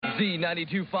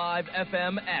Z92.5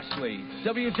 FM Ashley,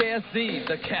 WJSZ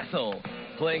The Castle,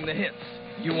 playing the hits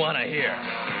you want to hear.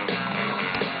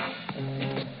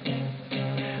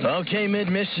 Okay,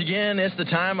 Mid-Michigan, it's the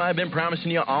time I've been promising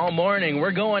you all morning.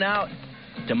 We're going out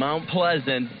to Mount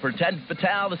Pleasant for Ted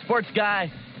Patel, the sports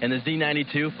guy, and the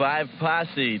Z92.5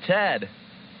 posse. Ted.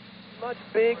 Much,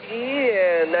 Big E,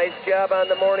 and nice job on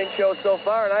the morning show so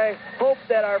far, and I hope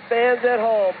that our fans at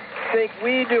home think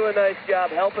we do a nice job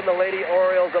helping the Lady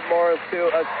Orioles of Morris to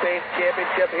a state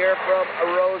championship here from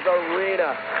Rose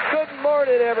Arena. Good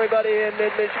morning, everybody in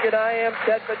Mid-Michigan. I am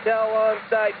Ted Patel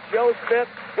alongside Joe Smith.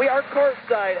 We are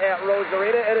courtside at Rose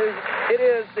Arena. It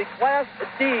is the Class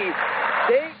D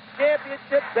state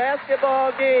championship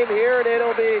basketball game here, and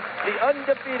it'll be the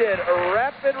undefeated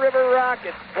Rapid River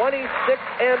Rockets,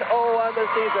 26-0 on the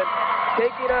season,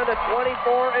 taking on the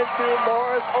 24-2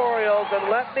 Morris Orioles.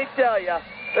 And let me tell you,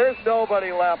 there's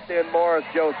nobody left in Morris,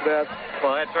 Joe Smith.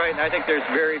 Well, that's right, and I think there's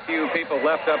very few people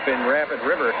left up in Rapid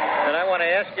River. And I want to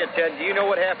ask you, Ted, do you know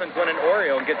what happens when an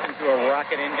Oriole gets into a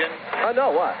rocket engine?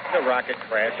 No, what? The rocket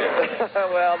crashes.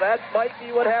 Well, that might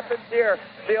be what happens here.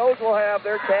 The O's will have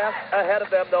their task ahead of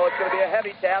them, though. It's going to be a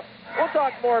heavy task. We'll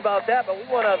talk more about that, but we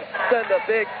want to send a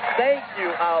big thank you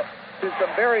out to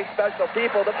some very special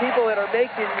people, the people that are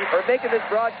making this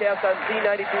broadcast on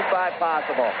Z92.5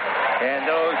 possible. And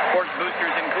those sports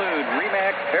boosters include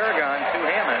Remax, Paragon, Sue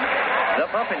Hammond, The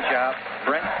Pumpkin Shop,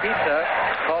 Brent's Pizza,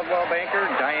 Caldwell Banker,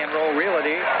 Diane Roll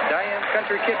Realty, Diane's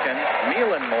Country Kitchen,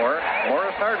 Meal and More,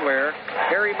 Morris Hardware,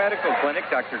 Perry Medical Clinic,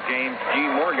 Dr. James G.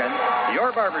 Morgan, Your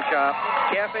Barbershop,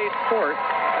 Cafe Sports,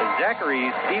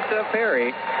 Zachary's Pizza Perry,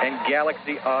 and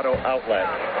Galaxy Auto Outlet.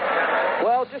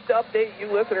 Well, just to update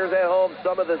you listeners at home,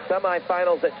 some of the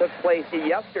semifinals that took place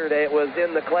yesterday, it was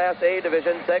in the Class A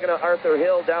division. Saginaw Arthur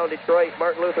Hill down Detroit,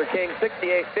 Martin Luther King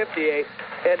 68-58,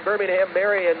 and Birmingham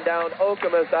Marion down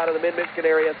Okemos out of the Mid-Michigan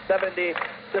area 70-60.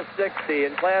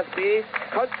 In Class B,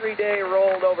 Country Day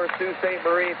rolled over Sault Ste.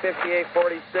 Marie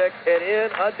 58-46, and in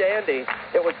a dandy,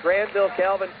 it was Granville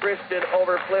Calvin Christian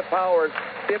over Cliff Howard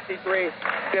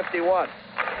 53-51.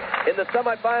 In the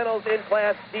semifinals in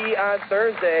Class D on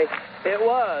Thursday, it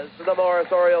was the Morris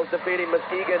Orioles defeating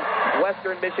Muskegon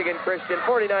Western Michigan Christian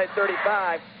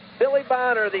 49-35. Billy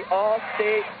Bonner, the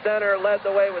All-State center, led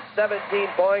the way with 17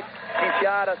 points. She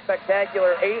shot a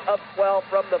spectacular 8 of 12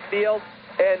 from the field,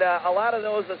 and a lot of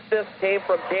those assists came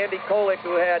from Candy Kolick,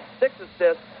 who had 6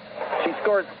 assists. She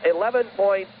scored 11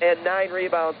 points and 9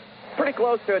 rebounds. Pretty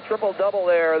close to a triple-double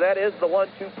there. That is the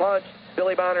 1-2 punch,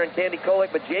 Billy Bonner and Candy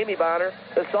Kolick. But Jamie Bonner,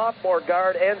 the sophomore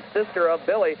guard and sister of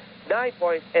Billy, 9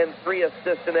 points and 3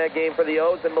 assists in that game for the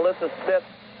O's. And Melissa Smith,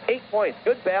 8 points.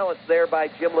 Good balance there by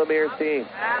Jim Lemire's team.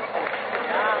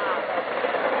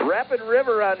 Rapid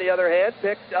River, on the other hand,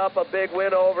 picked up a big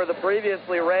win over the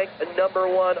previously ranked number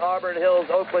 1 Auburn Hills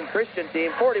Oakland Christian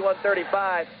team,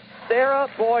 41-35. Sarah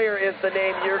Boyer is the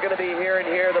name you're going to be hearing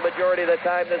here the majority of the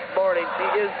time this morning.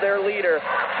 She is their leader.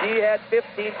 She had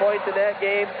 15 points in that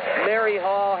game. Mary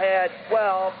Hall had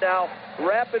 12. Now,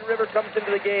 Rapid River comes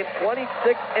into the game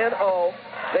 26-0.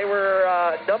 They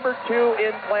were number 2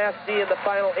 in Class D in the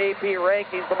final AP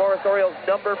rankings. The Morris Orioles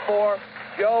number 4.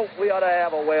 Joe, we ought to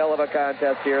have a whale of a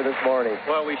contest here this morning.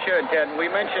 Well, we should, Ted. We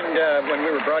mentioned when we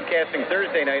were broadcasting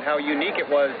Thursday night how unique it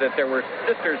was that there were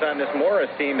sisters on this Morris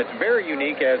team. It's very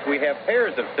unique as we have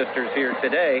pairs of sisters here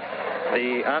today.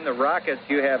 On the Rockets,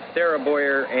 you have Sarah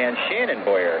Boyer and Shannon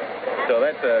Boyer. So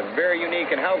that's very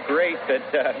unique, and how great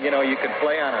that, you could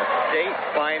play on a state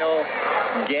final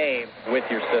game with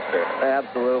your sister.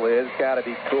 Absolutely. It's got to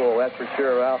be cool, that's for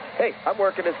sure. Well, hey, I'm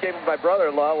working this game with my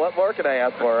brother-in-law. What more can I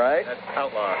ask for, right? That's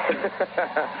outlaw.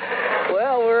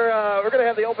 Well, we're going to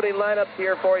have the opening lineups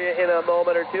here for you in a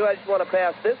moment or two. I just want to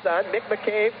pass this on. Nick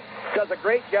McCabe does a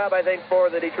great job, I think, for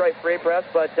the Detroit Free Press.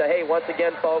 But, hey, once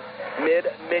again, folks,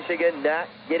 Mid-Michigan not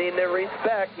getting the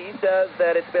respect. He says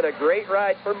that it's been a great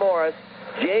ride for Morris.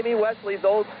 Jamie Wesley's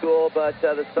old school, but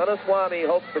the Son of Swami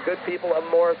hopes the good people of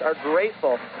Morris are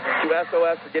grateful to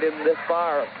SOS for getting this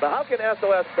far. But how can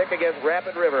SOS pick against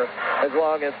Rapid River as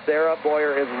long as Sarah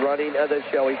Boyer is running the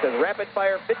show? He says Rapid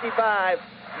Fire 55,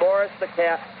 Morris the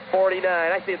Cat 49.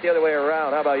 I see it the other way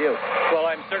around. How about you? Well,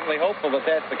 I'm certainly hopeful that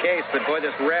that's the case, but boy,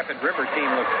 this Rapid River team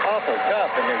looks awful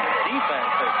tough, and their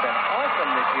defense has been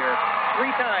awesome this year. 3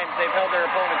 times they've held their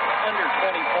opponents under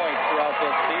 20 points throughout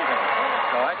this season.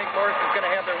 So I think Morris is going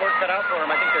to have their work cut out for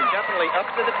them. I think they're definitely up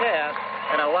to the task,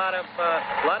 and a lot of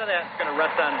that's going to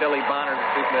rest on Billy Bonner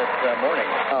this morning.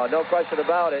 Oh, no question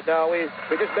about it. Now, we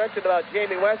just mentioned about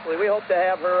Jamie Wesley. We hope to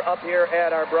have her up here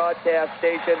at our broadcast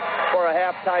station for a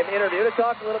halftime interview to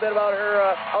talk a little bit about her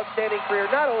outstanding career,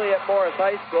 not only at Morris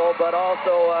High School, but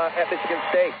also at Michigan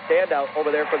State. Standout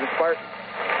over there for the Spartans.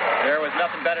 There was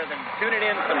nothing better than tuning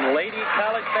in some lady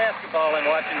college basketball and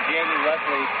watching Jamie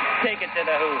Wesley take it to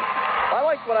the hoop. I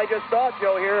liked what I just saw,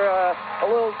 Joe, here. A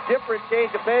little different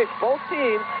change of pace. Both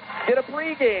teams did a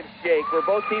pregame shake where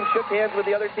both teams shook hands with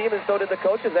the other team, and so did the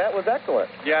coaches. That was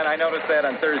excellent. Yeah, and I noticed that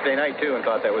on Thursday night, too, and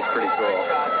thought that was pretty cool.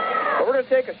 Well, we're going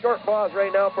to take a short pause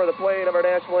right now for the playing of our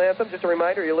national anthem. Just a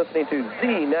reminder, you're listening to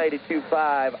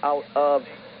Z92.5 out of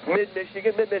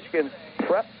Mid-Michigan, Mid-Michigan's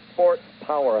prep sports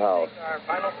powerhouse. Our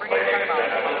final pregame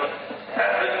timeout.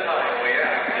 At this time, we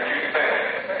ask that you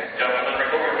stand. Gentlemen,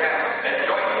 remove your hats and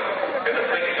join us in the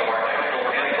singing of our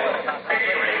national anthem,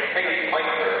 featuring Katie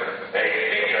Meister, a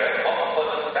teacher at Mount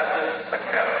Pleasant Baptist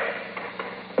Academy.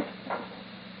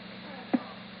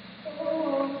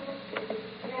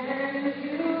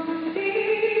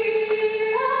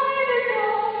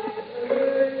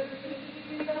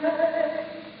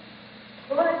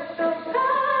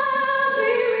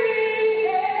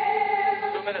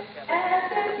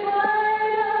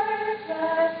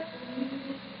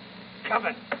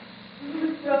 Coming.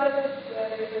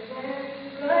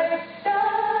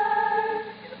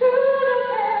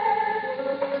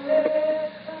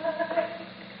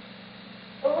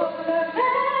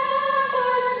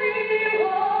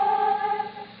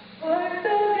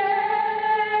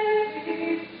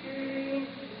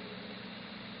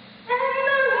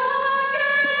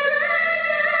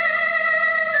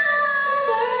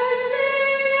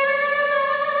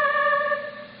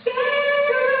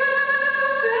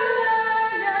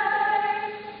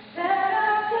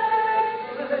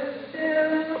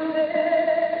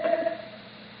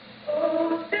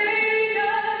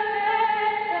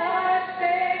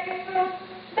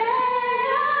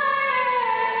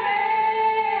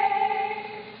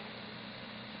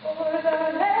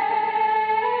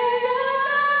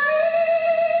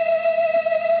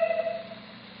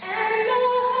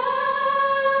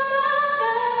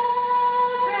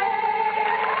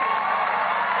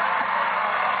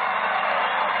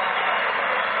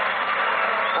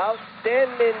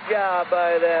 Outstanding job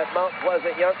by that Mount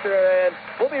Pleasant youngster, and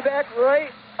we'll be back right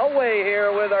away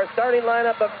here with our starting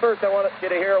lineup. But first, I want you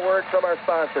to hear a word from our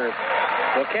sponsors.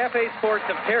 Well, Cafe Sports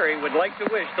of Perry would like to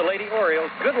wish the Lady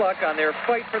Orioles good luck on their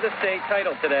fight for the state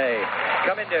title today.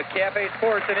 Come into Cafe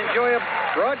Sports and enjoy a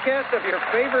broadcast of your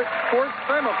favorite sports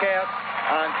simulcast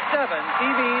on 7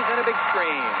 TVs and a big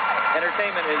screen.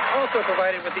 Entertainment is also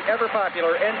provided with the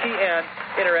ever-popular NTN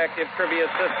interactive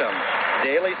trivia system.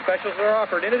 Daily specials are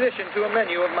offered in addition to a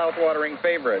menu of mouth-watering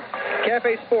favorites.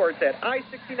 Cafe Sports at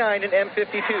I-69 and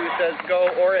M52 says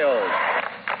go Orioles.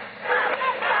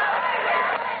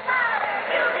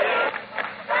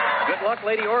 Good luck,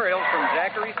 Lady Orioles, from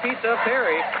Zachary's Pizza of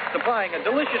Perry, supplying a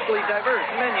deliciously diverse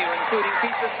menu including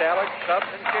pizza, salad, subs,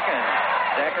 and chicken.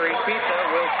 Zachary's Pizza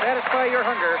will satisfy your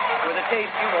hunger with a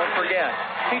taste you won't forget.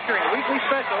 Featuring weekly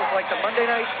specials like the Monday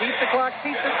night Pizza Clock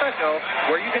Pizza Special,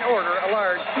 where you can order a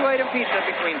large 2-item pizza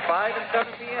between 5 and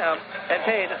 7 p.m. and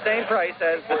pay the same price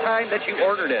as the time that you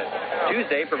ordered it.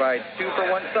 Tuesday provides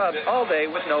 2-for-1 subs all day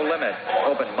with no limit.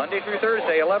 Open Monday through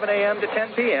Thursday, 11 a.m. to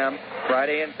 10 p.m.,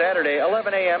 Friday and Saturday,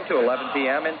 11 a.m. to 11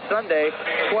 p.m., and Sunday,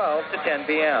 12 to 10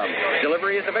 p.m.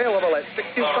 Delivery is available at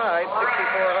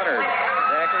 625-6400.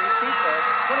 Zachary's Pizza,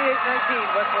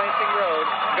 2819 West Lansing Road.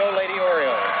 Go Lady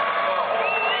Orioles.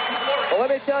 Well,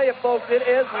 let me tell you, folks, it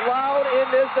is loud in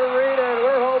this arena, and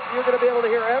we're hoping you're going to be able to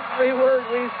hear every word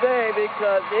we say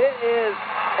because it is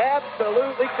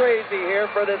absolutely crazy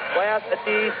here for this Class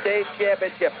D state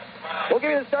championship. We'll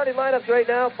give you the starting lineups right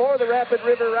now for the Rapid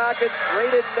River Rockets,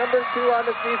 rated number 2 on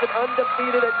the season,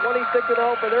 undefeated at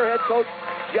 26-0 for their head coach,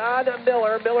 John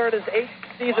Miller. Miller in his 8th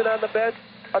season on the bench,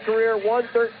 a career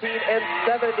 113-70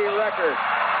 record.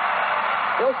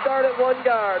 He'll start at one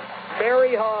guard.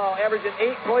 Mary Hall, averaging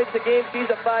 8 points a game. She's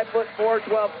a 5'4",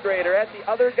 12th grader. At the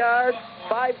other guard,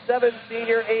 5'7"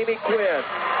 senior Amy Quinn.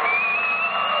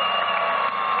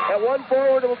 At one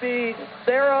forward will be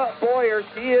Sarah Boyer.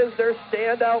 She is their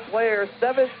standout player,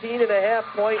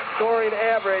 17.5-point scoring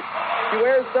average. She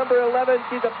wears number 11.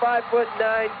 She's a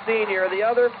 5'9" senior. The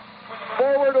other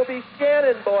forward will be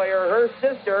Shannon Boyer, her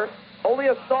sister, only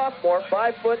a sophomore,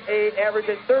 5'8",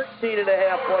 averaging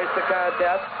 13.5 points a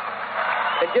contest.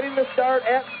 And getting the start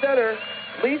at center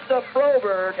Lisa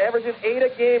Froberg, averaging 8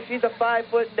 a game. She's a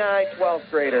 5'9", 12th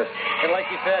grader. And like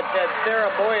you said, Ted,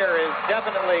 Sarah Boyer is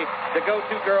definitely the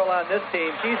go-to girl on this team.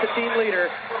 She's the team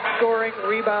leader, scoring,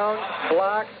 rebounds,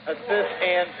 blocks, assists,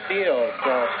 and steals.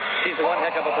 So she's one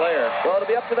heck of a player. Well,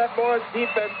 it'll be up to that Morris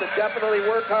defense to definitely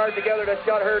work hard together to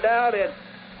shut her down. And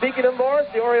speaking of Morris,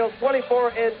 the Orioles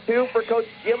 24-2 for Coach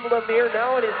Jim Lemire,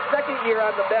 now in his second year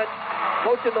on the bench,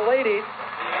 coaching the ladies.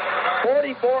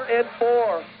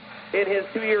 44-4 in his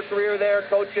 2-year career there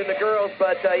coaching the girls,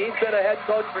 but he's been a head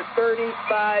coach for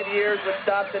 35 years with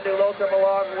stops in New Lothrop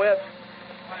along with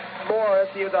Morris.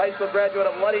 He was a high school graduate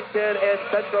of Ludington and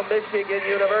Central Michigan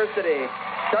University.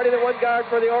 Starting at one guard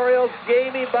for the Orioles,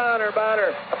 Jamie Bonner.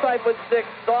 Bonner, a 5'6",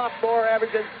 sophomore,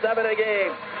 averaging 7 a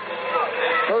game.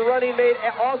 Her running mate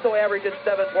also averaging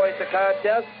 7 points a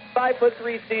contest.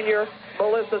 5'3" senior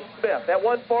Melissa Smith. At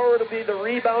one forward will be the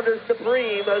rebounder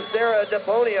supreme, Sarah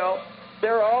DePonio.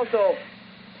 Sarah also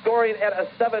scoring at a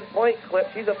 7-point clip.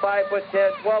 She's a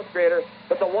 5'10", 12th grader.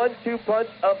 But the 1-2 punch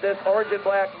of this orange and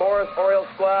black Morris Orioles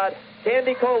squad,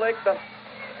 Candy Kolick, the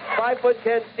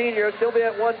 5'10" senior. She'll be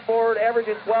at one forward,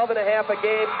 averaging 12.5 a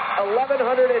game.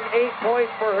 1,108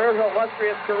 points for her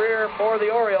illustrious career for the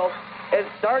Orioles. And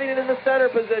starting in the center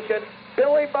position,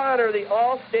 Billy Bonner, the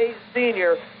All-State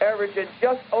senior, averaging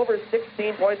just over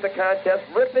 16 points a contest,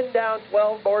 ripping down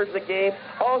 12 boards a game.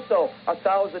 Also, a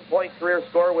 1,000-point career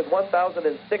score with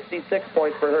 1,066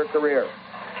 points for her career.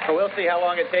 So we'll see how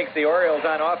long it takes the Orioles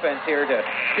on offense here to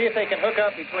see if they can hook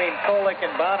up between Kolick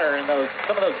and Bonner and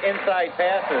some of those inside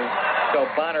passes so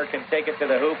Bonner can take it to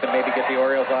the hoop and maybe get the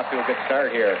Orioles off to a good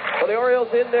start here. Well, the Orioles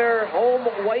in their home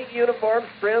white uniforms,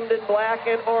 trimmed in black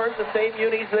and orange, the same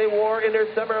unis they wore in their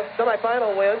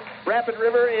semifinal win. Rapid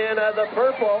River in the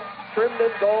purple, trimmed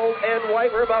in gold and white.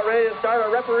 We're about ready to start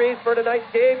our referees for today's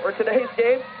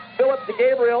game. Philip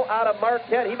DeGabriel out of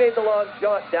Marquette. He made the long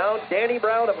jaunt down. Danny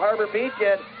Brown of Harbor Beach,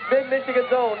 and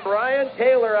Mid-Michigan's own Brian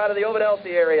Taylor out of the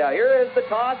Ovid-Elsie area. Here is the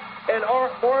toss, and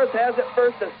Morris has it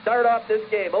first to start off this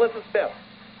game. Melissa Smith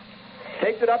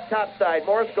takes it up top side.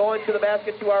 Morris going to the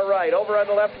basket to our right. Over on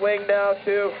the left wing now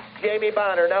to Jamie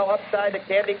Bonner. Now upside to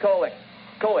Candy Kolick.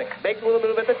 Kolick makes a little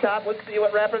move at the top. Let's see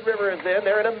what Rapid River is in.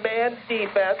 They're in a man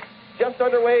defense. Just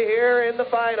underway here in the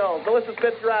finals. Melissa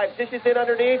Smith drives, dishes in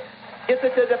underneath. Gets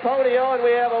it to DePonio, and we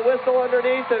have a whistle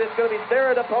underneath, and it's going to be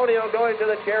Sarah DePonio going to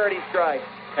the charity strike.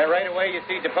 And right away you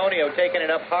see DePonio taking it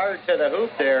up hard to the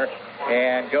hoop there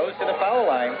and goes to the foul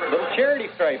line. A little charity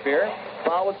stripe here.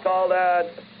 Foul was called on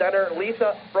center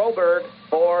Lisa Froberg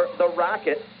for the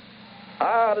Rockets.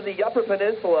 Out of the Upper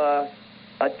Peninsula,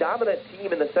 a dominant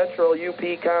team in the Central UP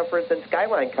Conference and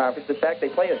Skyline Conference. In fact, they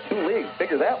play in 2 leagues.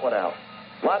 Figure that one out.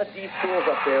 A lot of D schools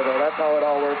up there, though. That's how it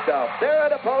all works out. Sarah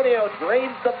DePonio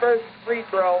drains the first free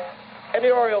throw, and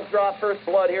the Orioles draw first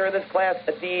blood here in this Class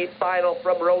D final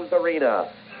from Rose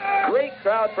Arena. Great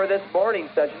crowd for this morning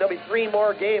session. There'll be 3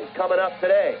 more games coming up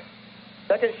today.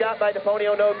 Second shot by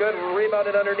DePonio, no good.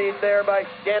 Rebounded underneath there by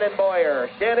Shannon Boyer.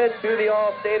 Shannon to the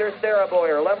All-Stater, Sarah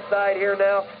Boyer. Left side here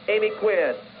now, Amy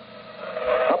Quinn.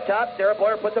 Up top, Sarah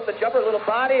Boyer puts up the jumper, a little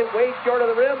body, and way short of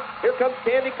the rim. Here comes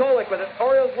Candy Kolick with it.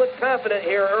 Orioles look confident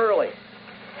here early.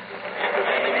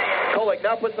 Kolick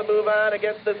now puts the move on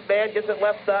against this man, gets it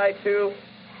left side to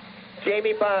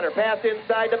Jamie Bonner. Pass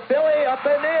inside to Billy, up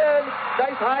and in.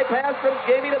 Nice high pass from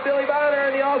Jamie to Billy Bonner,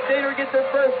 and the All-Stater gets their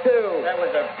first 2. That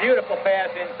was a beautiful pass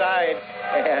inside,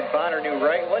 and Bonner knew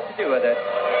right what to do with it.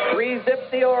 3-zip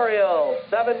the Orioles.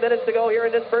 7 minutes to go here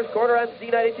in this first quarter on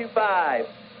Z92.5.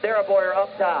 Sarah Boyer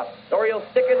up top. The Orioles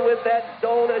sticking with that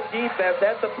zone of defense.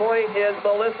 At the point is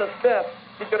Melissa Smith.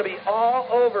 She's going to be all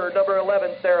over number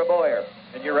 11, Sarah Boyer.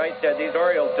 And you're right, Ted. These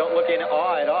Orioles don't look in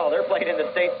awe at all. They're playing in the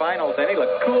state finals, and they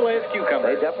look cool as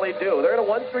cucumbers. They definitely do. They're in a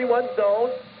 1-3-1 zone.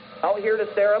 Out here to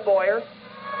Sarah Boyer.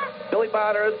 Billy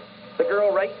Bonner, the girl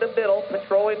right in the middle,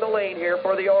 patrolling the lane here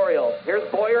for the Orioles. Here's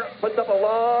Boyer, puts up a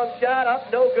long shot, up,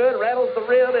 no good, rattles the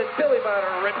rim, and Billy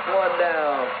Bonner rips one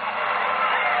down.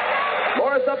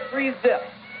 Morris up 3-zip.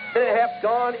 Minute and a half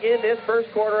gone in this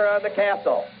first quarter on the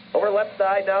Castle. Over left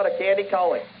side now to Candy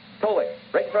Kolick. Kolick,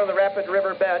 right in front of the Rapid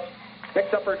River bench.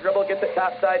 Picks up her dribble, gets it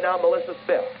top side now, Melissa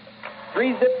Smith.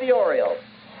 3-zip the Orioles.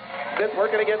 Smith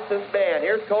working against this man.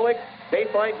 Here's Kolick.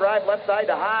 Baseline drive left side,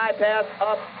 the high pass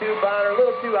up to Bonner. A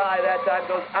little too high that time.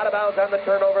 Goes out of bounds on the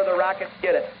turnover. The Rockets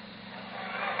get it.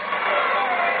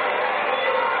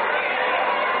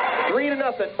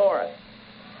 3-0 Morris.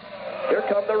 Here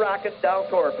come the Rockets down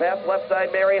court. Pass left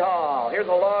side, Mary Hall. Here's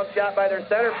a long shot by their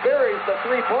center. Buries the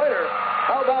three-pointer.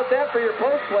 How about that for your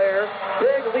post player?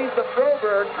 Big Lisa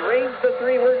Froberg drains the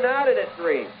 3. We're not at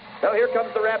 3. Now here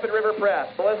comes the Rapid River press.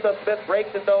 Melissa Smith breaks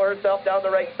and throw herself down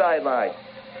the right sideline.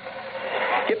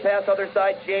 Get past other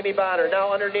side, Jamie Bonner.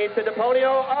 Now underneath to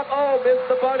DePonio. Up, oh, missed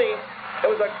the bunny. It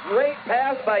was a great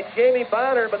pass by Jamie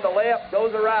Bonner, but the layup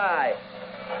goes awry.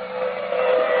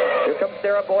 Here comes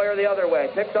Sarah Boyer the other way.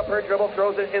 Picks up her dribble,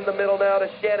 throws it in the middle now to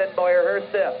Shannon Boyer, her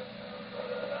sip.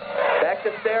 Back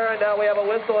to Sarah. Now we have a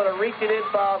whistle and a reaching in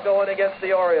foul going against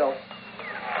the Orioles.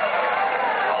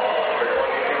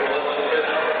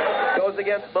 Goes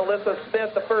against Melissa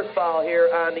Smith, the first foul here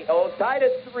on the O's. Tied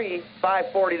at 3,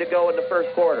 5:40 to go in the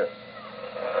first quarter.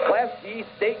 Class G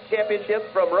state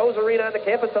championship from Rose Arena on the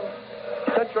campus of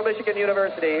Central Michigan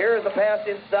University. Here is a pass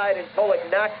inside, and Kolick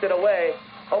knocks it away.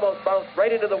 Almost bounced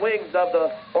right into the wings of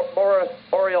the Morris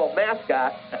Oriole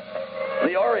mascot,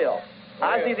 the Oriole.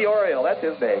 Ozzie the Oriole, that's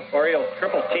his name. Orioles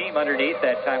triple team underneath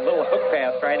that time. Little hook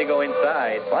pass trying to go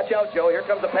inside. Watch out, Joe. Here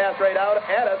comes the pass right out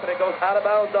at us, and it goes out of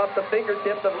bounds off the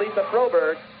fingertips of Lisa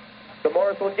Froberg. So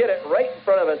Morris will get it right in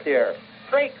front of us here.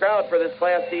 Great crowd for this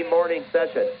Class D morning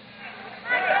session.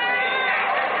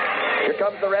 Here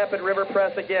comes the Rapid River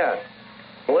press again.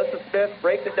 Melissa Smith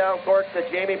breaks it down court to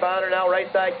Jamie Bonner. Now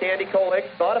right side, Candy Kolick.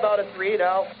 Thought about a three.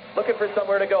 Now looking for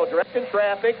somewhere to go. Directing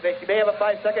traffic. She may have a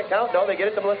 5-second count. No, they get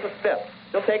it to Melissa Smith.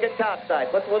 She'll take it top side.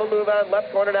 Puts a little move on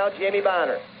left corner now, Jamie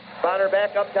Bonner. Bonner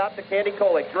back up top to Candy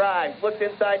Kolick. Drives. Looks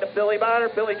inside to Billy Bonner.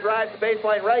 Billy drives the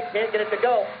baseline right. Can't get it to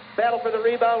go. Battle for the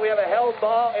rebound. We have a held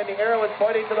ball, and the arrow is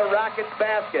pointing to the Rockets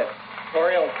basket.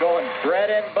 Orioles going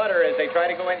bread and butter as they try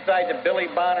to go inside to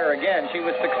Billy Bonner again. She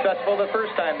was successful the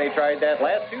first time they tried that.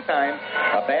 Last two times,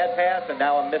 a bad pass and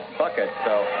now a missed bucket.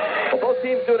 So, well, both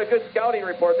teams doing a good scouting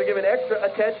report. They're giving extra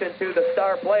attention to the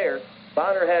star players.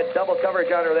 Bonner had double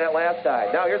coverage on her that last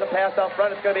time. Now here's a pass out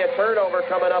front. It's going to be a turnover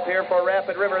coming up here for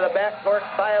Rapid River. The backcourt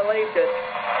violation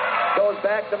goes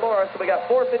back to Morris. So we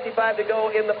got 4:55 to go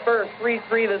in the first.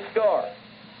 3-3 the score.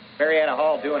 Mariana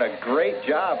Hall doing a great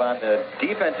job on the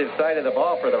defensive side of the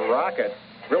ball for the Rockets.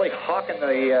 Really hawking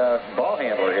the ball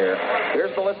handler here.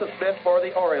 Here's Melissa Smith for the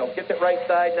Orioles. Gets it right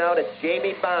side now to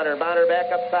Jamie Bonner. Bonner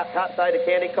back up top side to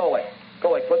Candy Kolick.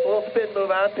 Kolick puts a little spin move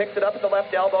on, picks it up at the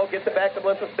left elbow, gets it back to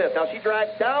Melissa Smith. Now she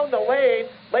drives down the lane,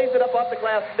 lays it up off the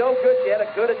glass. No good. She had a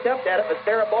good attempt at it, but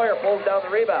Sarah Boyer pulls down the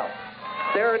rebound.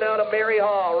 Sarah now to Mary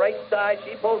Hall, right side.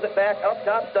 She pulls it back up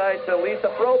top side to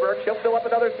Lisa Froberg. She'll fill up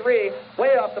another three.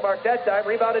 Way off the mark that time.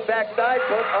 Rebounded backside.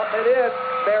 Put up and in.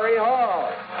 Mary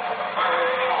Hall.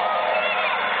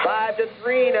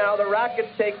 5-3 now. The Rockets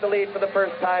take the lead for the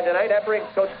first time tonight. That brings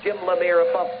Coach Jim Lemire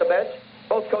off the bench.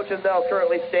 Both coaches now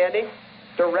currently standing,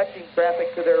 directing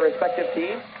traffic to their respective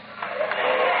teams.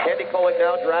 Candy Kolick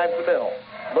now drives the middle.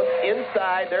 Looks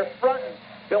inside. They're fronting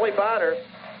Billy Bonner.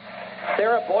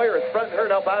 Sarah Boyer is fronting her.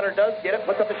 Now Bonner does get it.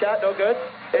 Puts up a shot. No good.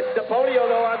 It's DePonio,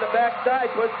 though, on the backside.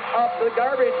 Puts up the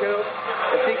garbage hoop.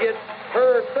 If she gets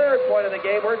her third point of the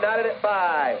game, we're knotted at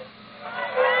 5.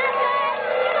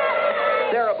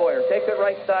 Sarah Boyer takes it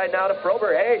right side now to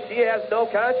Froberg. Hey, she has no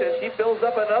conscience. She fills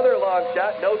up another long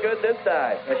shot. No good this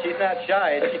time. But she's not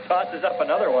shy. She tosses up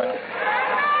another one.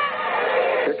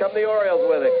 Here come the Orioles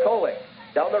with it. Kolick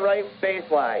down the right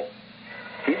baseline.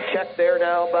 She's checked there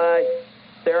now by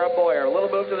Sarah Boyer. A little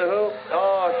move to the hoop.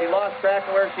 Oh, she lost track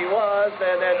of where she was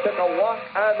and then took a walk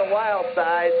on the wild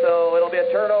side, so it'll be a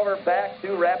turnover back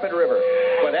to Rapid River.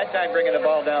 Well, that time bringing the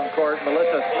ball down court,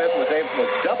 Melissa Smith was able to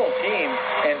double team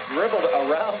and dribbled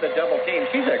around the double team.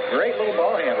 She's a great little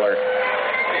ball handler.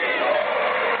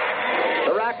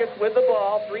 The Rockets with the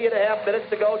ball. 3.5 minutes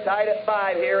to go. Tied at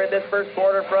 5 here in this first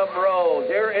quarter from Rose.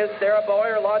 Here is Sarah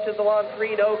Boyer. Launches a long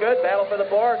three. No good. Battle for the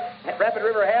board. Rapid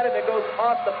River had it. It goes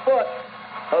off the foot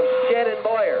of Shannon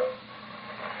Boyer.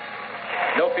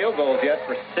 No field goals yet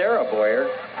for Sarah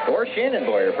Boyer, or Shannon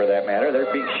Boyer for that matter.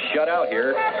 They're being shut out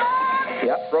here.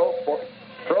 Yep,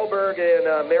 Froberg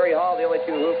and Mary Hall, the only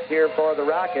two hoops here for the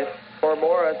Rockets. For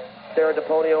Morris, Sarah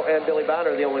DePonio and Billy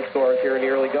Bonner, the only scorers here in the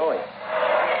early going.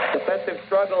 Defensive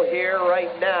struggle here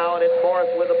right now, and it's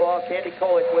Morris with the ball. Candy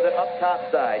Kolick with it up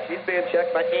top side. She's being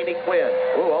checked by Amy Quinn.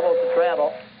 Ooh, almost a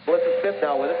travel. Melissa Smith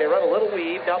now with it. They run a little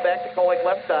weave. Now back to Kolick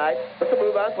left side. Puts the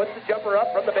move on. Puts the jumper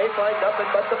up from the baseline. Nothing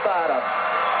but the bottom.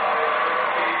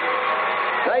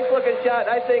 Nice looking shot.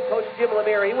 I think Coach Jim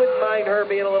Lemire, he wouldn't mind her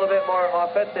being a little bit more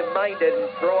offensive minded and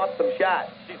throw up some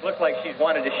shots. She's looked like she's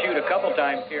wanted to shoot a couple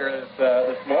times here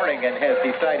this morning and has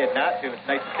decided not to. It's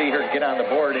nice to see her get on the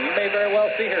board, and you may very well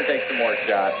see her take some more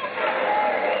shots.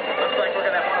 Looks like we're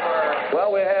going to have one of our... Well,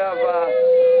 we have...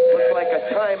 looks like a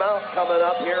timeout coming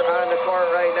up here on the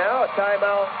court right now. A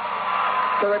timeout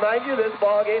to remind you, this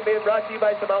ball game being brought to you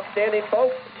by some outstanding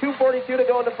folks. 2:42 to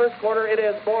go in the first quarter. It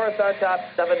is Morris on top,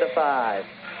 7-5.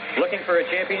 Looking for a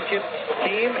championship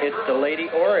team? It's the Lady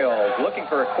Orioles. Looking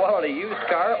for a quality used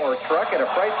car or truck at a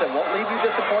price that won't leave you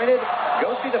disappointed?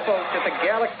 Go see the folks at the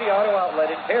Galaxy Auto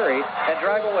Outlet in Perry and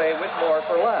drive away with more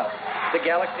for less. The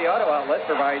Galaxy Auto Outlet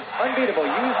provides unbeatable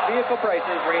used vehicle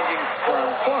prices ranging from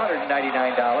 $499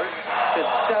 to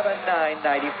 $7,995.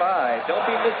 Don't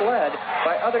be misled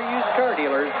by other used car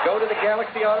dealers. Go to the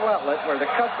Galaxy Auto Outlet where the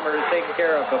customer is taken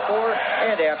care of before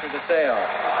and after the sale.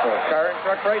 For car and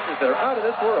truck prices that are out of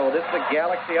this world, it's the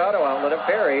Galaxy Auto Outlet of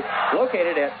Perry,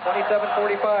 located at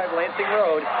 2745 Lansing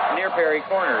Road near Perry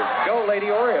Corners. Go Lady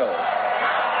Orioles.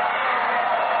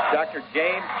 Dr.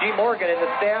 James G. Morgan and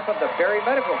the staff of the Perry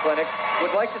Medical Clinic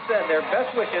would like to send their best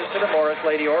wishes to the Morris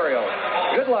Lady Orioles.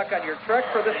 Good luck on your trek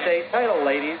for the state title,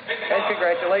 ladies, and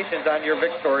congratulations on your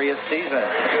victorious season.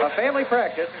 A family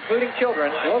practice, including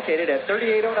children, located at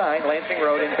 3809 Lansing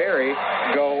Road in Perry.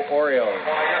 Go Orioles.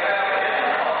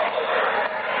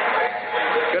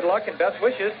 Good luck and best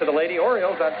wishes to the Lady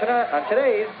Orioles on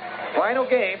today's final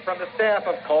game from the staff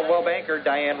of Coldwell Banker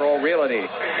Diane Roll Realty.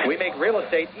 We make real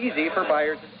estate easy for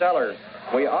buyers and sellers.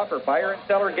 We offer buyer and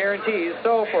seller guarantees,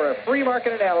 so for a free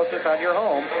market analysis on your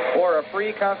home or a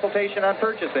free consultation on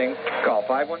purchasing, call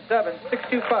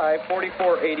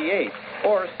 517-625-4488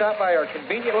 or stop by our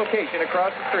convenient location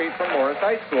across the street from Morris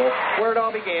High School, where it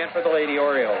all began for the Lady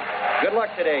Orioles. Good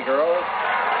luck today, girls.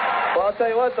 Well, I'll tell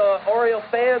you what, the Orioles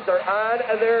fans are on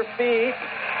their feet.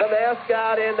 The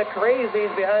mascot and the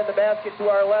crazies behind the basket to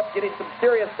our left getting some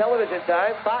serious television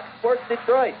time. Fox Sports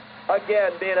Detroit,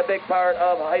 again, being a big part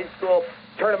of high school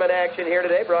tournament action here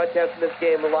today, broadcasting this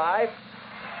game live.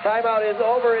 Timeout is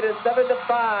over. It is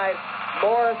 7-5.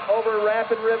 Morris over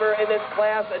Rapid River in this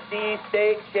Class D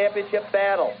state championship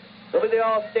battle. It'll be the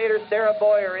All-Stater Sarah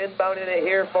Boyer inbounding it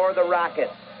here for the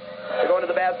Rockets. They're going to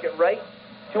the basket right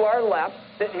to our left,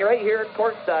 sitting right here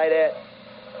courtside at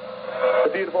the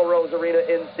beautiful Rose Arena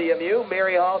in CMU.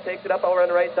 Mary Hall takes it up over on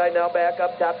the right side now, back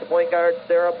up top to point guard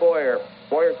Sarah Boyer.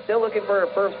 Boyer still looking for her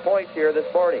first points here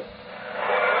this morning.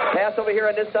 Pass over here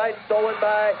on this side, stolen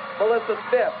by Melissa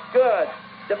Smith. Good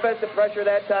defensive pressure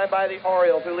that time by the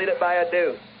Orioles, who lead it by a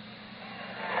deuce.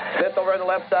 Smith over on the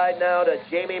left side now to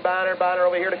Jamie Bonner. Bonner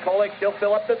over here to Kolick. She'll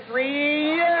fill up the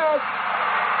three. Yes!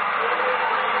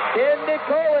 Candy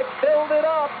Kolick filled it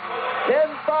up.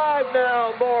 10-5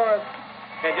 now, Morris.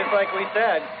 And just like we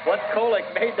said, once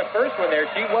Kolick made the first one there,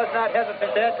 she was not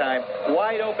hesitant that time.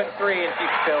 Wide open three, and she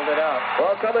filled it up.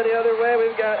 Well, coming the other way,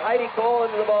 we've got Heidi Cole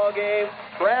into the ball game.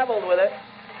 Traveled with it.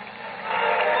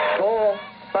 Cole,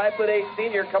 5'8"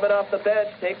 senior, coming off the bench,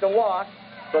 takes a walk.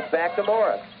 So it's back to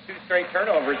Morris. 2 straight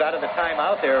turnovers out of the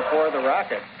timeout there for the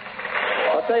Rockets.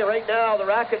 I'll tell you right now, the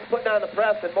Rockets putting on the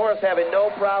press, and Morris having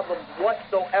no problems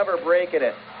whatsoever breaking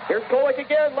it. Here's Kolick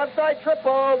again, left side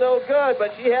triple, no good,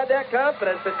 but she had that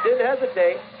confidence and didn't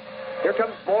hesitate. Here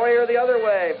comes Boyer the other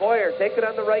way. Boyer takes it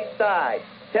on the right side.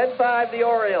 10-5 the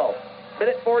Orioles.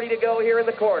 Minute 40 to go here in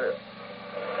the quarter.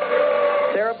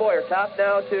 Sarah Boyer, top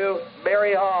now to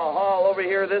Mary Hall. Hall over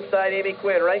here this side, Amy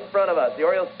Quinn, right in front of us. The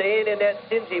Orioles staying in that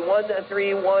stingy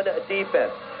 1-3-1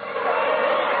 defense.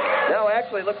 Now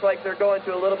actually looks like they're going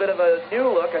to a little bit of a new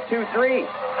look, a 2-3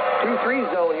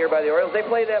 zone here by the Orioles. They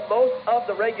played that most of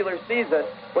the regular season,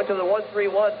 went to the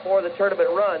 1-3-1 for the tournament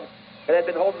run, and had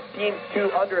been holding teams to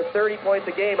under 30 points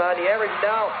a game on the average.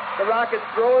 Now the Rockets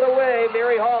throw it away.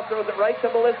 Mary Hall throws it right to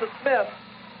Melissa Smith.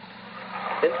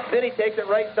 And Smitty takes it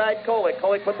right side Kolick.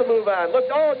 Kolick puts the move on. Look,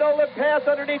 oh, no lift pass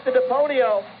underneath the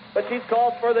DePonio. But she's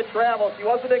called for the travel. She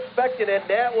wasn't expecting it.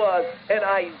 That was an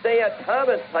Isaiah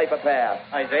Thomas type of pass.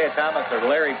 Isaiah Thomas or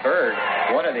Larry Bird,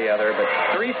 one or the other. But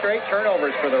 3 straight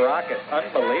turnovers for the Rockets.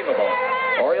 Unbelievable.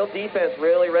 Oriole defense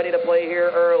really ready to play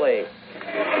here early.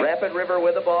 Rapid River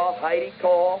with the ball. Heidi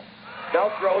Cole now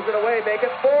throws it away. Make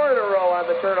it 4 in a row on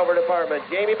the turnover department.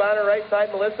 Jamie Bonner right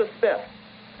side, Melissa Smith.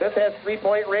 Smith has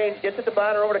 3-point range, gets it to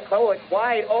Bonner over to Kolick,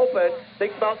 wide open,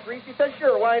 thinks about 3, she says,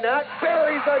 sure, why not?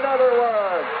 Buries another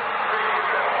one.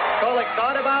 Kolick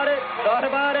thought about it.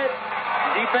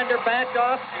 Defender backed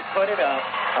off, she put it up.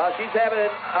 She's having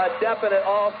a definite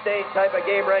all-state type of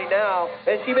game right now,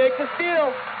 and she makes a steal.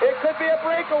 It could be a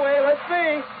breakaway, let's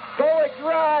see. Kolick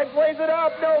drives, lays it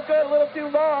up, no good, a little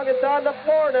too long. It's on the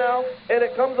floor now, and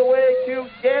it comes away to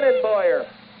Shannon Boyer.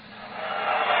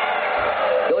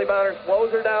 Billy Bonner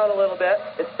slows her down a little bit.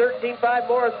 It's 13-5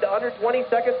 Morris to under 20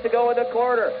 seconds to go in the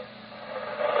quarter.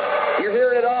 You're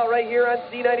hearing it all right here on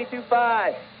Z92.5.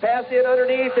 Pass in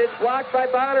underneath. It's blocked by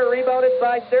Bonner. Rebounded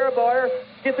by Sarah Boyer.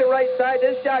 Gets it right side.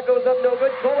 This shot goes up no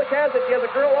good. Kolick has it. She has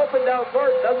a girl open down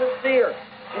court. Doesn't see her.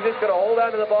 She's just going to hold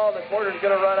on to the ball, and the quarter's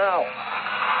going to run out.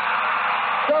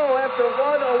 So after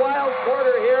a wild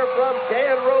quarter here from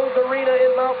Dan Rose Arena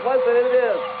in Mount Pleasant, it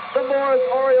is the Morris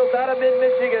Orioles out of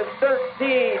mid-Michigan,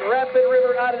 13. Rapid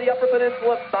River out of the Upper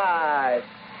Peninsula,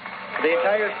 5. The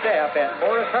entire staff at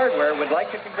Morris Hardware would like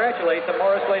to congratulate the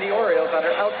Morris Lady Orioles on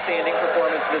their outstanding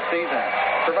performance this season.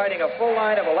 Providing a full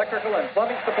line of electrical and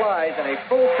plumbing supplies and a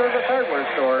full-service hardware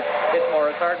store, it's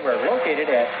Morris Hardware, located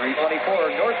at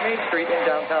 324 North Main Street in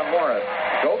downtown Morris.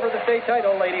 Go for the state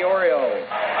title, Lady Orioles.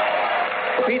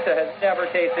 The pizza has never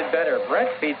tasted better.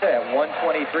 Brent's Pizza at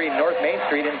 123 North Main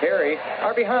Street in Perry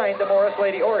are behind the Morris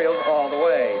Lady Orioles all the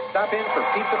way. Stop in for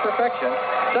Pizza Perfection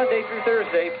Sunday through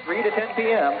Thursday, 3 to 10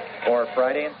 p.m., or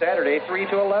Friday and Saturday, 3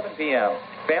 to 11 p.m.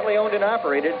 Family owned and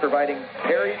operated, providing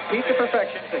Perry's Pizza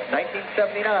Perfection since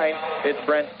 1979. It's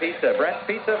Brent's Pizza. Brent's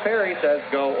Pizza Perry says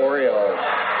go Orioles.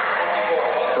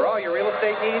 For all your real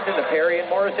estate needs in the Perry and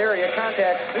Morris area,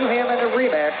 contact Sue Hammond or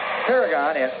Remax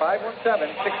Paragon at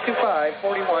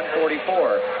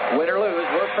 517-625-4144. Win or lose,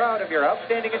 we're proud of your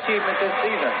outstanding achievement this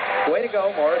season. Way to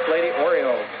go, Morris Lady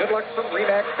Orioles. Good luck from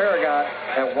Remax Paragon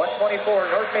at 124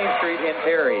 North Main Street in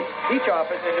Perry. Each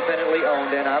office independently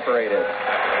owned and operated.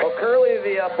 Well, Curly,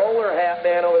 the bowler hat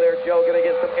man over there, Joe, going to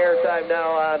get some airtime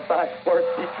now on Fox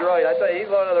Sports Detroit. I tell you, he's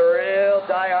one of the real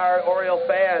diehard Oriole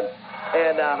fans.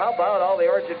 And how about all the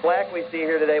orange and black we see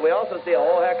here today? We also see a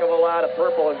whole heck of a lot of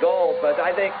purple and gold. But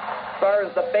I think as far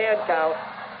as the fan count,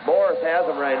 Morris has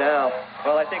them right now.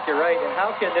 Well, I think you're right. And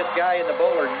how can this guy in the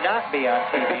bowler not be on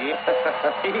TV?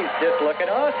 He's just looking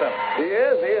awesome. He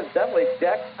is definitely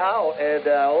decked out. And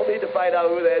we'll need to find out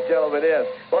who that gentleman is.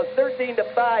 Well, it's 13-5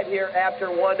 here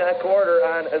after one quarter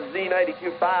on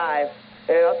Z92.5.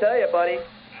 And I'll tell you, buddy,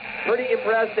 pretty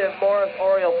impressive Morris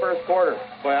Oriole first quarter.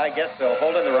 Well, I guess so.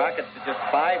 Holding the Rockets to just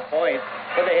 5 points.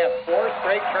 But they have 4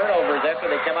 straight turnovers after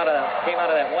they came out of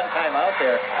that one timeout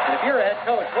there. And if you're a head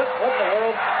coach, what in the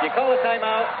world? You call a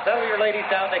timeout, settle your ladies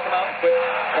down, they come out and quit,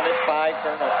 commit 4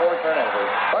 turnovers.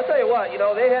 I'll tell you what,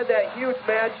 they had that huge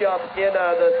matchup in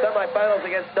the semifinals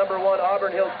against number 1 Auburn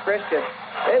Hills Christian.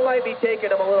 It might be taking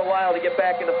them a little while to get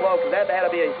back in the flow because that had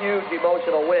to be a huge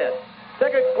emotional win.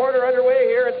 Second quarter underway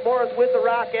here. It's Morris with the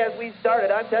rock as we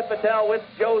started. I'm Ted Patel with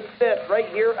Joe Smith right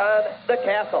here on the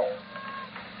Castle.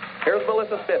 Here's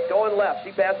Melissa Smith going left.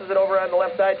 She passes it over on the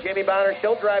left side. Jamie Bonner,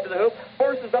 she'll drive to the hoop.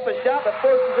 Forces up a shot, but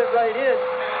forces it right in.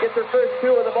 Gets her first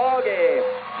 2 of the ball game.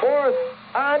 Morris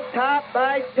on top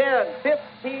by 10.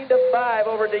 15-5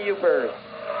 over to Upers.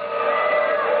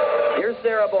 Here's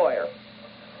Sarah Boyer.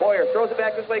 Boyer throws it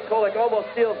back this way. Kolick almost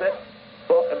steals it.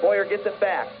 And Boyer gets it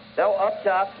back. Now up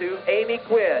top to Amy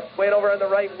Quinn. Quinn over on the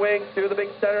right wing to the big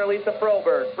center, Lisa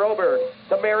Froberg. Froberg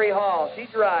to Mary Hall. She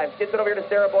drives. Gets it over here to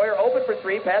Sarah Boyer. Open for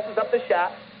 3. Passes up the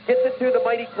shot. Gets it to the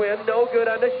mighty Quinn. No good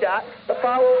on the shot. The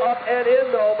follow up and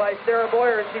in, though, by Sarah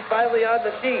Boyer, and she's finally on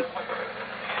the sheet.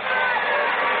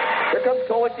 Here comes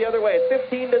Kolick the other way. It's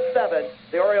 15-7.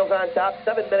 The Orioles on top.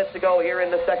 7 minutes to go here in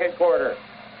the second quarter.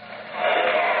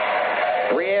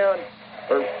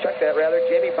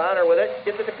 Jamie Bonner with it.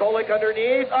 Gets it to Kolick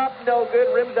underneath. Up, no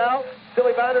good. Rims out.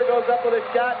 Billy Bonner goes up with a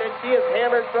shot, and she is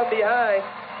hammered from behind.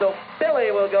 So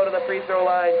Billy will go to the free throw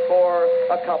line for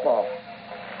a couple.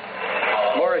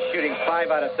 Morris shooting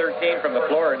 5 out of 13 from the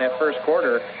floor in that first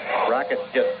quarter. Rockets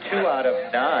just 2 out of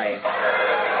 9.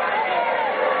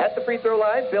 At the free throw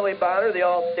line, Billy Bonner, the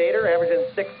All-Stater, averaging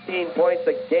 16 points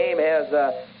a game, has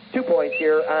 2 points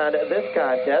here on this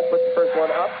contest. Puts the first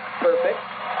one up. Perfect.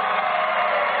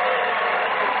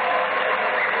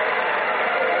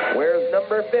 Where's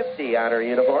number 50 on her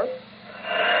uniform?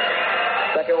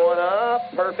 Second one up.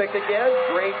 Perfect again.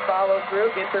 Great follow through.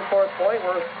 Gets her 4th point.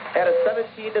 We're at a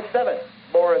 17-7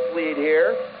 Morris lead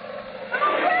here.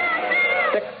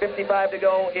 6:55 to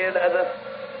go in the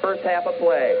first half of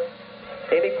play.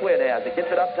 Amy Quinn has it.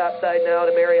 Gets it up top side now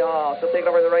to Mary Hall. She'll take it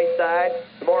over the right side.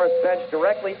 The Morris bench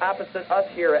directly opposite us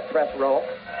here at press row.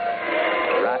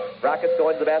 Rockets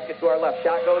going to the basket to our left.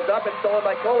 Shot goes up. It's stolen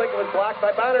by Kolick. It was blocked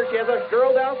by Bonner. She has a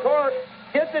girl down court.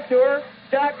 Gets it to her.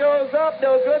 Shot goes up.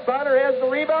 No good. Bonner has the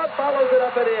rebound. Follows it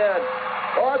up and in.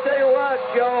 Oh, I'll tell you what,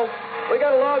 Joe. We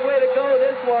got a long way to go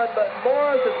this one, but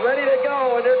Morris is ready to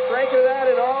go, and they're cranking that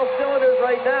in all cylinders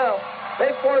right now. They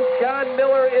forced John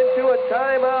Miller into a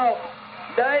timeout.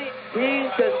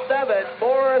 19-7.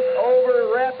 Morris over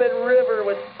Rapid River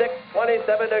with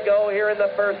 6:27 to go here in the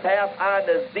first half on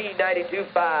the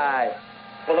Z92.5.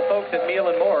 Well, the folks at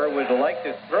Meal & More would like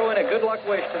to throw in a good luck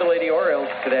wish to the Lady Orioles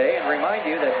today and remind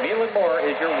you that Meal & More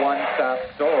is your one-stop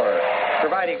store.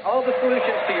 Providing all the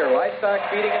solutions to your livestock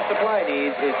feeding and supply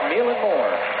needs is Meal and More.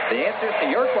 The answers to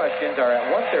your questions are at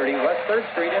 130 West 3rd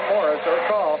Street in Morris or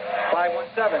call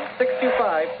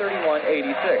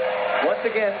 517-625-3186. Once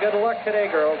again, good luck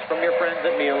today, girls, from your friends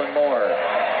at Meal and More.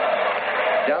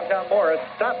 Downtown Morris,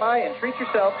 stop by and treat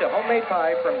yourself to homemade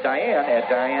pie from Diane at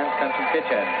Diane's Country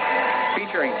Kitchen.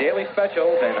 Featuring daily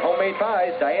specials and homemade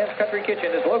pies, Diane's Country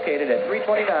Kitchen is located at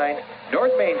 329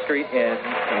 North Main Street in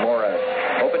Morris.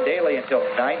 Open daily until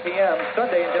 9 p.m.,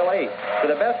 Sunday until 8. For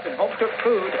the best in home-cooked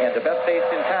food and the best taste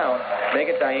in town, make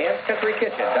it Diane's Country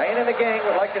Kitchen. Diane and the gang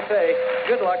would like to say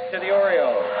good luck to the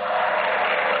Orioles.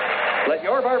 Let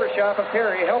your barbershop of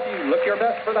Perry help you look your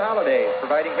best for the holidays,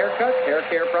 providing haircuts, hair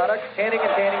care products, tanning and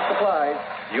tanning supplies.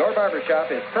 Your barbershop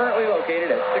is currently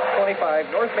located at 625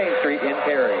 North Main Street in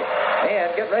Perry. And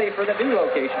get ready for the new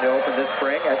location to open this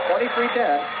spring at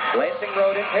 2310 Lansing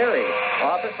Road in Perry.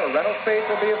 Office or rental space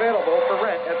will be available for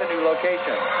rent at the new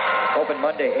location. Open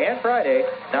Monday and Friday,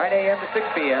 9 a.m. to 6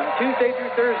 p.m., Tuesday through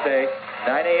Thursday, 9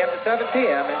 a.m. to 7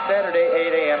 p.m., and Saturday,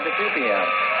 8 a.m. to 2 p.m.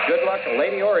 Good luck to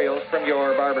Lady Orioles from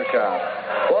your barbershop.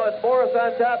 Well, it's Morris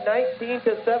on top,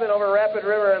 19-7 over Rapid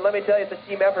River. And let me tell you, it's a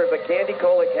team effort, but Candy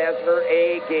Kolick has her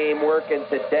A game working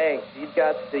today. She's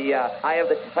got the eye of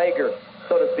the tiger,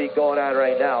 so to speak, going on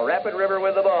right now. Rapid River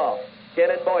with the ball.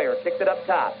 Shannon Boyer kicks it up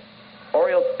top.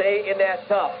 Orioles stay in that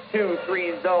tough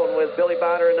 2-3 zone with Billy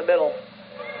Bonner in the middle.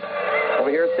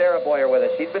 Over here, Sarah Boyer with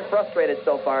it. She's been frustrated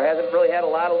so far. Hasn't really had a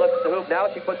lot of looks at the hoop. Now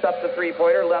she puts up the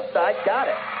three-pointer, left side, got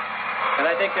it. And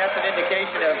I think that's an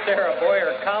indication of Sarah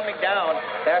Boyer calming down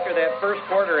after that first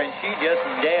quarter, and she just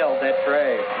nailed that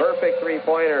tray. Perfect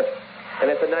three-pointer. And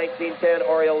it's a 19-10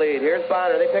 Oriole lead. Here's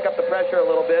Bonner. They pick up the pressure a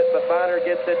little bit, but Bonner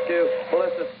gets it to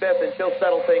Melissa Smith, and she'll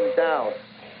settle things down.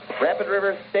 Rapid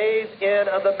River stays in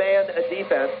on the man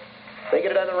defense. They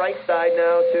get it on the right side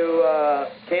now to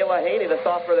Kayla Haney, the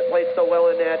sophomore that played so well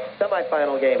in that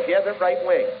semifinal game. She has it right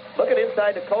wing. Looking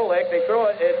inside to Kolick. They throw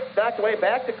it. It's knocked away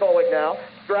back to Kolick now.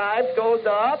 Drives, goes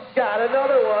up, got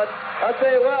another one. I'll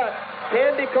tell you what,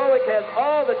 Candy Kolick has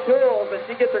all the tools, and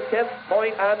she gets her 10th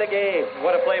point on the game.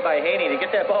 What a play by Haney to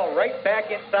get that ball right back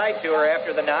inside to her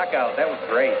after the knockout. That was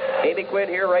great. Amy Quinn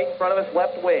here right in front of us,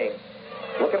 left wing.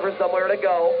 Looking for somewhere to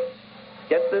go.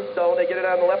 Gets this zone. They get it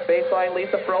on the left baseline.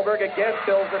 Lisa Froberg again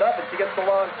fills it up, and she gets the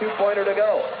long two-pointer to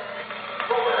go.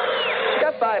 She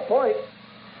got 5 points.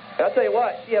 I'll tell you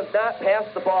what, she has not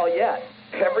passed the ball yet.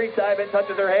 Every time it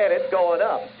touches her hand, it's going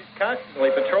up. She's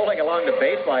constantly patrolling along the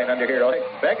baseline under here, like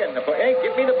begging to put, hey,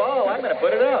 give me the ball. I'm going to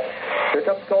put it up. Here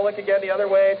comes Kolick again the other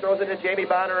way. Throws it to Jamie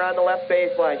Bonner on the left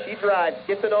baseline. She drives,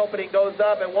 gets an opening, goes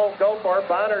up, and won't go for it.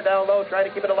 Bonner down low trying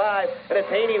to keep it alive, and it's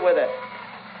Haney with it.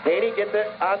 Haney gets it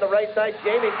on the right side.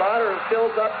 Jamie Bonner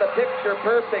fills up the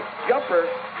picture-perfect jumper.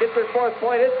 Gets her 4th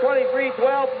point. It's 23-12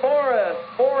 Morris.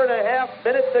 4.5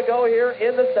 minutes to go here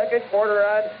in the second quarter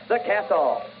on the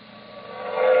Castle.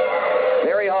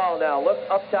 Mary Hall now looks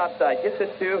up top side. Gets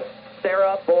it to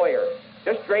Sarah Boyer.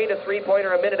 Just drained a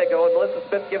three-pointer a minute ago, and Melissa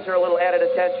Smith gives her a little added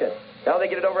attention. Now they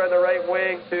get it over on the right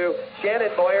wing to Shannon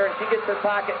Boyer, and she gets her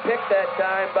pocket picked that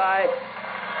time by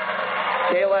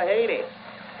Kayla Haney.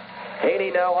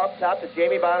 Haney now up top to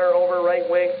Jamie Bonner over right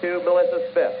wing to Melissa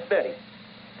Smith. Smitty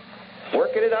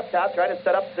working it up top, trying to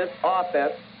set up this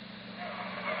offense.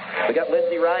 We got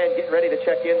Lindsey Ryan getting ready to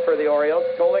check in for the Orioles.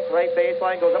 Kolick, right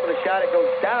baseline, goes up with a shot. It goes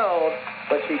down,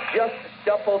 but she just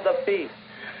shuffled the feet.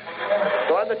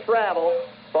 So on the travel,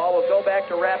 ball will go back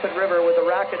to Rapid River with the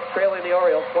Rockets trailing the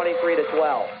Orioles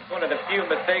 23-12. One of the few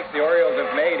mistakes the Orioles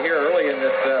have made here early in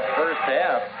this first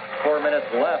half. 4 minutes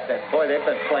left, and boy, they've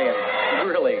been playing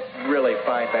really, really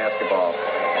fine basketball.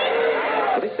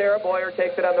 Sarah Boyer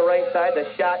takes it on the right side. The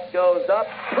shot goes up.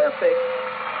 Perfect.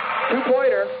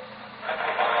 Two-pointer.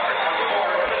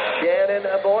 Shannon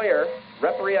Boyer.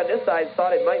 Referee on this side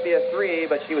thought it might be a three,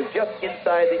 but she was just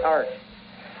inside the arc.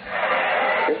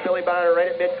 Here's Billy Bonner right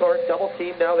at midcourt. Double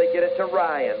team. Now they get it to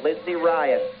Ryan. Lindsey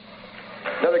Ryan.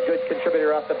 Another good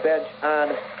contributor off the bench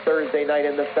on Thursday night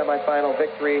in the semifinal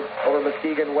victory over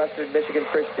Muskegon Western Michigan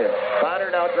Christian.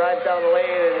 Bonner now drives down the lane,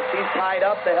 and she's tied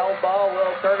up. The held ball will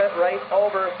turn it right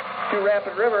over to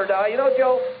Rapid River. Now, you know,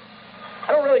 Joe,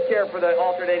 I don't really care for the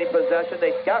alternating possession.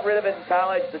 They got rid of it in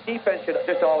college. The defense should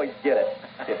just always get it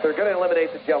if they're going to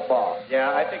eliminate the jump ball.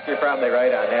 Yeah, I think you're probably right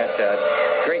on that.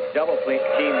 Great double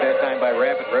team that time by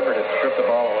Rapid River to strip the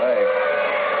ball away.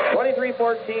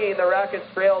 23-14, the Rockets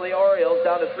trail the Orioles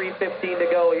down to 3:15 to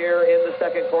go here in the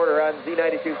second quarter on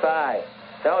Z92.5.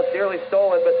 Now it's nearly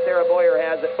stolen, but Sarah Boyer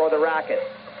has it for the Rockets.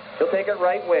 She'll take it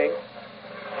right wing.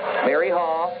 Mary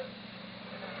Hall.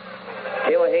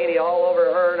 Kayla Haney all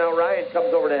over her. Now Ryan Ryan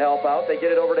comes over to help out. They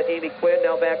get it over to Amy Quinn,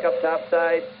 now back up top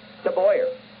side to Boyer.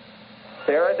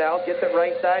 Sarah now gets it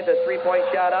right side. The three-point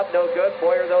shot up, no good.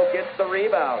 Boyer, though, gets the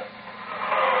rebound.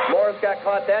 Morris got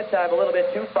caught that time a little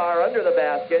bit too far under the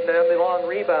basket, and on the long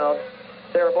rebound,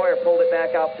 Sarah Boyer pulled it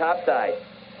back out top side.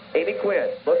 Amy Quinn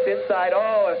looks inside.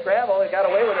 Oh, a travel. He got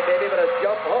away with it, maybe, but a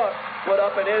jump hook put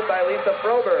up and in by Lisa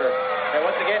Froberg. And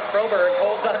once again, Froberg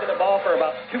holds onto the ball for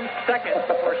about 2 seconds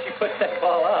before she puts that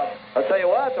ball up. I'll tell you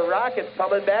what, the Rockets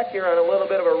coming back here on a little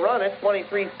bit of a run. It's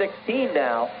 23-16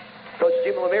 now. Coach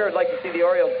Jim Lemire would like to see the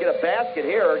Orioles get a basket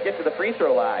here or get to the free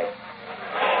throw line.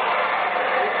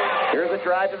 Here's a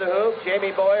drive to the hoop.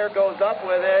 Jamie Boyer goes up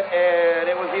with it, and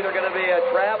it was either going to be a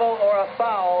travel or a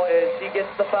foul, and she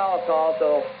gets the foul call.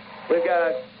 So we've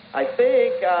got, I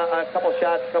think, a couple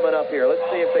shots coming up here. Let's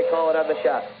see if they call it on the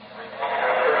shot.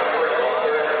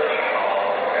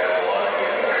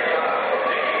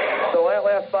 So that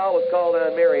last foul was called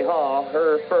on Mary Hall,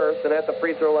 her first, and at the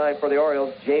free throw line for the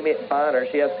Orioles, Jamie Bonner.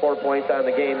 She has 4 points on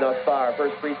the game thus far.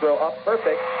 First free throw up,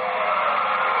 perfect.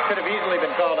 Could have easily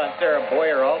been called on Sarah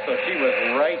Boyer also. She was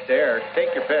right there.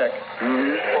 Take your pick.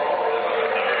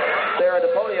 Sarah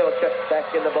DePonio checks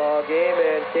back in the ball game,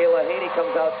 and Kayla Haney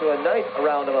comes out to a nice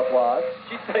round of applause.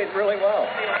 She played really well.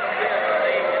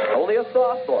 Only a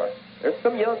sophomore. There's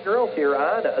some young girls here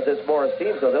on this Morris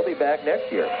team, so they'll be back next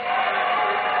year.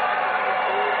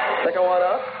 Second one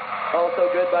up. Also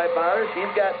good by Bonner.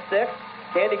 She's got 6.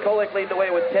 Candy Kolick leading the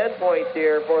way with 10 points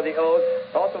here for the O's.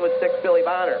 Also with 6, Billy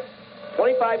Bonner.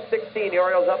 25-16, the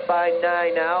Orioles up by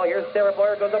 9 now. Here's Sarah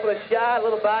Boyer, goes up with a shot, a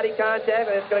little body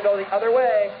contact, and it's going to go the other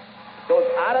way. Goes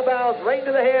out of bounds, right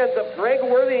into the hands of Greg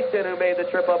Worthington, who made the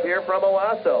trip up here from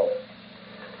Owasso.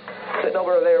 Sitting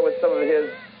over there with some of his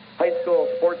high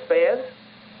school sports fans.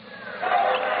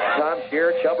 Tom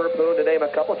Shear, Chubber Poon, to name a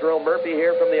couple. Jerome Murphy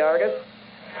here from the Argus.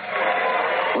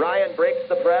 Ryan breaks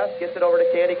the press, gets it over to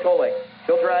Candy Kolick.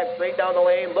 She'll drive straight down the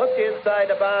lane, looked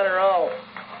inside to Bonner. Oh,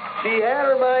 she had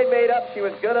her mind made up. She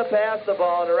was going to pass the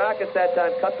ball, and the Rockets that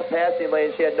time cut the passing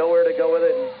lane. She had nowhere to go with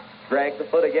it and dragged the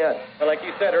foot again. Well, like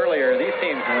you said earlier, these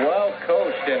teams well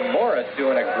coached, and Morris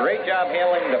doing a great job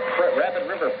handling the Rapid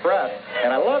River press.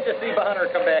 And I love to see Bonner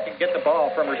come back and get the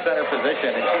ball from her center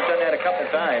position, and she's done that a couple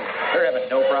times. They're having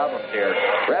no problems here.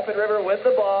 Rapid River with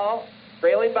the ball,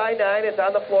 trailing by 9. It's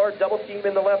on the floor, double team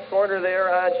in the left corner there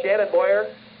on Shannon Boyer.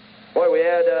 Boy, we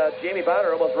had Jamie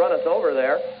Bonner almost run us over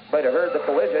there. Might have heard the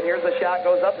collision. Here's the shot,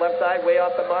 goes up left side, way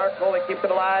off the mark. Kolick keeps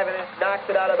it alive, and it knocks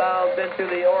it out of bounds into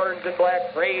the orange and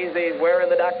black crazies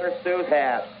wearing the Dr. Seuss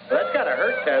hat. Well, that's got to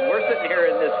hurt, Ted. We're sitting here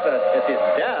in this at his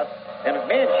desk, and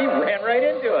man, she ran right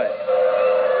into it.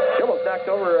 She almost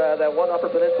knocked over that one Upper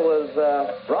Peninsula's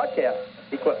broadcast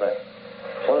equipment.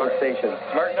 One of the stations.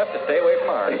 Smart enough to stay away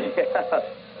from ours.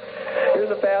 Yeah.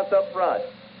 Here's a pass up front.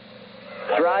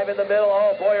 Drive in the middle.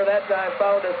 Oh, Boyer that time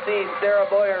found a seam. Sarah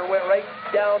Boyer went right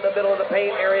down the middle of the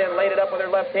paint area and laid it up with her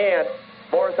left hand.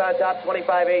 Morris on top,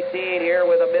 25-18 here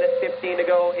with 1:15 to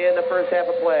go in the first half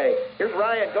of play. Here's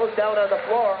Ryan, goes down on the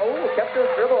floor. Oh, kept her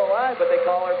dribble alive, but they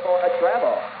call her for a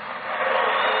travel.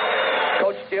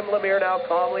 Coach Jim Lemire now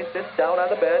calmly sits down on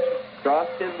the bench,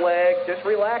 crossed his legs, just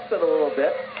relaxing a little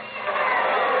bit.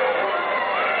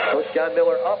 Coach John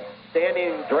Miller up,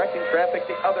 standing, directing traffic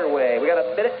the other way. We got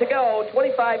a minute to go.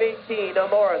 25-18 to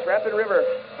Morris. Rapid River,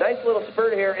 nice little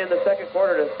spurt here in the second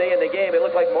quarter to stay in the game. It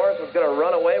looked like Morris was going to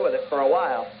run away with it for a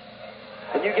while.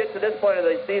 When you get to this point of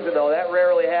the season, though, that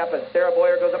rarely happens. Sarah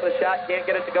Boyer goes up with a shot, can't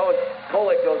get it to go, and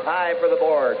Kolick goes high for the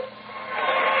board.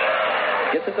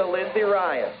 Gets it to Lindsey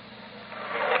Ryan.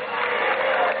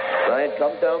 Ryan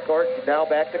comes down court, now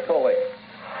back to Kolick.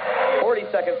 40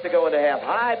 seconds to go in the half.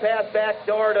 High pass back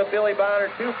door to Billy Bonner,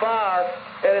 too far,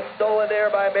 and it's stolen there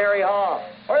by Mary Hall.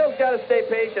 Orioles got to stay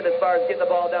patient as far as getting the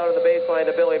ball down to the baseline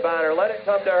to Billy Bonner. Let it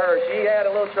come to her. She had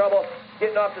a little trouble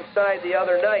getting off the side the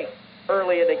other night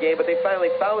early in the game, but they finally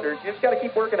found her. You just got to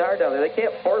keep working hard down there. They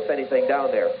can't force anything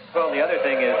down there. Well, the other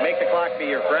thing is make the clock be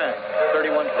your friend.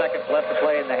 31 seconds left to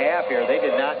play in the half here. They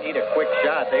did not need a quick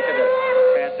shot. They could have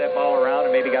passed that ball around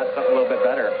and maybe got something a little bit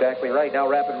better. Exactly right. Now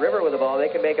Rapid River with the ball. They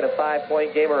can make it a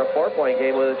 5-point game or a 4-point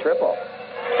game with a triple.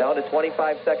 Down to 25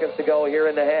 seconds to go here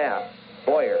in the half.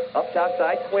 Boyer up top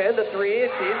side. Quinn, the three,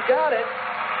 and she's got it.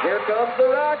 Here comes the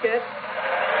Rockets.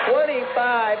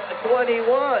 25-21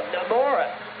 to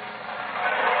Morris.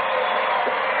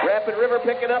 Rapid River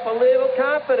picking up a little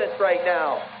confidence right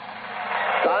now.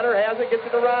 Bonner has it, gets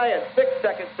it to Ryan. 6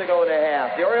 seconds to go in the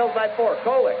half. The Orioles by 4.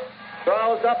 Kolick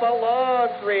throws up a long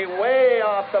three way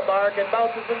off the mark and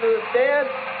bounces into the stand,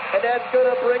 and that's going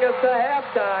to bring us to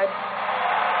halftime.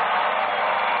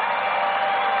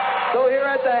 So here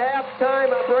at the halftime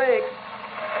break,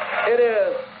 It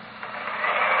is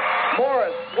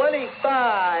Morris 25,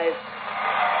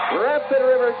 Rapid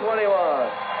River 21.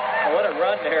 What a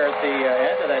run there at the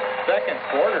end of that second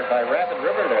quarter by Rapid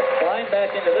River to climb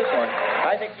back into this one.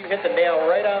 I think you hit the nail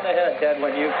right on the head, Ted,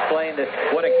 when you explained that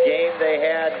what a game they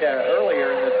had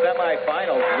earlier in the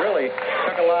semifinals. Really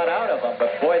took a lot out of them.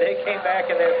 But, boy, they came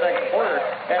back in that second quarter.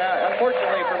 And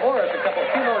unfortunately for Morris,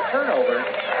 two more turnovers.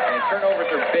 And turnovers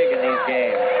are big in these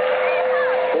games.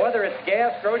 Whether it's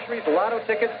gas, groceries, lotto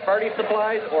tickets, party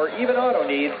supplies, or even auto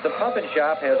needs, the Pump and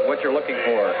Shop has what you're looking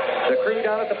for. The crew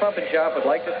down at the Pump and Shop would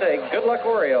like to say, good luck,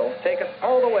 Oriole. Take us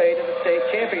all the way to the state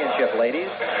championship, ladies.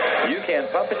 You can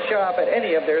pump and shop at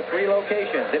any of their 3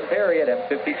 locations, in Perry at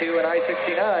M52 and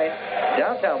I-69,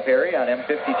 downtown Perry on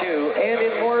M52, and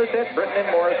in Morris at Britton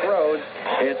and Morris Roads.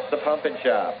 It's the Pump and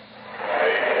Shop.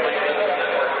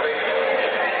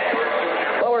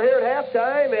 We're here at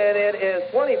halftime, and it is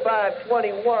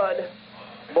 25-21.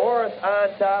 Morris on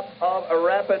top of a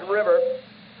Rapid River.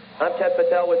 I'm Ted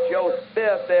Patel with Joe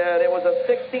Smith, and it was a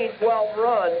 16-12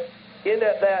 run in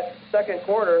that second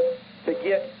quarter to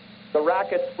get the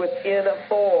Rockets within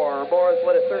 4. Morris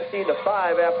led it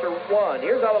 13-5 after 1.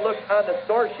 Here's how it looks on the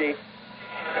score sheet.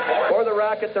 For the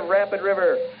Rockets of Rapid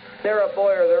River, Sarah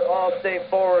Boyer, their all-state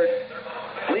forward,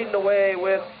 leading the way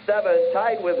with 7.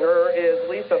 Tied with her is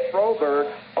Lisa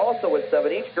Froberg, also with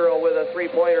 7. Each girl with a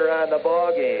 3-pointer on the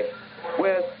ball game.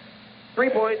 With 3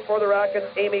 points for the Rockets,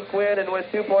 Amy Quinn, and with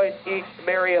 2 points each,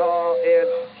 Mary Hall and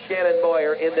Shannon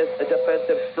Moyer in this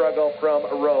defensive struggle from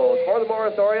Rose. For the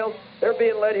Morris Orioles, they're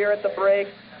being led here at the break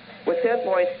with 10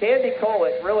 points. Candy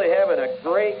Kolick really having a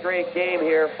great game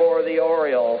here for the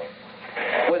Orioles.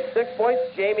 With 6 points,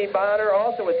 Jamie Bonner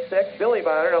also with 6. Billy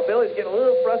Bonner. Now, Billy's getting a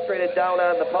little frustrated down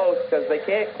on the post because they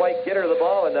can't quite get her the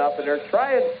ball enough, and they're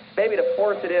trying maybe to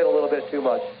force it in a little bit too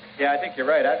much. Yeah, I think you're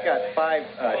right. I've got 5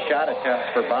 shot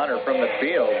attempts for Bonner from the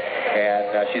field,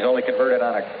 and she's only converted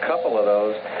on a couple of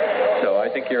those, so I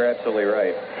think you're absolutely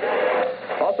right.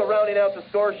 Also rounding out the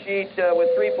score sheet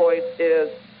with 3 points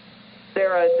is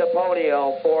Sarah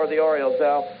DePonio for the Orioles.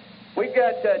 Now, we've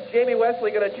got Jamie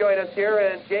Wesley going to join us here,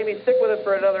 and Jamie, stick with us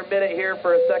for another minute here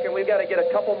for a second. We've got to get a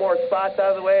couple more spots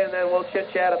out of the way, and then we'll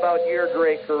chit-chat about your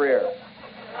great career.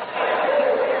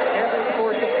 Cafe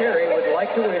Sports of Perry would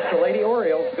like to wish the Lady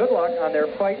Orioles good luck on their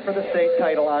fight for the state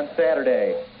title on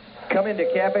Saturday. Come into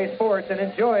Cafe Sports and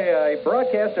enjoy a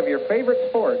broadcast of your favorite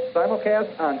sports,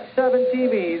 simulcast on 7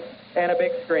 TVs and a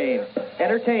big screen.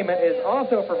 Entertainment is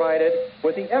also provided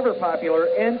with the ever-popular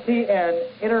NTN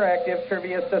interactive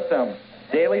trivia system.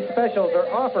 Daily specials are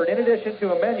offered in addition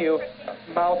to a menu of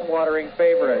mouth-watering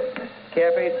favorites.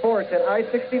 Cafe Sports at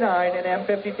I-69 and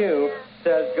M52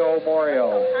 says go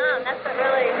Orioles. That's a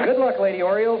really... Good luck, Lady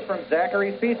Orioles, from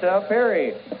Zachary's Pizza of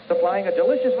Perry. Supplying a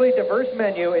deliciously diverse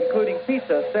menu including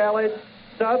pizza, salads,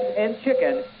 subs, and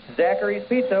chicken, Zachary's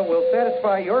Pizza will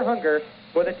satisfy your hunger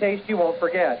with a taste you won't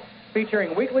forget.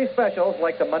 Featuring weekly specials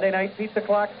like the Monday Night Pizza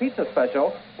Clock Pizza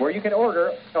Special, where you can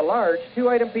order a large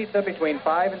 2-item pizza between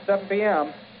 5 and 7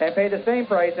 p.m. and pay the same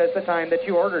price as the time that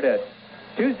you ordered it.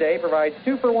 Tuesday provides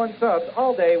 2-for-1 subs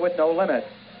all day with no limit.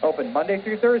 Open Monday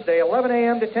through Thursday, 11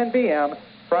 a.m. to 10 p.m.,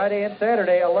 Friday and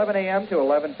Saturday, 11 a.m. to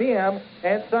 11 p.m.,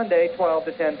 and Sunday, 12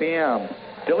 to 10 p.m.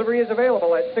 Delivery is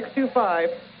available at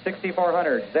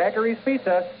 625-6400. Zachary's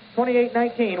Pizza,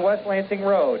 2819 West Lansing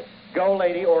Road. Go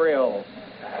Lady Orioles.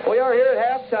 We are here at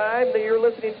halftime. You're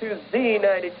listening to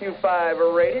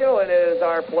Z92.5 Radio, and it is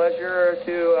our pleasure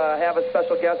to have a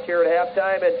special guest here at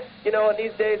halftime. And, you know, in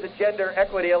these days of gender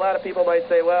equity, a lot of people might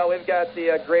say, well, we've got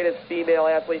the greatest female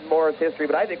athlete in Morris history,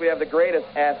 but I think we have the greatest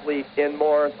athlete in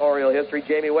Morris Oriole history,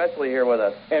 Jamie Wesley, here with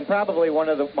us. And probably one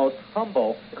of the most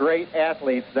humble, great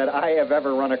athletes that I have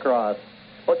ever run across.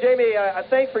 Well, Jamie,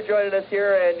 thanks for joining us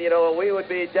here, and, you know, we would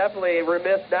be definitely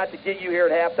remiss not to get you here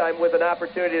at halftime with an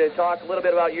opportunity to talk a little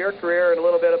bit about your career and a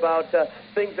little bit about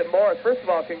things at Morris. First of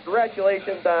all,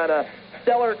 congratulations on a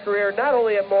stellar career, not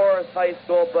only at Morris High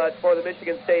School, but for the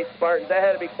Michigan State Spartans. That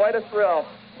had to be quite a thrill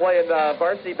playing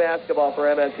varsity basketball for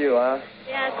MSU, huh?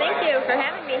 Yeah, thank you for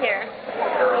having me here.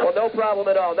 Well, no problem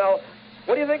at all. Now,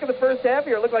 what do you think of the first half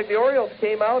here? It looked like the Orioles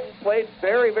came out and played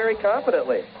very, very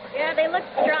confidently. Yeah, they looked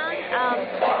strong.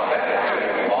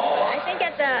 I think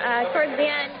at towards the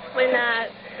end, when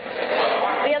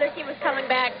the other team was coming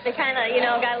back, they kind of,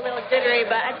 got a little jittery.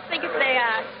 But I just think if they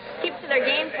keep to their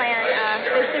game plan,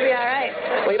 they should be all right.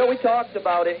 Well, we talked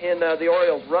about it in the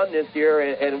Orioles' run this year,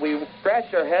 and we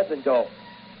scratched our heads and go,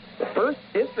 the first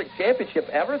district championship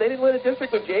ever? They didn't win a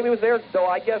district when Jamie was there. So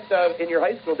I guess in your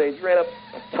high school days, you ran up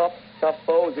tough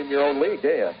foes in your own league,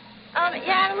 didn't you?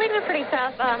 Yeah, the leagues are pretty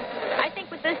tough. I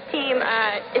think with this team,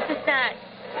 it's just not,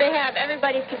 they they have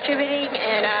everybody's contributing,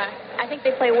 and I think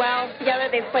they play well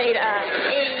together. They've played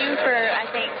AAU for, I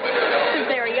think, since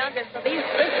they were younger. So this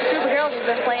group of girls has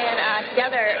been playing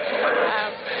together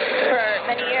for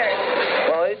many years.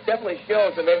 Well, it definitely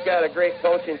shows, and they've got a great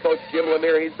coach in Coach Jim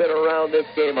Lemire. He's been around this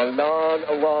game a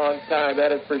long time,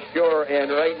 that is for sure.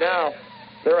 And right now,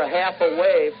 they're a half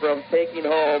away from taking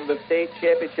home the state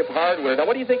championship hardware. Now,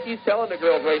 what do you think he's telling the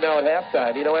girls right now at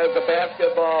halftime? You know, as a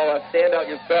basketball standout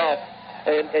yourself,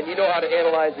 and you know how to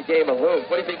analyze the game of hoops,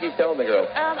 what do you think he's telling the girls?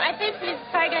 I think he's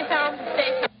probably going to tell them to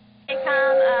stay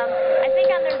calm. I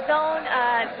think on their zone,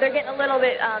 they're getting a little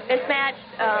bit mismatched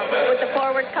with the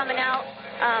forwards coming out.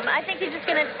 I think he's just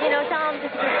going to, tell them to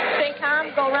stay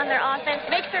calm, go run their offense,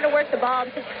 make sure to work the ball,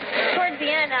 because towards the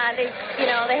end,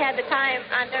 they had the time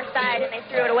on their side, and they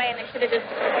threw it away, and they should have just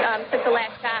took the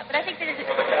last shot. But I think he's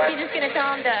just going to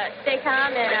tell them to stay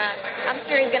calm, and I'm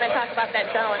sure he's going to talk about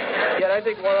that zone. Yeah, and I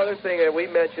think one other thing that we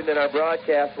mentioned in our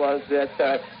broadcast was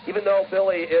that even though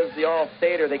Billy is the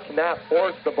all-stater, they cannot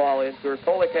force the ball into her.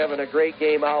 Polik having a great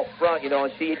game out front,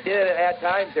 and she did at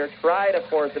times there try to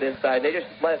force it inside. They just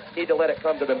need to let it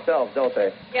come to themselves, don't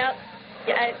they? Yep.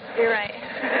 Yeah, you're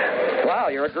right. Wow,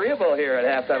 you're agreeable here at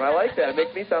halftime. I like that. It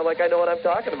makes me sound like I know what I'm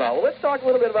talking about. Well, let's talk a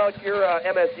little bit about your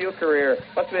MSU career.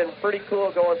 Must have been pretty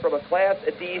cool going from a Class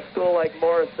D school like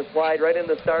Morris to slide right in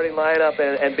the starting lineup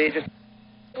and be just...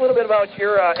 A little bit about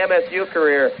your MSU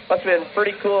career. Must have been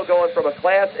pretty cool going from a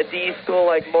Class D school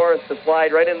like Morris to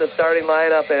slide right in the starting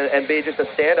lineup and be just a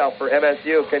standout for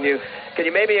MSU. Can you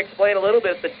maybe explain a little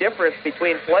bit the difference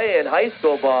between playing high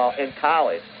school ball and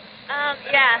college?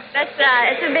 Yeah,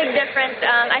 it's a big difference.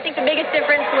 I think the biggest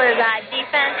difference was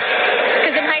defense,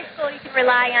 because in high school you can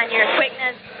rely on your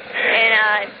quickness,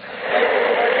 and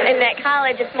in that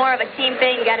college it's more of a team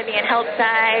thing. You got to be in help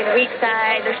side, weak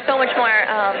side. There's so much more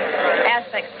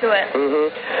aspects to it.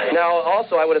 Mm-hmm. Now,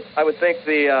 also, I would think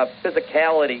the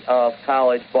physicality of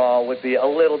college ball would be a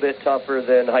little bit tougher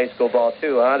than high school ball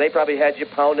too, huh? They probably had you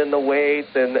pounding the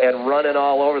weights and running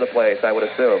all over the place, I would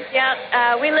assume.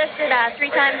 Yeah, we lifted 3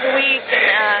 times a week,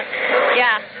 and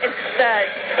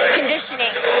it's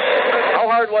conditioning. How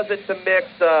hard was it to mix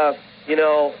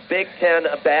Big Ten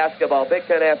basketball, Big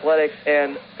Ten athletics,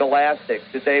 and scholastics?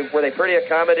 Were they pretty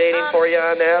accommodating for you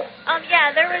on that?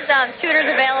 Yeah, there was tutors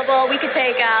available. We could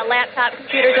take laptop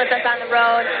computers with us on the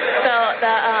road, so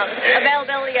the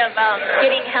availability of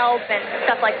getting help and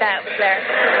stuff like that was there.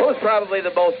 What was probably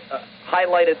the most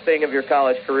highlighted thing of your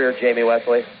college career, Jamie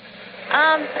Wesley?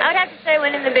 I would have to say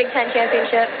winning the Big Ten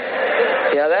championship.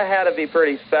 Yeah, that had to be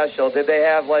pretty special. Did they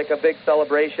have like a big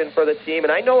celebration for the team?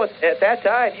 And I know at that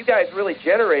time you guys really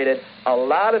generated a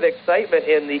lot of excitement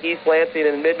in the East Lansing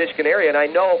and Mid-Michigan area, and I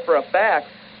know for a fact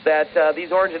that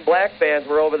these orange and black fans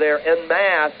were over there en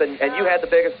masse, and you had the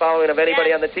biggest following of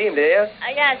anybody on the team, did you?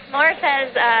 Yes, Morris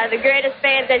has the greatest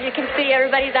fans. As you can see,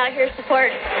 everybody's out here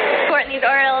supporting these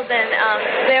Orioles, and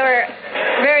they were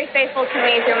very faithful to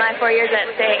me through my 4 years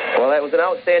at state. Well, that was an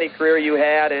outstanding career you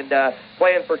had, and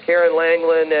playing for Karen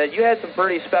Langland, you had some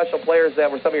pretty special players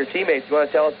that were some of your teammates. You want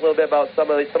to tell us a little bit about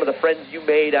some of the friends you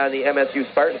made on the MSU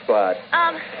Spartan squad?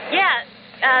 Yeah.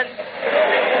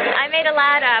 I made a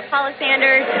lot. Paula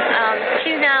Sanders,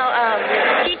 she's now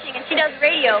teaching, and she does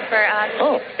radio for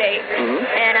Michigan State. Mm-hmm.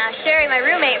 And Sherry, my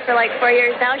roommate for like 4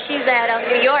 years now, she's at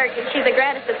New York, and she's a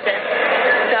grad assistant.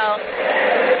 So,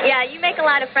 yeah, you make a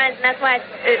lot of friends, and that's why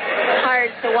it's hard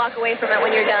to walk away from it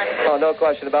when you're done. Oh, no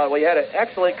question about it. Well, you had an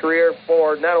excellent career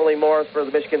for not only Morris, for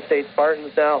the Michigan State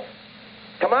Spartans. Now,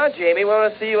 come on, Jamie, we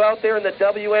want to see you out there in the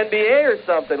WNBA or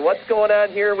something. What's going on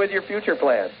here with your future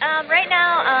plans? Right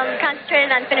now, I'm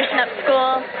concentrated on finishing up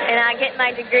school and getting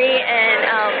my degree, and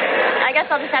I guess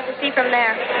I'll just have to see from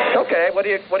there. Okay. What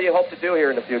do you hope to do here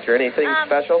in the future? Anything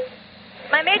special?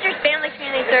 My major is family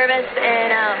community service,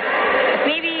 and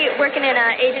maybe working in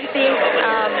an agency.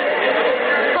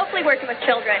 Hopefully working with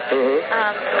children.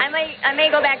 Mm-hmm. I may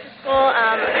go back to school.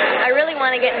 I really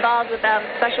want to get involved with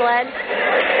special ed,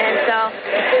 and so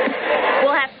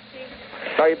we'll have to see.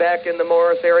 Are you back in the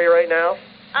Morris area right now?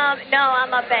 No,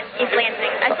 I'm up in East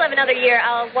Lansing. I still have another year.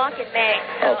 I'll walk in May,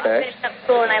 so I'm finishing up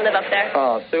school and I live up there.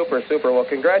 Oh, super, super. Well,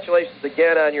 congratulations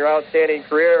again on your outstanding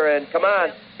career, and come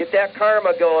on, get that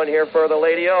karma going here for the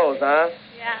Lady O's, huh?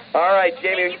 Yeah. All right,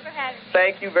 Jamie. Thank you for having me.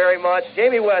 Thank you very much.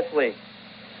 Jamie Wesley,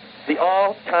 the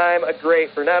all-time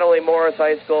great for not only Morris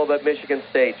High School, but Michigan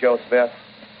State. Joe Smith.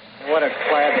 What a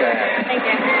class act. Thank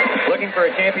you. Looking for a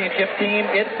championship team?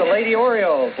 It's the Lady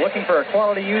Orioles. Looking for a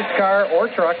quality used car or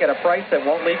truck at a price that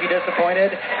won't leave you disappointed?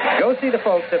 Go see the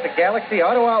folks at the Galaxy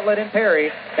Auto Outlet in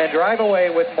Perry and drive away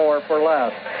with more for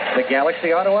less. The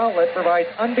Galaxy Auto Outlet provides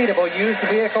unbeatable used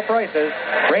vehicle prices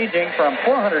ranging from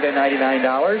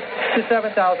 $499 to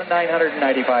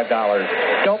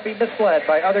 $7,995. Don't be misled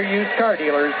by other used car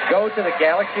dealers. Go to the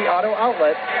Galaxy Auto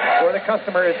Outlet where the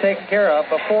customer is taken care of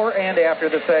before and after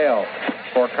the sale.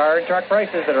 For car and truck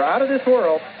prices that are out of this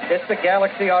world, it's the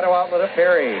Galaxy Auto Outlet of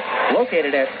Perry,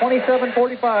 located at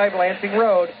 2745 Lansing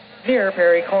Road, near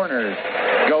Perry Corners.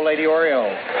 Go Lady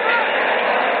Orioles.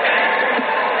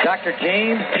 Dr.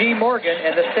 James G. Morgan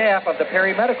and the staff of the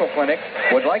Perry Medical Clinic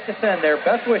would like to send their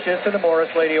best wishes to the Morris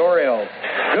Lady Orioles.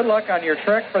 Good luck on your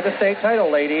trek for the state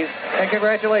title, ladies, and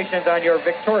congratulations on your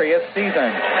victorious season.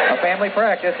 A family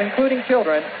practice, including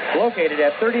children, located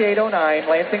at 3809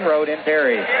 Lansing Road in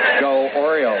Perry. Go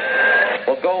Orioles.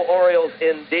 Well, go Orioles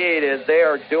indeed, as they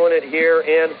are doing it here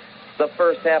in the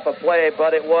first half of play,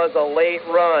 but it was a late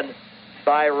run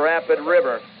by Rapid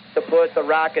River to put the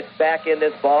Rockets back in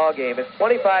this ball game. It's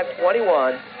 25-21.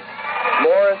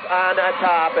 Morris on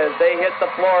top as they hit the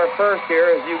floor first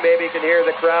here, as you maybe can hear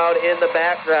the crowd in the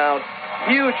background.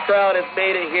 Huge crowd has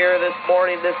made it here this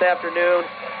morning, this afternoon.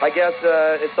 I guess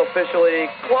it's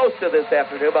officially close to this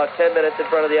afternoon, about 10 minutes in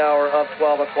front of the hour of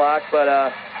 12 o'clock. But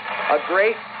a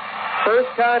great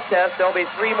first contest. There'll be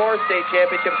 3 more state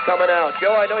championships coming out.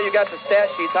 Joe, I know you got the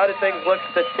stat sheets. How did things look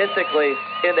statistically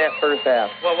in that first half?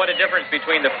 Well, what a difference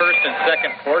between the first and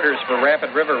second quarters for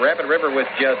Rapid River. Rapid River with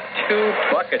just 2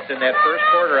 buckets in that first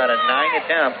quarter out of 9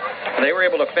 attempts. They were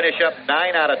able to finish up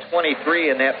 9 out of 23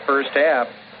 in that first half.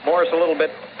 Morris a little bit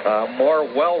more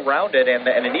well-rounded and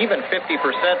an even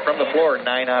 50% from the floor,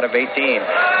 9 out of 18.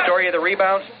 Story of the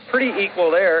rebounds, pretty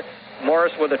equal there.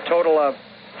 Morris with a total of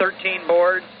 13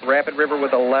 boards, Rapid River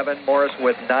with 11, Morris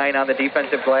with 9 on the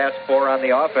defensive glass, 4 on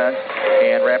the offense,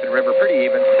 and Rapid River pretty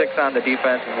even, 6 on the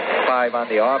defense and 5 on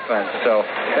the offense. So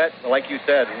that, like you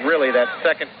said, really that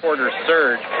second quarter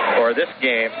surge for this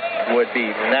game would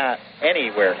be not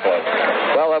anywhere close.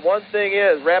 Well, and one thing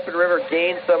is, Rapid River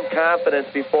gained some confidence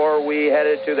before we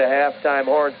headed to the halftime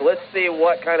horn. So let's see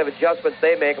what kind of adjustments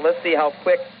they make, and let's see how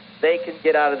quick they can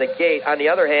get out of the gate. On the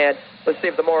other hand, let's see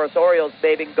if the Morris Orioles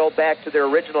maybe can go back to their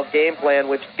original game plan,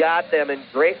 which got them in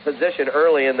great position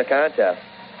early in the contest.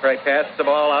 Right, pass the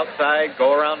ball outside,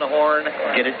 go around the horn,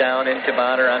 get it down into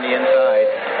Bonner on the inside.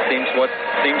 Seems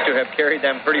to have carried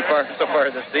them pretty far so far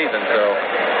this season. So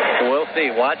we'll see.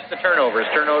 Watch the turnovers.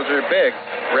 Turnovers are big.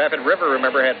 Rapid River,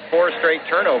 remember, had 4 straight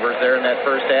turnovers there in that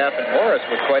first half, and Morris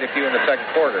with quite a few in the second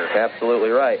quarter. Absolutely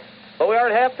right. But we are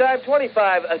at halftime,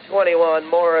 25-21.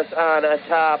 Morris on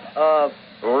top of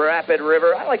Rapid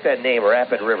River. I like that name,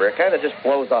 Rapid River. It kind of just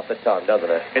flows off the tongue,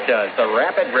 doesn't it? It does. The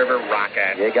Rapid River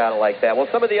Rocket. You got to like that. Well,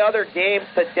 some of the other games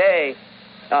today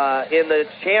in the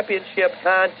championship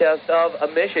contest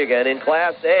of Michigan in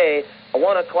Class A, a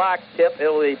 1 o'clock tip. It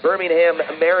will be Birmingham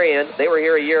Marion. They were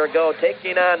here a year ago,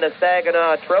 taking on the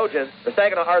Saginaw Trojans, or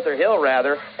Saginaw Arthur Hill,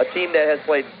 rather, a team that has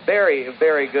played very,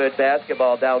 very good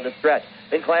basketball down the stretch.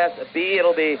 In Class B,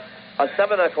 it'll be a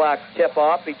 7 o'clock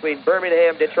tip-off between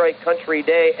Birmingham Detroit Country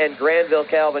Day and Granville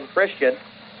Calvin Christian.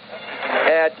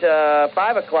 At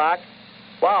 5 o'clock,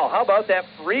 wow, how about that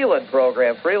Freeland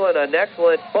program? Freeland, an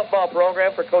excellent football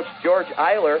program for Coach George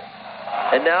Eiler.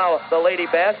 And now the lady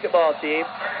basketball team,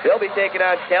 they'll be taking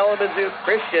on Kalamazoo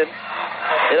Christian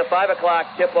in a 5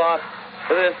 o'clock tip-off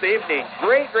this evening.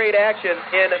 Great action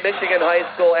in Michigan High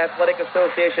School Athletic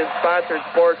Association-sponsored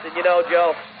sports. And you know,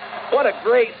 Joe, what a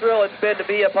great thrill it's been to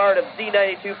be a part of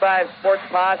Z92.5 Sports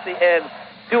Posse and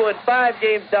doing 5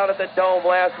 games down at the Dome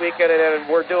last weekend, and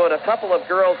we're doing a couple of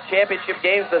girls' championship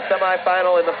games, the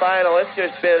semifinal and the final. It's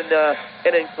just been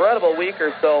an incredible week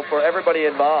or so for everybody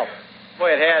involved.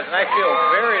 Boy, it has, and I feel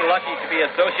very lucky to be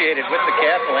associated with the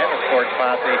Castle and the Sports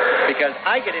Posse because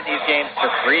I get in these games for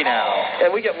free now.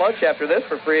 And we get lunch after this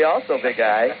for free also, big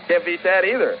guy. Can't beat that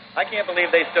either. I can't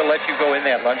believe they still let you go in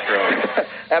that lunchroom.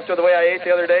 After the way I ate the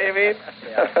other day, you mean?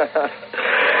 Yeah.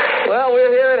 Well,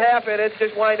 we're here at half, and it's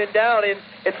just winding down. And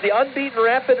it's the unbeaten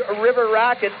Rapid River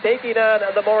Rockets taking on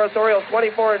the Morris Orioles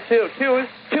 24-2.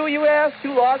 Two, you asked?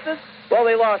 2 losses? Well,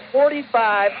 they lost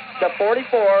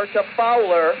 45-44 to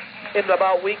Fowler in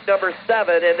about week number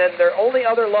 7, and then their only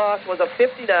other loss was a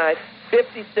 59-56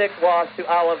 loss to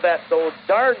Olivet. So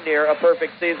darn near a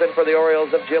perfect season for the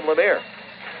Orioles of Jim Lemire.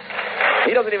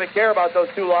 He doesn't even care about those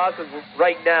 2 losses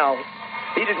right now.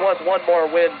 He just wants one more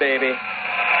win, baby.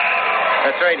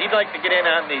 That's right. He'd like to get in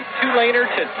on the two-laner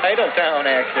to Titletown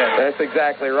action. That's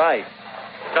exactly right.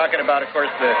 Talking about, of course,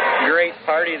 the great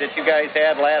party that you guys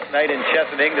had last night in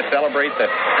Chesaning to celebrate the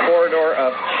Corridor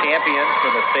of Champions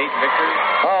for the state victory.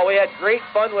 Oh, we had great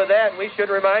fun with that. We should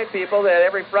remind people that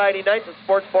every Friday night the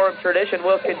Sports Forum tradition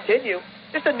will continue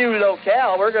just a new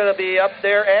locale. We're going to be up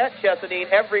there at Chesaning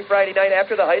every Friday night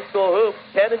after the high school hoop,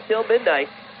 10 until midnight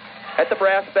at the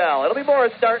Brass Bell. It'll be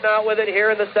Morris starting out with it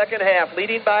here in the second half,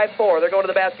 leading by 4. They're going to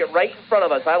the basket right in front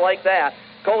of us. I like that.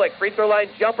 Kolick, free throw line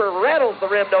jumper, rattles the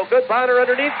rim. No good. Bonner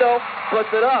underneath, though, puts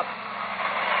it up.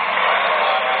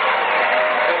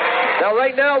 Now,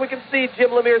 right now, we can see Jim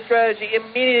Lemire's strategy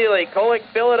immediately. Kolick,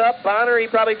 fill it up. Bonner, he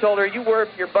probably told her, you work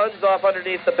your buns off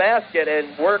underneath the basket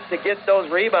and work to get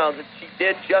those rebounds, and she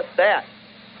did just that.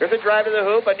 There's a drive to the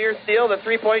hoop, a near steal, the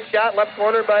three-point shot, left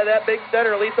corner by that big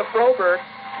center, Lisa Froberg.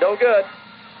 No good.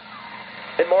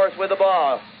 And Morris with the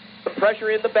ball. Some pressure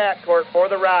in the backcourt for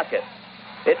the Rockets.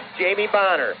 It's Jamie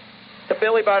Bonner to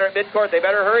Billy Bonner at midcourt. They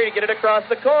better hurry to get it across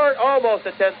the court. Almost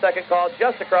a 10-second call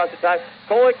just across the time.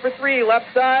 Kolick for 3, left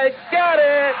side. Got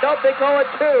it! Nope, they call it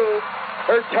 2.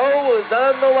 Her toe is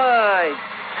on the line.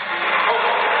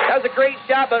 That was a great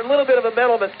shot, but a little bit of a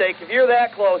mental mistake. If you're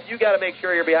that close, you got to make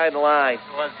sure you're behind the line.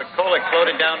 It was, but Kolick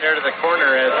floated down there to the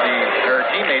corner as her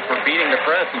teammates were beating the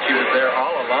press, and she was there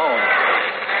all alone.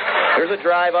 There's a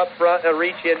drive up front, a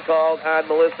reach-in called on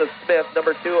Melissa Smith,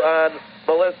 number 2 on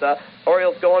Melissa.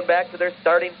 Orioles going back to their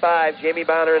starting 5. Jamie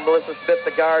Bonner and Melissa Smith,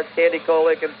 the guards. Candy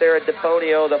Kolick and Sarah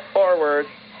DePonio, the forwards.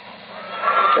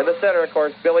 In the center, of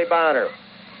course, Billy Bonner.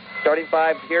 Starting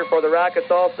 5 here for the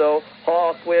Rockets also.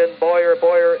 Hall, Quinn, Boyer,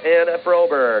 and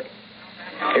Froberg.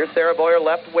 Here's Sarah Boyer,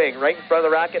 left wing, right in front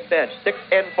of the Rocket bench.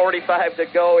 6:45 to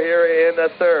go here in the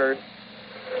third.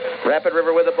 Rapid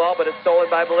River with the ball, but it's stolen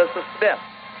by Melissa Smith.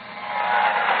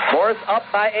 Morris up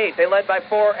by 8. They led by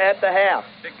 4 at the half.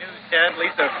 Big news, Ted.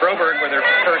 Lisa Froberg with her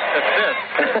first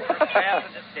assist. Pass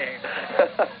in this game.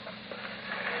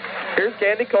 Here's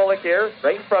Candy Kolick here,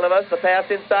 right in front of us. The pass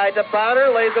inside to Bonner,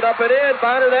 lays it up and in.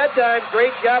 Bonner that time,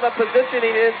 great job of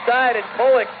positioning inside, and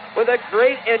Kolick with a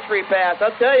great entry pass.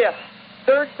 I'll tell you,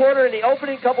 third quarter and the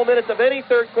opening couple minutes of any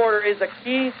third quarter is a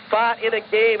key spot in a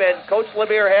game, and Coach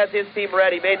Lemire has his team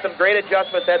ready. Made some great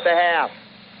adjustments at the half.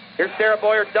 Here's Sarah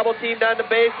Boyer, double-teamed on the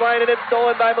baseline, and it's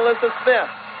stolen by Melissa Smith.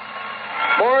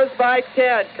 Morris by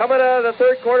 10. Coming out of the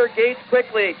third quarter gates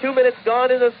quickly. 2 minutes gone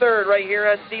in the third right here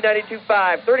on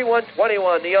Z92.5.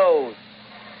 31-21, the O's.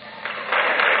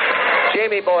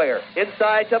 Jamie Boyer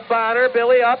inside to Bonner.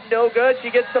 Billy up, no good.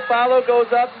 She gets the follow,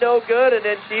 goes up, no good, and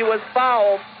then she was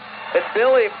fouled. And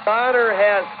Billy Bonner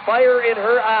has fire in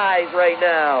her eyes right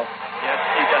now. Yes,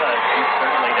 she does. She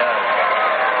certainly does.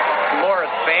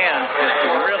 Morris fans just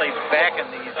really backing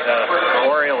these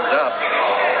Orioles up.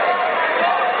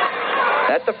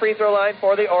 At the free throw line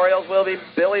for the Orioles will be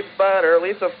Billy Bonner.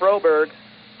 Lisa Froberg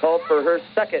called for her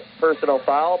second personal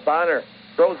foul. Bonner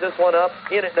throws this one up,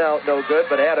 in and out, no good,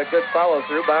 but had a good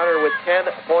follow-through. Bonner with 10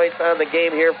 points on the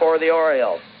game here for the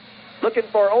Orioles. Looking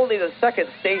for only the second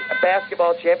state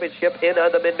basketball championship in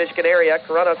the Mid-Michigan area.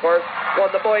 Corunna, of course, won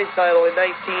the boys' title in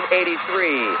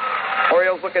 1983.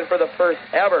 Orioles looking for the first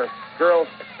ever girls'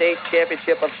 state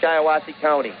championship of Shiawassee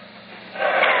County.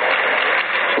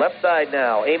 Left side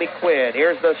now, Amy Quinn.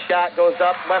 Here's the shot, goes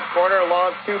up, left corner,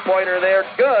 long two-pointer there.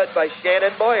 Good by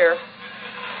Shannon Boyer.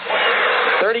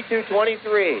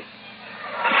 32-23.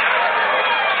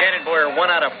 Shannon Boyer 1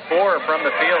 out of 4 from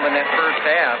the field in that first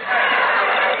half.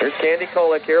 Here's Candy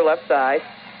Kolick here, left side.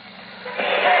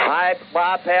 High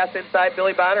lob pass inside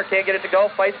Billy Bonner. Can't get it to go.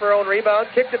 Fights for her own rebound.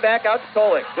 Kicks it back out to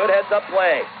Kolick. Good heads-up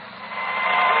play.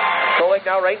 Kolick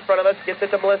now right in front of us. Gets it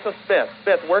to Melissa Smith.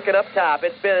 Smith working up top.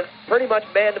 It's been pretty much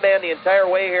man-to-man the entire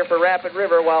way here for Rapid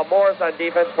River, while Morris on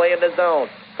defense playing the zone.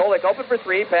 Kolick open for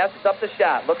 3. Passes up the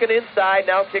shot. Looking inside.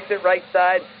 Now kicks it right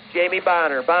side. Jamie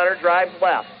Bonner. Bonner drives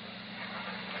left.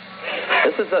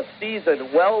 This is a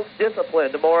seasoned,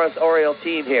 well-disciplined Morris Oriole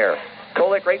team here.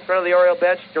 Kolick right in front of the Oriole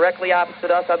bench, directly opposite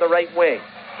us on the right wing.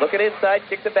 Looking inside,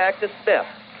 kicks it back to Smith.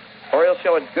 Orioles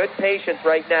showing good patience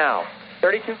right now.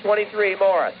 32-23,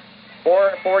 Morris.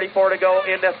 4:44 to go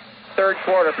in the third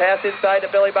quarter. Pass inside to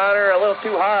Billy Bonner, a little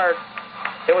too hard.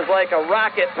 It was like a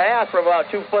rocket pass from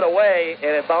about 2 foot away,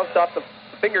 and it bounced off the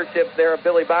fingertips there of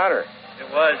Billy Bonner. It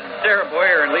was. And Sarah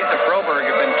Boyer and Lisa Froberg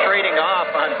have been trading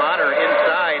off on Bonner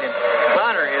inside, and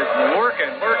Bonner is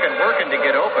working to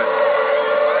get open.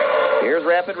 Here's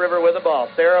Rapid River with the ball.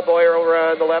 Sarah Boyer over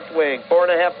on the left wing.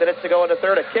 4.5 minutes to go in the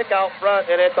third. A kick out front,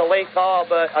 and it's a late call,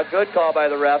 but a good call by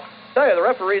the ref. I tell you, the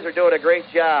referees are doing a great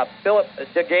job. Philip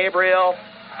DeGabriel,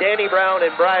 Danny Brown,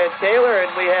 and Brian Taylor,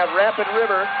 and we have Rapid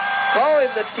River calling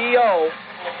the TO.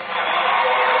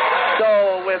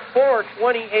 So with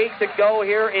 4:28 to go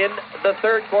here in the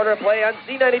third quarter play on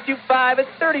Z92.5, it's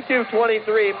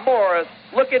 32-23. Morris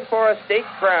looking for a state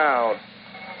crown.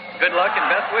 Good luck and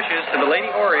best wishes to the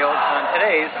Lady Orioles on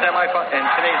today's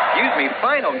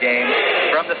final game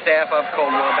from the staff of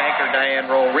Coldwell Banker Diane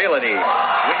Roll Realty.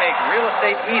 We make real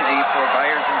estate easy for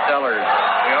buyers and sellers.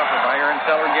 We offer buyer and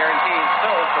seller guarantees.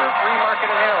 So for a free market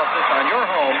analysis on your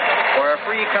home or a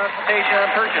free consultation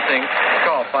on purchasing,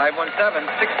 call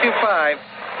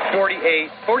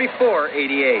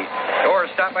 517-625-4488 or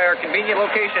stop by our convenient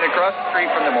location across the street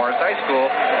from the Morris High School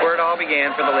where it all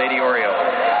began for the Lady Orioles.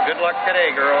 Good luck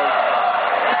today, girls.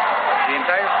 The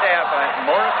entire staff at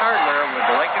Morris Hardware would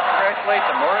like to congratulate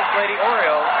the Morris Lady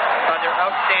Orioles on their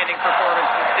outstanding performance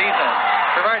this season.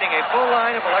 Providing a full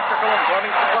line of electrical and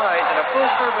plumbing supplies and a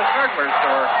full-service hardware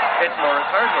store, it's Morris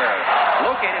Hardware,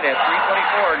 located at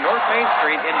 324 North Main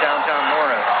Street in downtown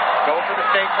Morris. Go for the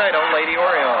state title, Lady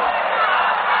Orioles.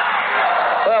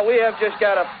 Well, we have just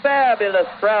got a fabulous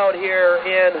crowd here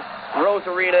in Rose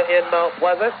Arena in Mount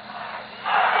Pleasant.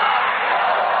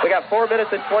 We got 4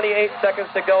 minutes and 28 seconds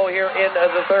to go here in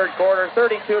the third quarter.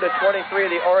 32-23,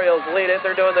 the Orioles lead it.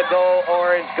 They're doing the go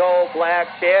orange, go black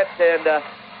chant, and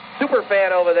super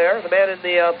fan over there, the man in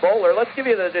the bowler. Let's give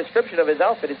you the description of his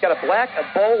outfit. He's got a black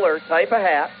bowler type of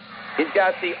hat. He's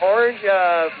got the orange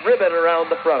ribbon around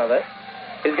the front of it.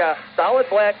 He's got solid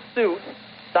black suit,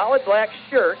 solid black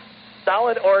shirt,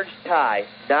 solid orange tie.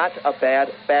 Not a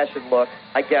bad fashion look,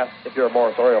 I guess, if you're a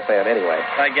Morris Oriole fan anyway.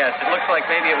 I guess. It looks like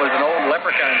maybe it was an old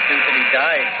leprechaun suit that he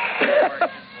dyed orange and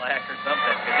black or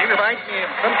something. He reminds me of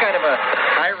some kind of a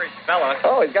Irish fella.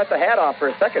 Oh, he's got the hat off for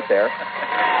a second there.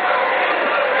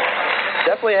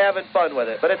 Definitely having fun with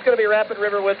it. But it's going to be Rapid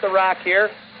River with the rock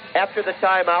here after the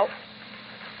timeout.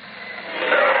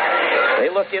 They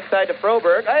look inside to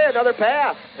Froberg. Hey, another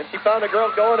pass. And she found a girl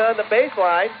going on the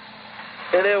baseline.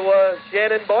 And it was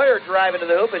Shannon Boyer driving to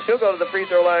the hoop, and she'll go to the free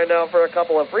throw line now for a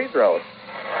couple of free throws.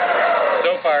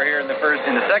 So far here in the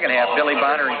second half, Billy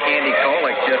Bonner and Candy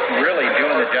Kolick just really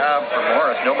doing the job for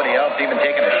Morris. Nobody else even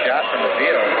taking a shot from the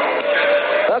field.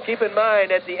 Well, keep in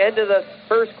mind, at the end of the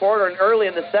first quarter and early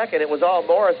in the second, it was all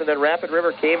Morris, and then Rapid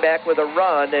River came back with a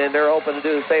run, and they're hoping to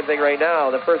do the same thing right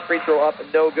now. The first free throw up and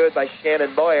no good by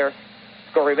Shannon Boyer.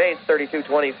 Score remains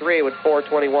 32-23 with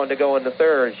 4:21 to go in the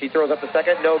third. She throws up the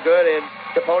second, no good, and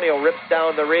Deponio rips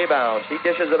down the rebound. She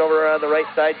dishes it over on the right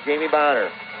side, Jamie Bonner.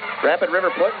 Rapid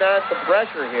River putting on some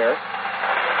pressure here.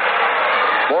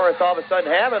 Morris all of a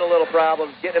sudden having a little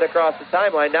problem getting it across the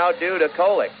timeline, now due to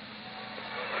Kolick.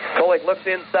 Kolick looks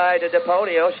inside to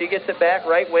Deponio. She gets it back,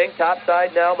 right wing, top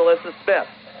side now, Melissa Smith.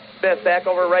 Smith back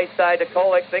over right side to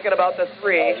Kolick, thinking about the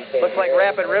three. Looks like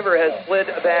Rapid River has slid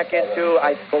back into,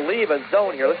 I believe, a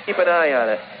zone here. Let's keep an eye on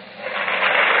it.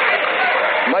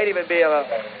 Might even be a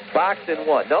box in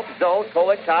one. Nope, zone.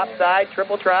 Kolick top side,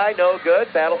 triple try, no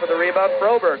good. Battle for the rebound.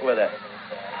 Froberg with it.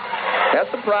 Has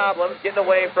some problems getting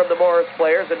away from the Morris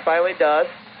players, and finally does.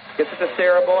 Gets it to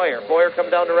Sarah Boyer. Boyer comes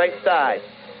down the right side.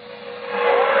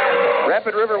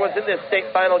 Rapid River was in this state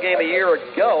final game a year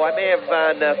ago. I may have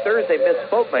on Thursday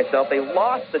misspoke myself. They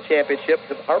lost the championship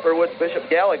to Harperwood Bishop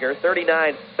Gallagher,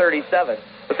 39-37.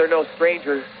 But they're no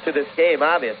strangers to this game,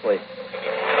 obviously.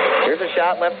 Here's a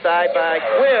shot left side by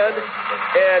Quinn.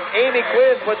 And Amy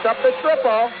Quinn puts up the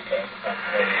triple.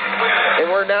 And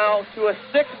we're now to a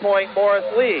 6-point Morris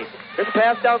lead. Here's a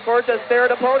pass down court to Sarah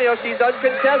Deponio. She's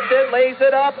uncontested, lays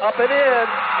it up and in.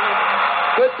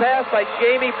 Good pass by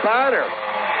Jamie Bonner.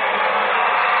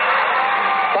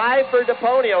 5 for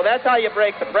Deponio. That's how you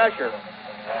break the pressure.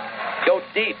 Go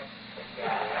deep.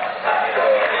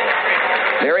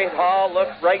 Mary Hall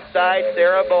looks right side,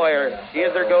 Sarah Boyer. She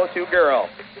is their go-to girl.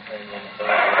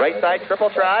 Right side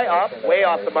triple try, up, way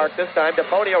off the mark this time.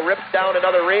 Deponio rips down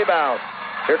another rebound.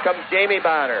 Here comes Jamie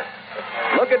Bonner.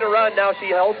 Looking to run, now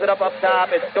she holds it up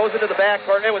top. It goes into the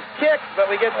backcourt. It was kicked, but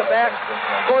we get the back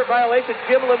court violation.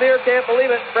 Jim Lemire can't believe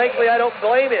it. Frankly, I don't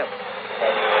blame him.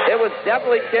 It was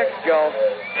definitely kicked, Joe.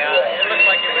 Yeah, it looked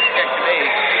like it was kicked to me.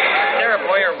 Sarah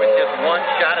Boyer with just one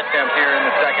shot attempt here in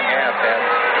the second half, man.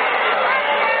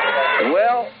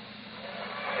 Well,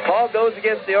 call goes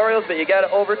against the Orioles, but you got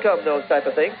to overcome those type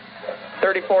of things.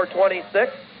 34-26.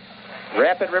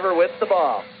 Rapid River with the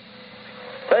ball.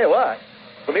 Tell you what,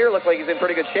 Lemire looks like he's in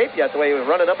pretty good shape yet, the way he was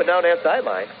running up and down that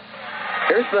sideline.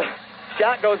 Here's the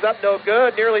shot, goes up, no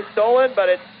good, nearly stolen, but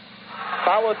it's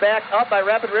followed back up by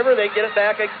Rapid River. They get it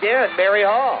back again. Mary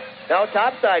Hall. Now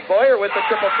topside. Boyer with the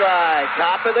triple try.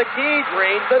 Top of the key.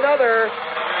 Drains another.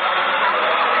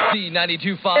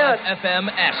 Z92.5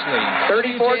 FM Ashley.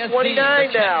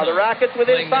 34-29 now. The Rockets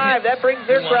within 5. That brings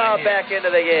their crowd back into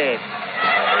the game.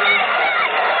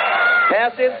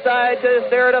 Pass inside to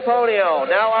Sarah Deponio.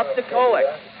 Now up to Kolick.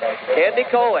 Candy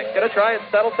Kolick going to try and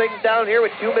settle things down here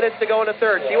with 2 minutes to go in the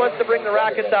third. She wants to bring the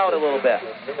Rockets out a little bit.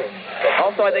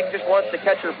 Also, I think just wants to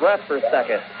catch her breath for a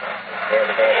second.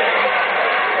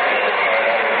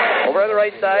 Over on the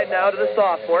right side now to the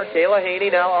sophomore. Kayla Haney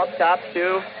now up top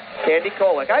to Candy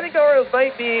Kolick. I think the Orioles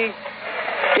might be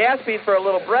gasping for a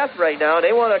little breath right now, and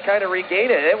they want to kind of regain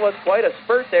it. It was quite a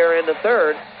spurt there in the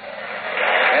third.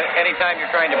 Anytime you're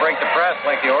trying to break the press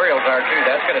like the Orioles are, too,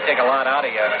 that's going to take a lot out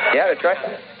of you. Yeah, they're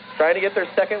trying to get their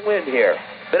second win here.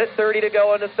 Minute 30 to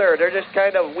go in the third. They're just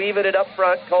kind of weaving it up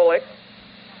front. Kolick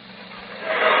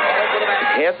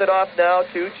hands it off now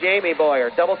to Jamie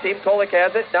Boyer. Double team. Kolick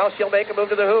has it. Now she'll make a move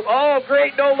to the hoop. Oh,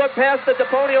 great no-look pass to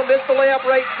DePonio. Missed the layup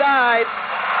right side.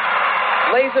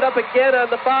 Lays it up again on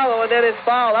the follow, and then is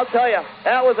fouled. I'll tell you,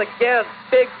 that was, again,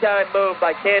 big-time move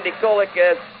by Candy Kolick.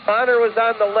 As Bonner was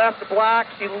on the left block,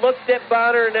 she looked at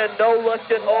Bonner and then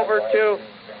no-looked it over to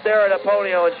Sarah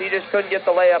DePonio, and she just couldn't get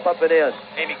the layup up and in.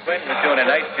 Amy Quinn was doing a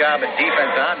nice job of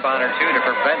defense on Bonner, too, to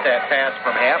prevent that pass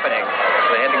from happening.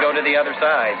 So they had to go to the other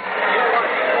side.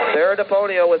 Sarah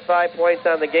DePonio with 5 points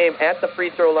on the game at the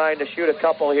free throw line to shoot a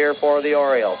couple here for the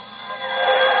Orioles.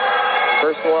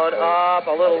 First one up,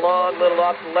 a little long, little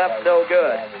off the left, no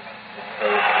good.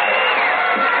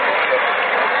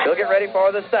 They'll get ready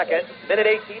for the second. Minute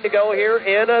 18 to go here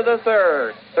in the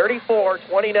third.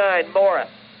 34-29, Morris.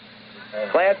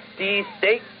 Class D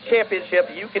state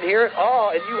championship. You can hear it all,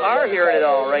 and you are hearing it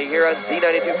all right here on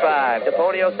Z92.5.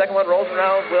 DePonio, second one, rolls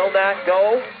around, will not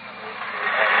go.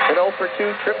 An 0 for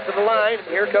 2 trip to the line, and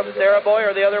here comes Sarah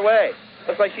Boyer the other way.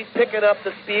 Looks like she's picking up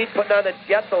the speed, putting on the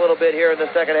jets a little bit here in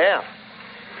the second half.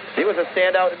 She was a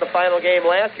standout in the final game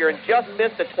last year and just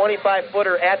missed a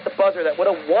 25-footer at the buzzer that would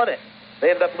have won it. They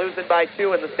ended up losing by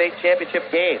 2 in the state championship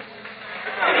game.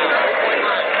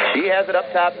 She has it up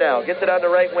top now. Gets it on the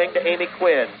right wing to Amy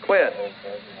Quinn. Quinn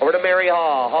over to Mary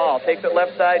Hall. Hall takes it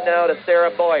left side now to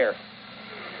Sarah Boyer.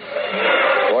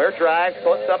 Boyer drives,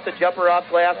 puts up the jumper off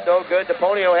glass. No good.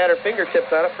 DePonio had her fingertips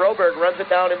on it. Froberg runs it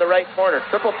down in the right corner.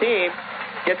 Triple team.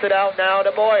 Gets it out now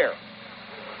to Boyer.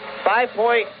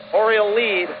 5-point Oriole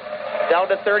lead. Down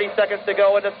to 30 seconds to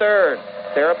go in the third.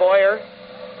 Sarah Boyer.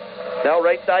 Now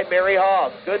right side, Mary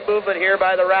Hall. Good movement here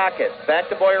by the Rockets. Back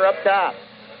to Boyer up top.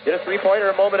 Did a three-pointer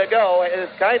a moment ago. It is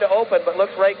kind of open, but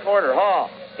looks right corner. Hall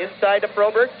inside to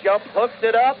Froberg. Jump, hooks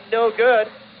it up. No good.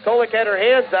 Kolick had her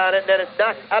hands on it, and then it's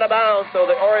knocked out of bounds, so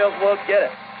the Orioles will get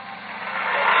it.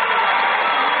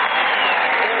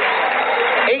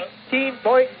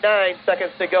 18.9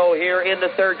 seconds to go here in the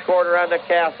third quarter on the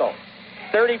Castle.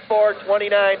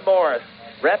 34-29 Morris.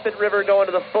 Rapid River going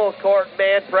to the full court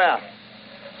man press.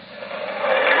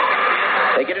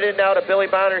 They get it in now to Billy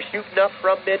Bonner shooting up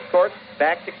from midcourt.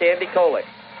 Back to Candy Kolick.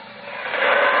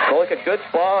 Kolick, a good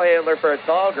ball handler for a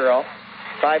tall girl.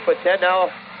 5'10". Now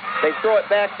they throw it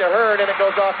back to her, and then it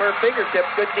goes off her fingertips.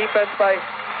 Good defense by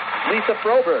Lisa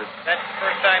Froberg. That's the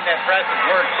first time that press has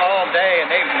worked all day, and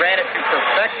they ran it to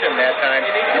perfection that time.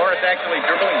 Morris actually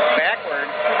dribbling backward,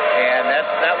 and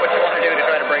that's not what you want to do to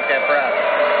try to break that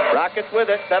press. Rockets with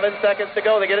it. 7 seconds to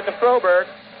go. They get it to Froberg.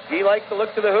 She likes to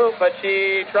look to the hoop, but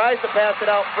she tries to pass it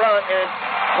out front and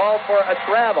call for a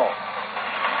travel.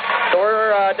 So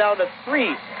we're down to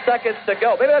 3 seconds to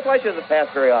go. Maybe that's why she doesn't pass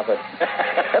very often.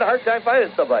 Had a hard time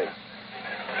finding somebody.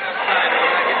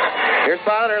 Here's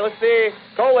Bonner. Let's see.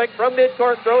 Kolick from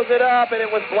midcourt throws it up, and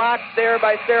it was blocked there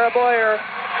by Sarah Boyer.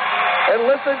 And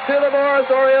listen to the Morris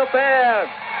Oriole fans.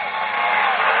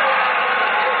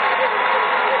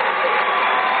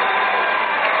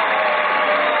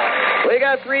 We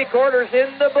got 3 quarters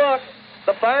in the book.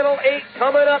 The final 8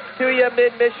 coming up to you,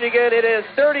 Mid-Michigan. It is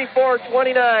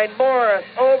 34-29. Morris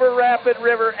over Rapid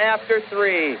River after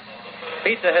 3.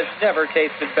 Pizza has never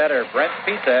tasted better. Brent's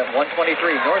Pizza at 123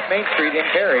 North Main Street in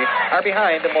Perry are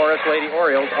behind the Morris Lady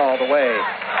Orioles all the way.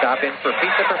 Stop in for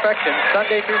Pizza Perfection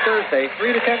Sunday through Thursday,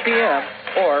 3 to 10 p.m.,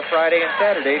 or Friday and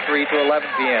Saturday, 3 to 11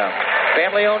 p.m.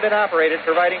 Family owned and operated,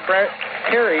 providing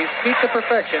Perry's Pizza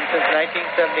Perfection since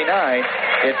 1979.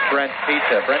 It's Brent's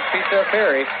Pizza. Brent's Pizza of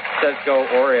Perry says go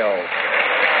Orioles.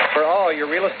 For all your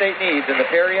real estate needs in the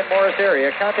Perry and Morris area,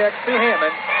 contact Sue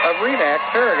Hammond of RE/MAX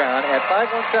Paragon at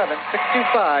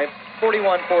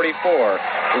 517-625-4144.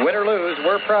 Win or lose,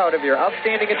 we're proud of your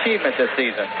outstanding achievement this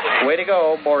season. Way to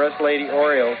go, Morris Lady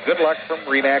Orioles. Good luck from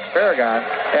RE/MAX Paragon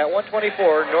at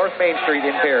 124 North Main Street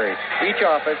in Perry. Each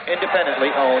office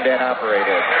independently owned and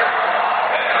operated.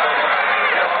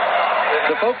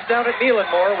 The folks down at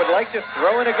Melanmore would like to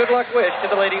throw in a good luck wish to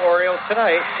the Lady Orioles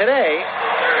tonight. Today,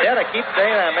 Dad, I keep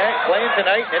saying I'm playing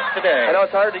tonight, and it's today. I know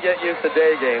it's hard to get used to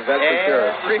day games, that's for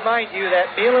sure. And remind you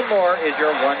that Meal & More is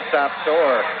your one-stop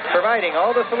store, providing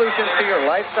all the solutions to your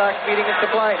livestock feeding and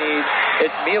supply needs.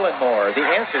 It's Meal & More. The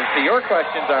answers to your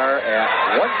questions are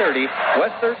at 130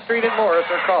 West 3rd Street in Morris,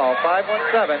 or call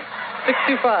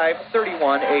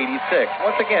 517-625-3186.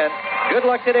 Once again, good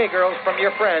luck today, girls, from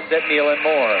your friends at Meal &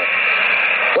 More.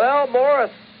 Well, Morris,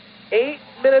 8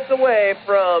 minutes away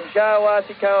from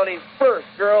Shiawassee County's first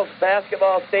girls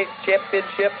basketball state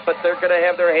championship, but they're going to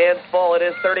have their hands full. It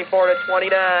is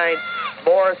 34-29.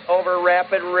 Morris over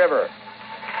Rapid River.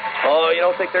 Oh, you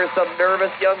don't think there's some nervous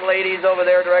young ladies over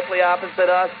there directly opposite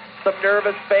us? Some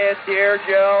nervous fans here,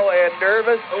 Joe, and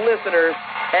nervous listeners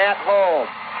at home.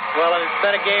 Well, it's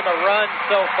been a game of runs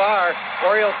so far.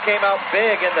 Orioles came out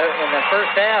big in the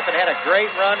first half and had a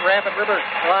great run. Rapid River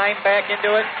climbed back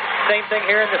into it. Same thing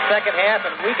here in the second half,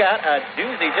 and we got a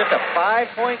doozy, just a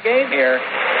 5-point game here.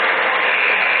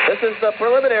 This is the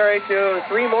preliminary to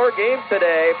 3 more games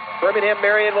today. Birmingham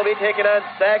Marion will be taking on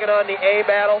Saginaw in the A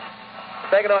battle.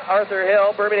 Saginaw Arthur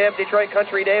Hill. Birmingham Detroit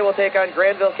Country Day will take on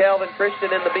Granville Calvin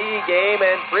Christian in the B game,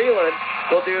 and Freeland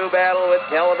will do battle with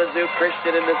Kalamazoo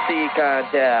Christian in the C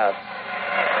contest.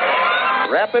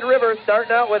 Rapid River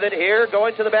starting out with it here,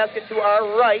 going to the basket to our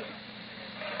right.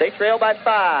 They trail by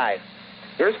 5.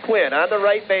 Here's Quinn on the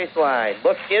right baseline.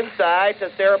 Looks inside to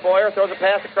Sarah Boyer, throws a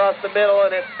pass across the middle,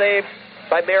 and it's saved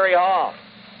by Mary Hall.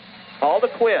 Hall to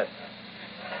Quinn.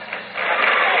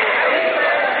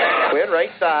 Quinn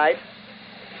right side.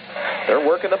 They're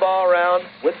working the ball around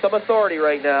with some authority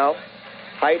right now.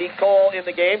 Heidi Cole in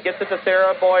the game, gets it to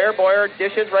Sarah Boyer. Boyer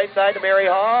dishes right side to Mary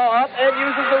Hall, up and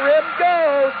uses the rim,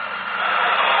 goes.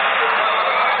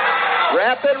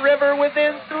 Rapid River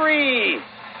within 3.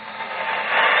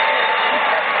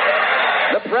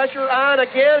 The pressure on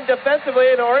again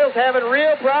defensively, and the Orioles having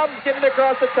real problems getting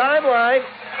across the timeline.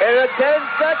 And a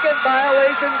 10-second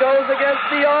violation goes against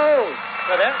the O's.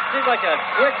 Well, that seems like a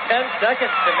quick 10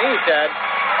 seconds to me, Ted.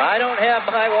 I don't have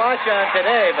my watch on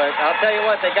today, but I'll tell you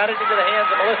what, they got it into the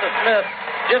hands of Melissa Smith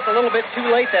just a little bit too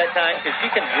late that time because she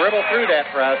can dribble through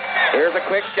that for us. Here's a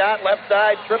quick shot, left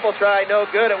side, triple try, no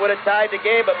good. It would have tied the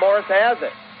game, but Morris has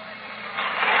it.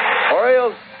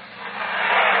 Orioles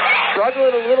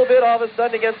struggling a little bit all of a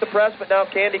sudden against the press, but now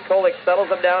Candy Kolick settles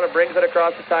them down and brings it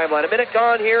across the timeline. A minute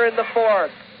gone here in the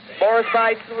 4th. Morris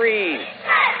by 3.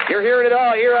 You're hearing it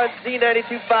all here on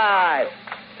Z92.5.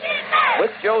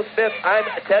 With Joe Smith, I'm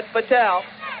Ted Patel.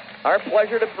 Our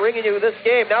pleasure to bringing you this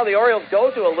game. Now the Orioles go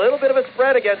to a little bit of a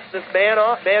spread against this man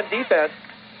defense.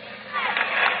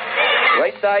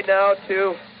 Right side now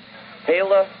to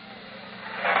Kayla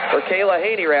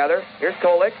Haney, rather. Here's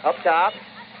Kolick up top.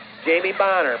 Jamie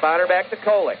Bonner. Bonner back to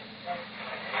Kolick.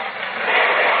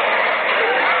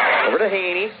 Over to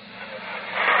Haney.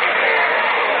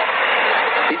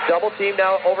 He's double teamed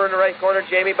now over in the right corner,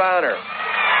 Jamie Bonner.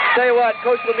 Tell you what,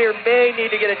 Coach Lemire may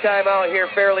need to get a timeout here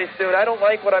fairly soon. I don't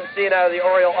like what I'm seeing out of the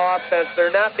Oriole offense.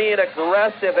 They're not being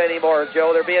aggressive anymore,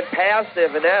 Joe. They're being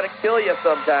passive, and that'll kill you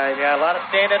sometimes. Yeah, a lot of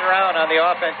standing around on the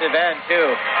offensive end,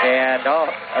 too. And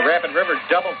Rapid River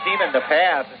double teaming the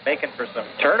pass and making for some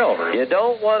turnovers. You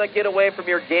don't want to get away from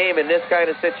your game in this kind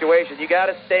of situation. You got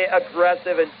to stay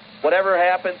aggressive, and whatever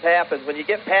happens, happens. When you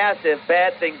get passive,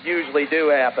 bad things usually do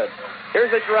happen.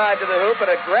 Here's a drive to the hoop, an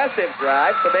aggressive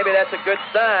drive, so maybe that's a good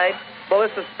sign.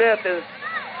 Melissa Smith is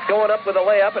going up with a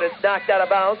layup, and it's knocked out of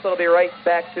bounds, so it'll be right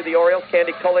back to the Orioles.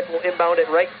 Candy Kolick will inbound it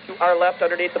right to our left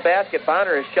underneath the basket.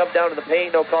 Bonner is shoved down to the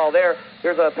paint, no call there.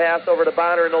 Here's a pass over to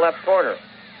Bonner in the left corner.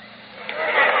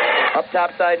 Up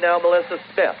top side now, Melissa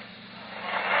Smith.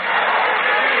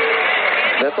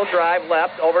 Smith will drive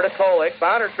left over to Kolick.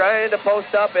 Bonner trying to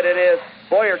post up, and it is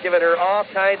Boyer giving her all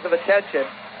kinds of attention.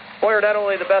 Boyer not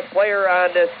only the best player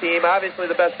on this team, obviously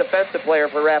the best defensive player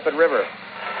for Rapid River.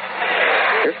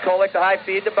 Here's Kolick, the high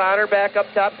feed to Bonner, back up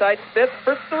top side. Smith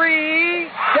for 3.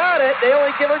 Got it. They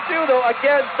only give her 2, though.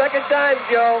 Again, second time,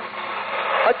 Joe.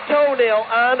 A toenail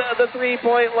on the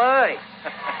three-point line.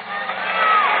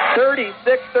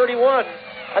 36-31.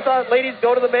 I thought ladies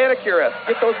go to the manicurist.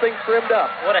 Get those things trimmed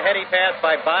up. What a heady pass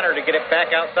by Bonner to get it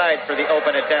back outside for the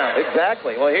open attempt.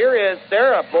 Exactly. Well, here is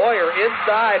Sarah Boyer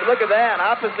inside. Look at that.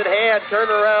 Opposite hand,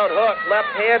 turn around, hook,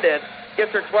 left-handed.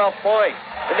 Gets her 12 points.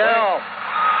 And now,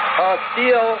 a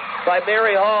steal by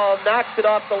Mary Hall knocks it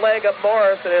off the leg of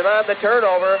Morris, and on the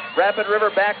turnover, Rapid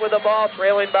River back with the ball,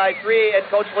 trailing by 3, and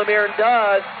Coach Lemire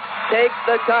does take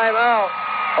the timeout.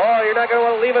 Oh, you're not going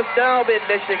to want to leave us now,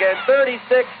 Mid-Michigan.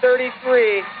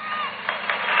 36-33.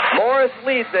 Morris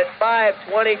leads it.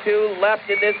 5:22 left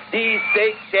in this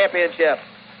D-State championship.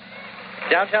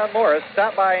 Downtown Morris,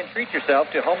 stop by and treat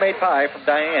yourself to homemade pie from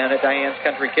Diane at Diane's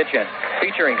Country Kitchen.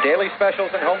 Featuring daily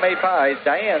specials and homemade pies,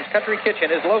 Diane's Country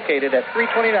Kitchen is located at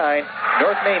 329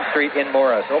 North Main Street in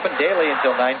Morris. Open daily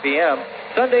until 9 p.m.,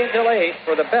 Sunday until 8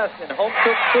 for the best in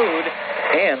home-cooked food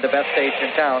and the best taste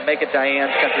in town. Make it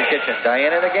Diane's Country Kitchen.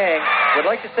 Diane and the gang would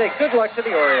like to say good luck to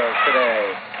the Orioles today.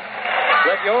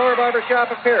 Let your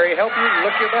barbershop of Perry help you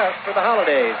look your best for the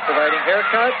holidays, providing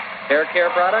haircuts, hair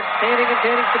care products, tanning and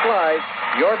tanning supplies.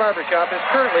 Your barbershop is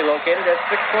currently located at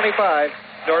 625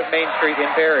 North Main Street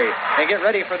in Perry. And get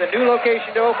ready for the new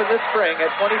location to open this spring at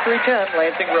 2310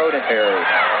 Lansing Road in Perry.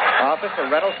 Office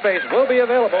or rental space will be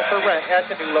available for rent at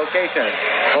the new location.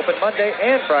 Open Monday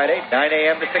and Friday, 9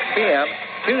 a.m. to 6 p.m.,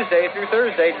 Tuesday through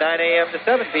Thursday, 9 a.m. to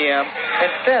 7 p.m., and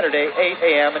Saturday,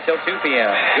 8 a.m. until 2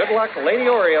 p.m. Good luck, Lady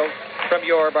Orioles, from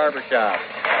your barbershop.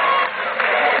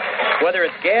 Whether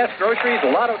it's gas, groceries,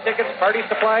 lotto tickets, party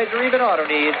supplies, or even auto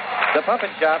needs, the Pump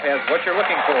and Shop has what you're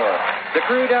looking for. The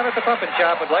crew down at the Pump and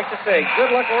Shop would like to say,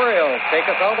 good luck, Orioles. Take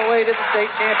us all the way to the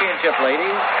state championship,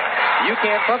 ladies. You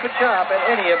can Pump and Shop at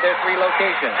any of their 3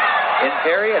 locations. In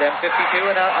Perry at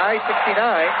M52 and on I-69,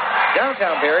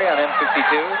 downtown Perry on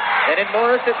M52, and in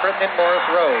Morris at Britton and Morris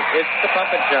Road. It's the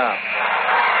Pump and Shop.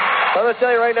 I'm going to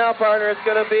tell you right now, partner, it's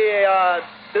going to be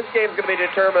this game's going to be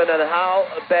determined on how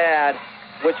bad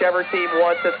whichever team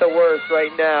wants it the worst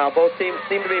right now. Both teams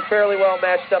seem to be fairly well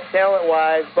matched up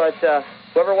talent-wise, but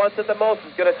whoever wants it the most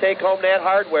is going to take home that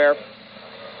hardware.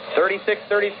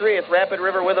 36-33, it's Rapid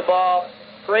River with the ball,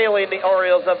 trailing the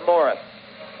Orioles of Morris.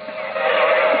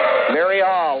 Mary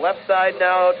Hall, left side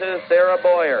now to Sarah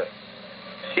Boyer.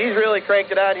 She's really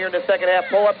cranked it on here in the second half.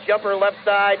 Pull-up jumper left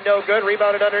side, no good.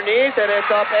 Rebounded underneath, and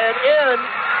it's up and in.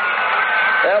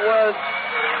 That was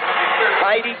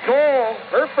Heidi Cole,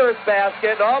 her first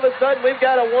basket, and all of a sudden we've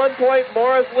got a 1-point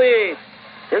Morris lead.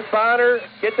 Here's Bonner,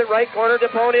 gets it right corner,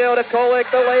 DePonio to Kolick,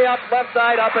 the layup, left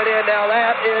side, up and in. Now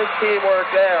that is teamwork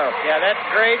there. Yeah, that's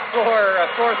great for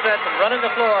 4 sets and running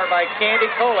the floor by Candy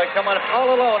Kolick, coming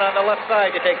all alone on the left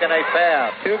side to take a nice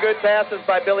pass. 2 good passes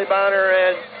by Billy Bonner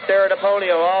and Sarah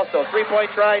DePonio also.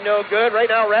 3-point try, no good. Right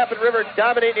now, Rapid River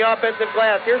dominating the offensive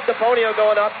glass. Here's DePonio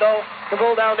going up, though, to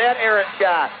pull down that errant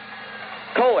shot.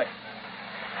 Kolick.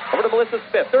 Over to Melissa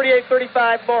Smith.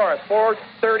 38-35 Morris.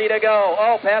 4:30 to go.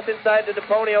 Oh, pass inside to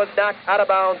DePonio is knocked out of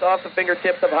bounds off the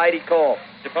fingertips of Heidi Cole.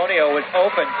 DePonio was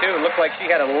open, too. Looked like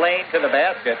she had a lane to the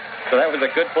basket, so that was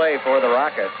a good play for the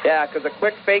Rockets. Yeah, because a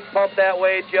quick fake pump that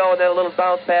way, Joe, and then a little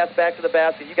bounce pass back to the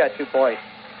basket. You got 2 points.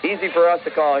 Easy for us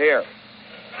to call here.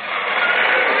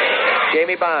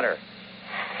 Jamie Bonner.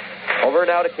 Over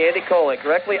now to Candy Kolick,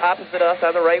 directly opposite us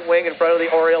on the right wing in front of the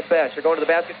Oriole bench. They're going to the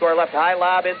basket to our left. High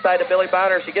lob inside to Billy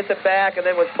Bonner. She gets it back and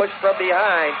then was pushed from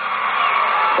behind.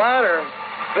 Bonner,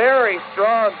 very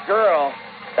strong girl.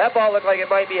 That ball looked like it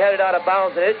might be headed out of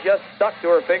bounds, and it just stuck to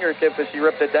her fingertips as she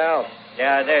ripped it down.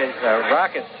 Yeah,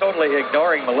 Rockets totally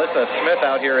ignoring Melissa Smith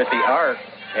out here at the arc.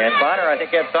 And Bonner, I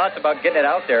think, had thoughts about getting it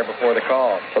out there before the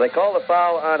call. Well, they call the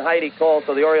foul on Heidi Cole,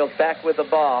 so the Orioles back with the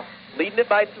ball. Leading it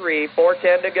by 3,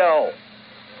 4:10 to go.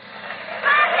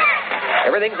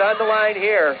 Everything's on the line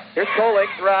here. Here's Kolick,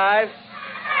 drive,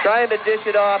 trying to dish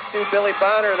it off to Billy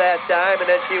Bonner that time, and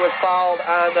then she was fouled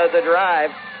on the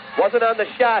drive. Wasn't on the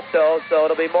shot, though, so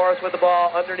it'll be Morris with the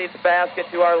ball underneath the basket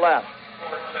to our left.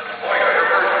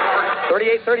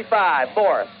 38-35,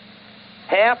 Morris.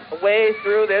 Halfway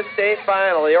through this state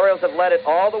final, the Orioles have led it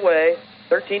all the way.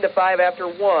 13-5 after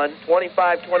 1,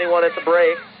 25-21 at the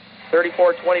break.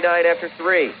 34-29 after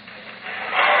 3.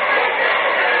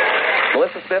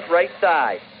 Melissa Smith, right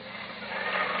side.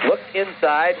 Looks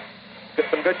inside.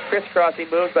 Got some good crisscrossing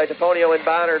moves by DePonio and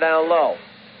Bonner down low.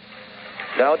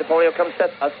 Now DePonio comes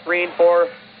set a screen for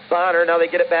Bonner. Now they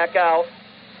get it back out.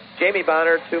 Jamie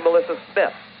Bonner to Melissa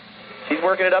Smith. She's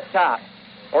working it up top.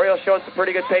 Orioles showing some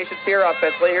pretty good patience here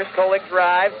offensively. Here's Kolick,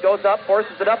 drives, goes up,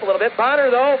 forces it up a little bit.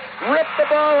 Bonner, though, ripped the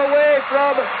ball away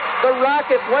from the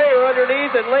Rocket player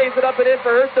underneath and lays it up and in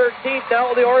for her 13th.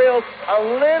 Now the Orioles a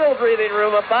little breathing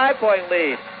room, a 5-point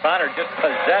lead. Bonner just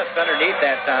possessed underneath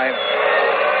that time.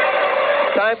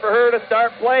 Time for her to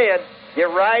start playing. You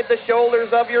ride the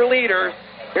shoulders of your leaders.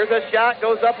 Here's a shot,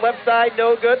 goes up left side,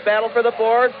 no good. Battle for the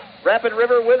board. Rapid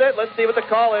River with it. Let's see what the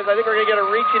call is. I think we're going to get a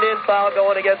reaching in foul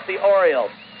going against the Orioles.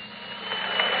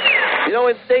 You know,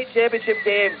 in state championship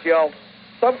games, Joe,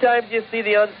 sometimes you see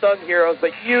the unsung heroes,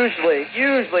 but usually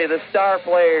the star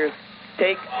players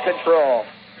take control.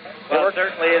 Well, it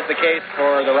certainly is the case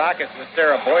for the Rockets with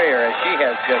Sarah Boyer, as she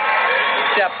has just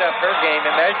stepped up her game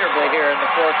immeasurably here in the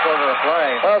fourth quarter of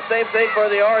play. Well, same thing for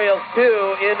the Orioles,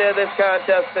 too, into this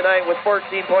contest tonight with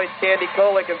 14 points, Candy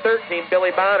Kolick, and 13,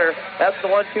 Billy Bonner. That's the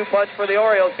 1-2 punch for the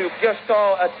Orioles, who just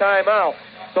called a timeout.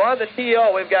 So on the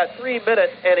TO, we've got 3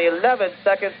 minutes and 11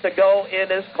 seconds to go in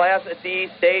this Class D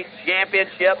state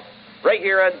championship right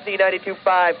here on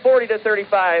Z92.5,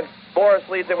 40-35. Morris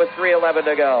leads it with 3:11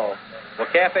 to go. Well,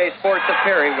 Cafe Sports of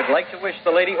Perry would like to wish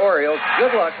the Lady Orioles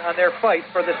good luck on their fight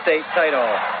for the state title.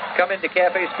 Come into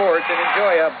Cafe Sports and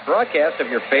enjoy a broadcast of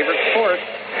your favorite sports,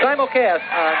 simulcast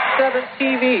on 7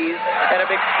 TVs and a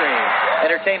big screen.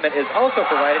 Entertainment is also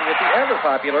provided with the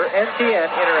ever-popular NTN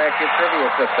Interactive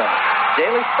Trivia System.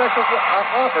 Daily specials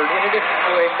are offered in addition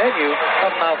to a menu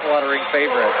of mouth-watering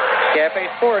favorites.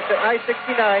 Cafe Sports at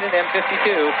I-69 and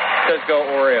M52 says go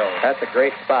Orioles. That's a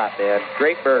great spot, man.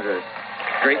 Great burgers.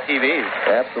 Great TVs.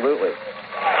 Absolutely.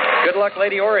 Good luck,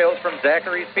 Lady Orioles, from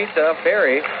Zachary's Pizza of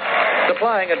Perry,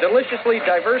 supplying a deliciously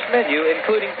diverse menu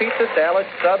including pizza, salad,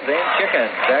 subs, and chicken.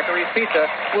 Zachary's Pizza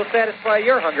will satisfy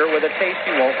your hunger with a taste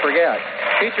you won't forget.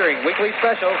 Featuring weekly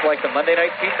specials like the Monday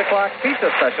Night Pizza Clock Pizza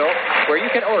Special, where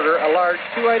you can order a large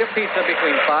 2-item pizza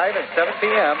between 5 and 7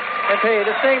 p.m. and pay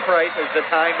the same price as the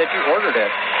time that you ordered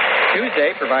it.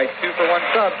 Tuesday provides 2-for-1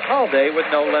 subs all day with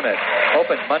no limit.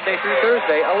 Open Monday through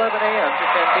Thursday, 11 a.m. to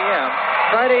 10 p.m.,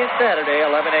 Friday and Saturday,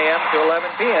 11 a.m. to 11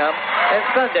 p.m., and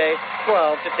Sunday,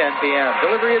 12 to 10 p.m.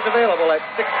 Delivery is available at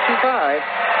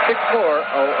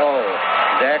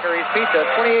 625-6400. Zachary's Pizza,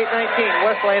 2819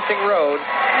 West Lansing Road.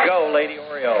 Go, Lady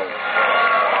Orioles.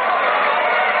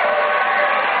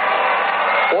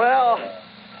 Well,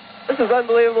 this is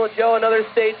unbelievable, Joe. Another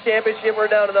state championship. We're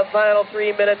down to the final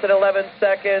 3 minutes and 11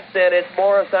 seconds, and it's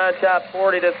Morris on top,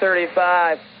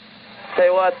 40-35. Tell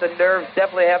you what, the nerves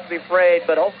definitely have to be frayed,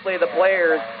 but hopefully the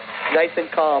players nice and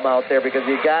calm out there, because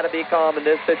you got to be calm in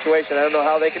this situation. I don't know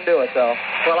how they can do it, though.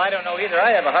 Well, I don't know either.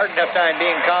 I have a hard enough time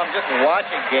being calm just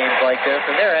watching games like this,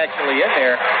 and they're actually in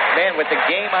there, man, with the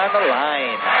game on the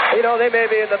line. You know, they may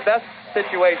be in the best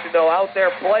situation, though, out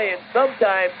there playing.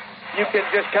 Sometimes you can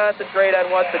just concentrate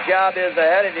on what the job is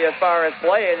ahead of you as far as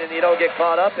playing, and you don't get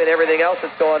caught up in everything else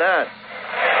that's going on.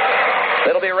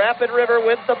 It'll be Rapid River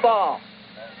with the ball.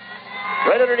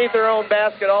 Right underneath their own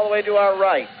basket, all the way to our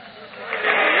right.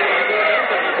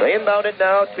 They inbound it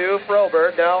now to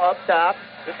Froberg. Now up top.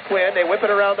 It's Quinn. They whip it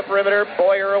around the perimeter.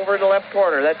 Boyer over in the left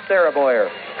corner. That's Sarah Boyer.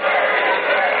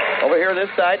 Over here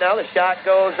this side now. The shot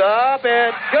goes up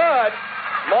and good.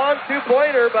 Long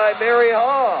two-pointer by Mary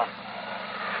Hall.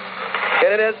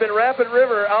 And it has been Rapid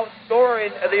River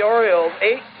outscoring the Orioles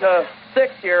 8-6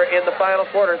 here in the final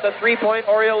quarter. It's a 3-point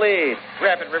Oriole lead.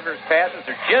 Rapid River's passes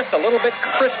are just a little bit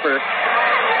crisper,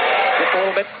 just a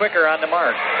little bit quicker on the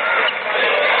mark.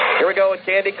 Here we go with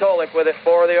Candy Kolick with it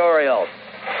for the Orioles.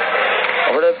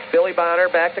 Over to Billy Bonner,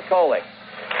 back to Kolick.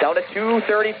 Down to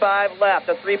 2:35 left,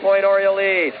 a 3-point Oriole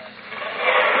lead.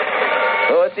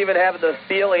 So it's even having the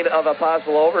feeling of a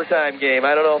possible overtime game.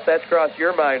 I don't know if that's crossed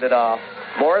your mind at all.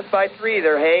 Morris by 3.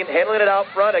 They're handling it out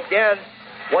front again.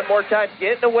 One more time,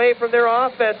 getting away from their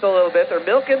offense a little bit. They're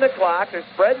milking the clock. They're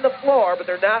spreading the floor, but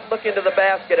they're not looking to the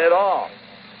basket at all.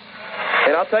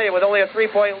 And I'll tell you, with only a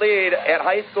 3-point lead at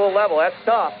high school level, that's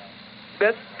tough.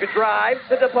 Smith could drive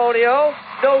to DePonio.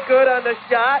 No good on the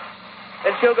shot.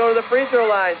 And she'll go to the free throw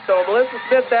line. So Melissa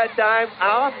Smith that time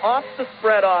off the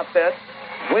spread offense.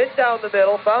 Went down the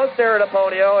middle, found Sarah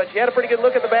DePonio, and she had a pretty good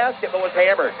look at the basket, but was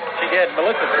hammered. She did.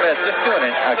 Melissa Smith just doing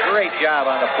a great job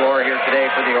on the floor here today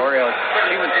for the Orioles.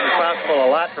 She was responsible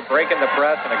a lot for breaking the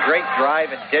press, and a great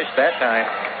drive and dish that time.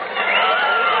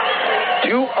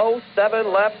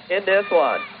 2:07 left in this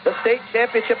one. The state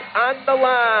championship on the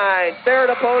line. Sarah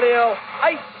DePonio,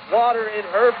 ice water in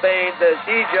her veins as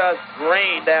she just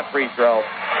drained that free throw.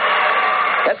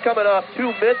 That's coming off 2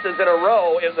 misses in a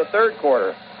row in the third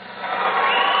quarter.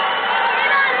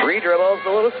 3 dribbles, a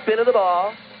little spin of the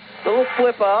ball, a little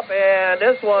flip up, and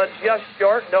this one just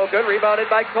short, no good. Rebounded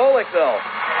by Kolick, though.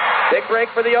 Big break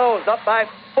for the O's, up by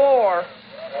 4.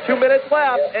 2 minutes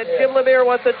left, and Jim Lemire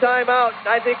wants a timeout.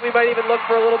 I think we might even look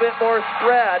for a little bit more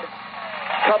spread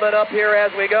coming up here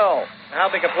as we go. How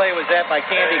big a play was that by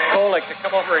Candy Kolick to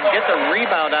come over and get the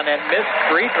rebound on that missed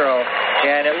free throw?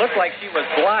 And it looked like she was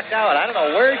blocked out. I don't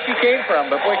know where she came from,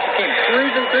 but boy, she came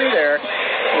cruising through there.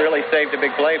 Really saved a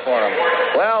big play for them.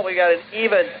 Well, we got an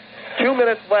even 2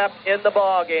 minutes left in the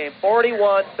ball game.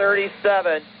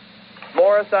 41-37.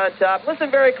 Morris on top.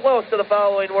 Listen very close to the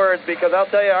following words, because I'll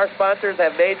tell you, our sponsors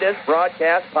have made this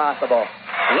broadcast possible.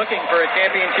 Looking for a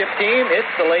championship team? It's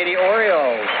the Lady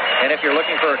Orioles. And if you're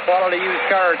looking for a quality used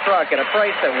car or truck at a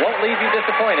price that won't leave you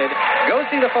disappointed, go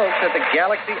see the folks at the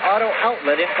Galaxy Auto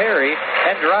Outlet in Perry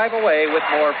and drive away with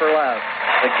more for less.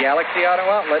 The Galaxy Auto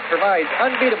Outlet provides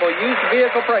unbeatable used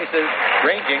vehicle prices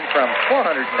ranging from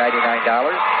 $499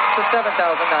 to $7,995.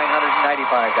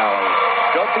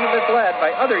 Don't be misled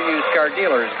by other used car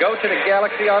dealers. Go to the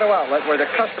Galaxy Auto Outlet where the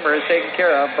customer is taken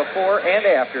care of before and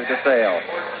after the sale.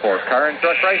 For car and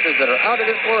truck prices that are out of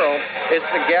this world, it's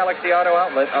the Galaxy Auto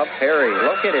Outlet of Perry,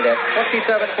 located at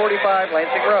 2745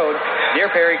 Lansing Road near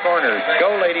Perry Corners.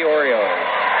 Go Lady Orioles.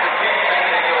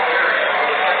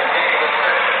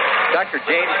 Dr.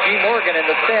 James G. Morgan and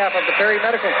the staff of the Perry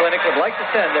Medical Clinic would like to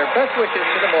send their best wishes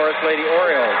to the Morris Lady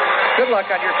Orioles. Good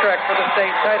luck on your trek for the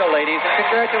state title, ladies, and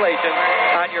congratulations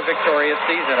on your victorious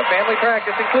season. A family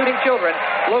practice, including children,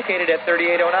 located at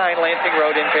 3809 Lansing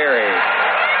Road in Perry.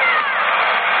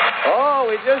 Oh,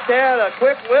 we just had a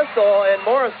quick whistle, and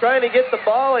Morris trying to get the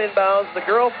ball inbounds. The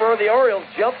girl for the Orioles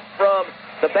jumped from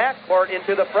the back court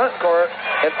into the front court,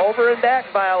 an over and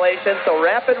back violation. So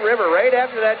Rapid River, right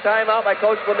after that timeout by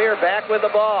Coach Lemire, back with the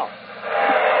ball.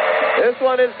 This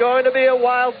one is going to be a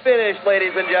wild finish,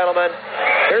 ladies and gentlemen.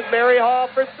 Here's Mary Hall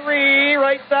for three.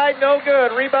 Right side, no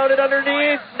good. Rebounded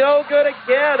underneath, no good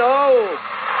again. Oh,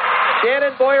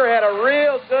 Shannon Boyer had a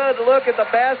real good look at the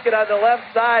basket on the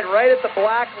left side, right at the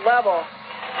block level.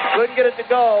 Couldn't get it to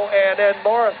go, and then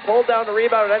Morris pulled down the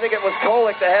rebound, and I think it was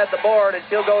Kolick that had the board, and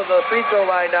she'll go to the free throw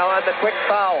line now on the quick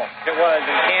foul. It was,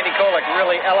 and Candy Kolick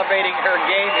really elevating her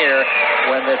game here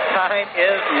when the time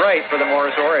is right for the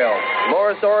Morris Orioles.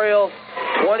 Morris Orioles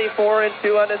 24-2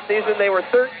 on the season. They were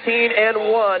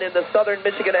 13-1 in the Southern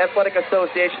Michigan Athletic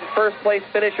Association first place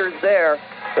finishers there.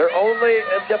 Their only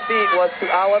defeat was to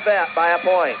Olivet by a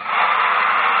point.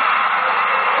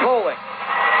 Kolick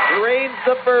drains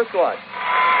the first one.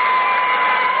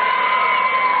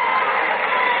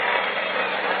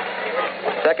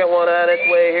 Second one on its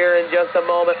way here in just a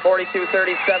moment.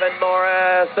 42-37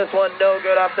 Morris. This one no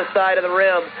good off the side of the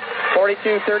rim.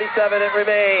 42-37 it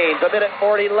remains. A minute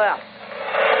 40 left.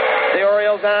 The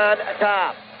Orioles on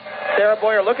top. Sarah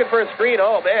Boyer looking for a screen.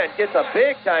 Oh, man, gets a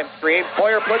big-time screen.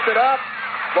 Boyer puts it up.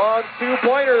 Long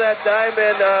two-pointer that time,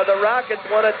 and the Rockets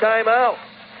won a timeout.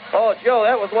 Oh, Joe,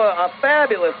 that was a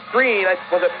fabulous screen.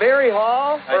 Was it Mary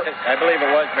Hall? I believe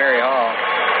it was Mary Hall.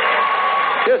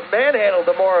 Just manhandled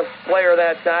the Morris player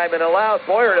that time and allowed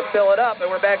Boyer to fill it up,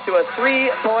 and we're back to a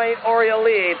 3-point Oriole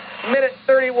lead. Minute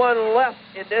 31 left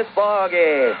in this ball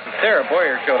game. Sarah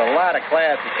Boyer showed a lot of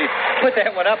class. She put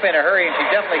that one up in a hurry, and she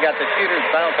definitely got the shooter's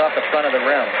bounce off the front of the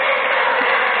rim.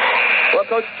 Well,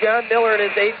 Coach John Miller in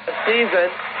his 8th season,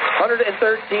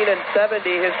 113-70,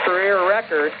 his career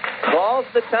record, calls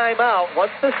the timeout,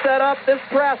 wants to set up this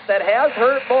press that has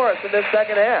hurt Morris in this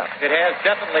second half. It has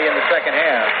definitely in the second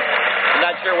half. I'm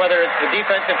not sure whether it's the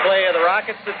defensive play of the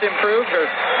Rockets that's improved or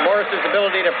Morris's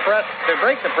ability to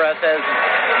break the press has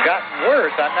gotten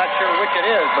worse. I'm not sure which it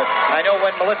is, but I know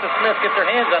when Melissa Smith gets her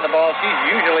hands on the ball, she's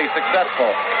usually successful.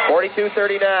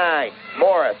 42-39.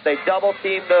 Morris, they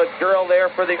double-teamed the girl there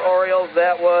for the Orioles.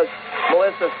 That was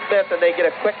Melissa Smith, and they get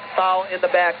a quick foul in the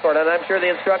backcourt. And I'm sure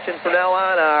the instructions from now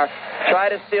on are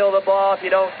try to steal the ball. If you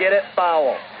don't get it,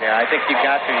 foul. Yeah, I think you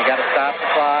got to. You got to stop the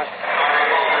clock.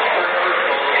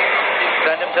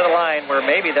 Send them to the line where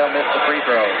maybe they'll miss the free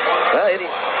throw. Well,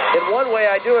 in one way,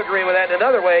 I do agree with that. In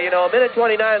another way, a minute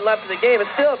 29 left in the game.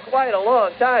 It's still quite a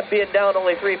long time being down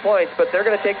only 3 points, but they're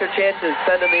going to take their chances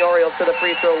sending the Orioles to the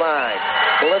free throw line.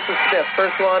 Melissa Smith,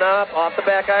 first one up, off the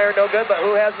back iron, no good, but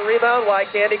who has the rebound? Why,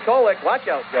 Candy Kolick. Watch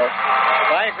out, Joe.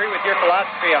 Well, I agree with your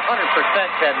philosophy 100%,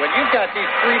 Ted. When you've got these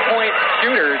three-point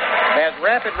shooters, as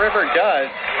Rapid River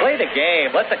does, play the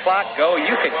game. Let the clock go.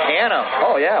 You can can them.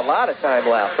 Oh, yeah, a lot of time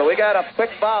left. So we got a quick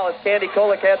foul as Candy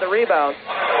Kolick had the rebound.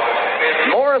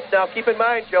 Morris now, keep in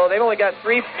mind, Joe, they've only got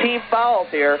 3 team fouls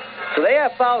here, so they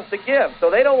have fouls to give. So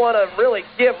they don't want to really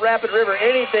give Rapid River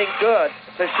anything good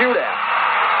to shoot at.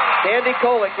 Candy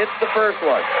Kolick hits the first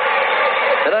one.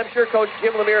 And I'm sure Coach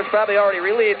Jim Lemire has probably already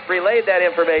relayed that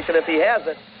information. If he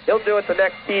hasn't, he'll do it the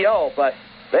next TO. But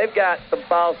they've got some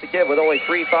fouls to give with only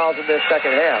 3 fouls in this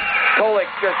second half. Kolick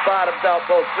just bottoms out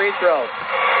both free throws.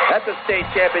 That's a state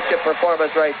championship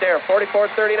performance right there.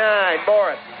 44-39,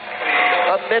 Morris.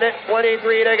 A minute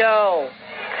 23 to go.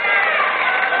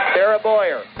 Sarah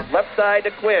Boyer, left side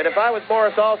to Quinn. If I was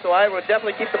Morris also, I would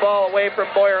definitely keep the ball away from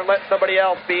Boyer and let somebody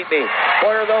else beat me.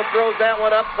 Boyer, though, throws that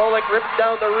one up. Kolick rips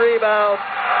down the rebound,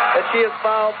 and she is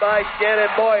fouled by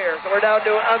Shannon Boyer. So we're down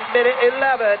to a minute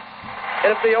 11.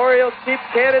 And if the Orioles keep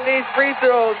canning these free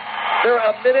throws, they're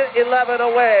a minute 11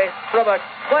 away from a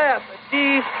classic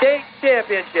State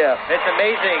Championship. It's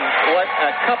amazing what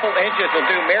a couple inches will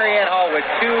do. Marianne Hall with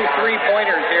 2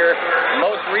 3-pointers here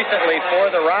most recently for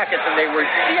the Rockets, and they were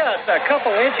just a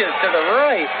couple inches to the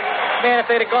right. Man, if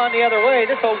they'd have gone the other way,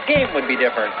 this whole game would be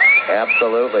different.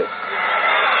 Absolutely.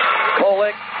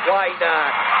 Kolick, why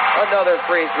not? Another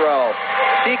free throw.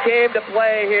 She came to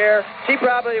play here. She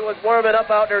probably was warming up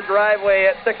out in her driveway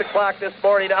at 6 o'clock this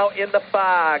morning out in the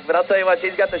fog. But I'll tell you what,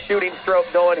 she's got the shooting stroke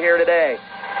going here today.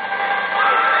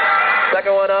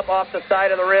 Second one up off the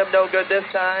side of the rim, no good this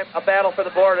time. A battle for the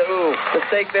board. Ooh,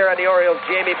 mistake there on the Orioles.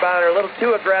 Jamie Bonner, a little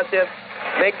too aggressive.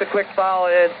 Makes a quick foul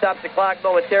and stops the clock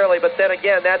momentarily. But then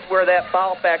again, that's where that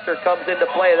foul factor comes into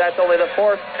play. That's only the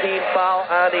 4th team foul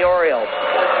on the Orioles.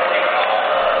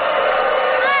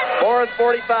 Morris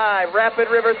 45, Rapid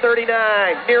River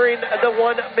 39, nearing the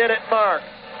 1-minute mark.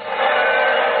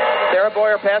 Sarah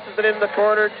Boyer passes it in the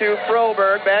corner to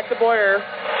Froberg. Back to Boyer.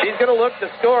 She's going to look to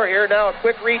score here. Now a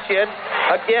quick reach in.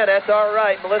 Again, that's all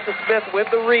right. Melissa Smith with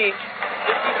the reach.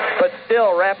 But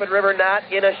still, Rapid River not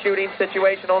in a shooting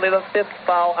situation. Only the 5th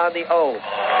foul on the O.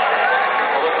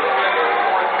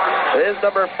 It is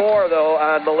number 4, though,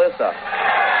 on Melissa.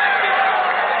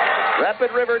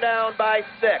 Rapid River down by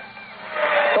 6.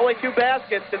 Only 2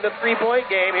 baskets in the 3-point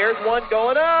game. Here's one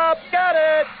going up. Got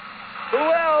it. Who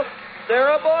else?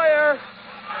 Sarah Boyer.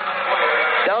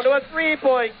 Down to a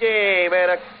 3-point game.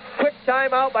 And a quick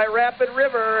timeout by Rapid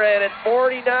River. And it's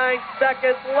 49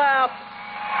 seconds left.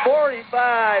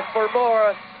 45 for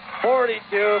Morris. 42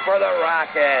 for the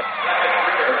Rockets.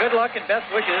 Well, good luck and best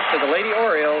wishes to the Lady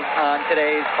Orioles on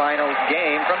today's finals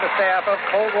game from the staff of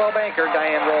Coldwell Banker,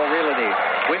 Diane Roll Realty.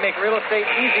 We make real estate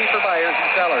easy for buyers and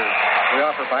sellers. We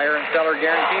offer buyer and seller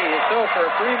guarantees. So for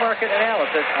a free market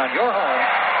analysis on your home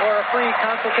or a free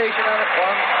consultation on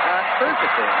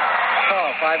purchasing, call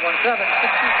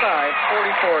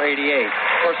 517-625-4488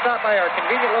 or stop by our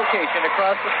convenient location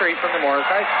across the street from the Morris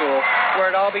High School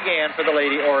where it all began for the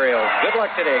Lady Orioles. Good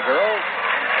luck today, girls.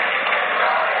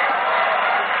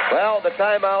 Well, the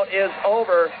timeout is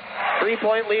over.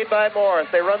 3-point lead by Morris.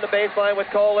 They run the baseline with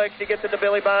Kolick. She gets it to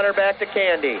Billy Bonner, back to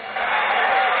Candy.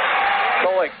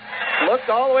 Kolick looks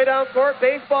all the way down court.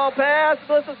 Baseball pass.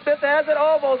 Melissa Smith has it.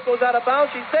 Almost goes out of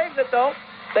bounds. She saves it, though.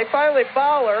 They finally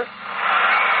foul her.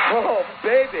 Oh,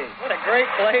 baby. What a great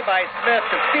play by Smith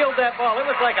to field that ball. It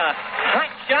was like a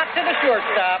hot shot to the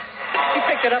shortstop. She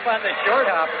picked it up on the short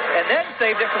hop and then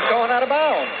saved it from going out of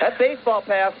bounds. That baseball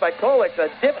pass by Kolick's a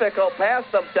difficult pass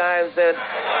sometimes, and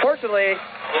fortunately,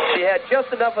 she had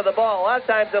just enough of the ball. A lot of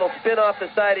times it'll spin off the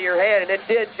side of your hand, and it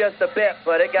did just a bit,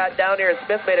 but it got down here, and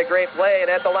Smith made a great play, and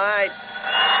at the line,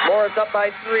 Morris up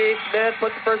by 3. Smith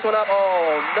puts the first one up.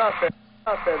 Oh, nothing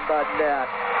but net.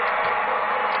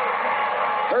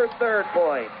 Her 3rd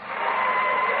point.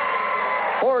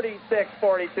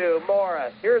 46-42,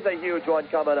 Morris. Here's a huge one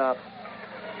coming up.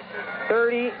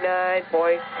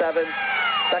 39.7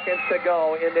 seconds to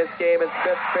go in this game, and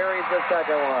Smith buries the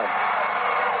second one.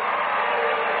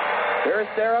 Here's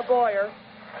Sarah Boyer.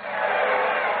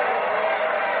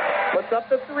 Puts up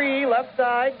the 3, left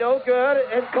side, no good,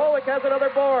 and Kolick has another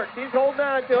board. She's holding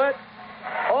on to it.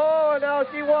 Oh, and now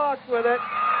she walks with it.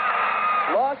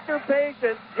 Lost her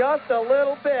patience just a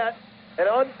little bit. An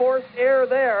unforced error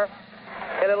there.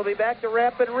 And it'll be back to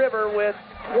Rapid River with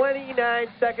 29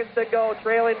 seconds to go,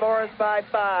 trailing Morris by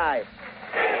 5.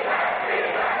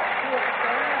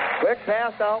 Quick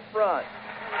pass out front.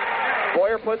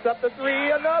 Boyer puts up the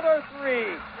 3, another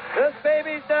 3. This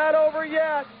baby's not over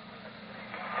yet.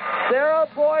 Sarah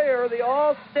Boyer, the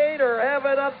All-Stater,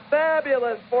 having a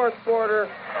fabulous 4th quarter.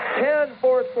 10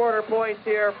 4th-quarter points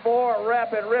here for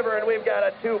Rapid River, and we've got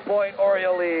a 2-point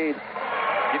Oriole lead.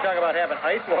 You talk about having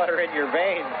ice water in your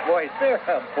veins. Boy,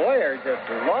 Sarah Boyer just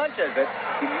launches it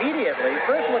immediately.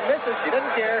 First one misses. She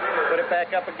doesn't care. Put it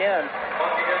back up again.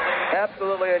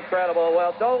 Absolutely incredible.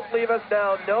 Well, don't leave us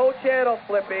down. No channel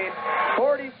flipping.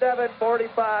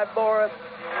 47-45 Morris.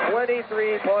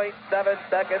 23.7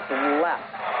 seconds left.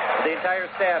 The entire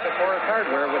staff at Morris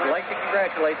Hardware would like to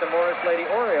congratulate the Morris Lady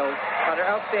Orioles on their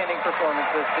outstanding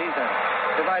performance this season.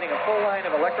 Providing a full line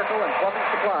of electrical and plumbing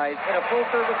supplies in a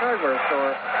full-service hardware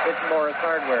store, it's Morris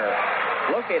Hardware.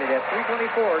 Located at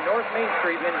 324 North Main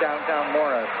Street in downtown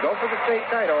Morris. Go for the state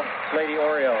title, Lady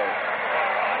Orioles.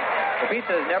 The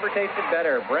pizza has never tasted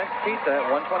better. Brent's Pizza at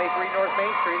 123 North Main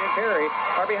Street in Perry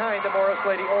are behind the Morris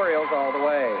Lady Orioles all the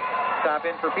way. Stop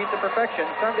in for Pizza Perfection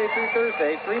Sunday through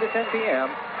Thursday, 3 to 10 p.m.,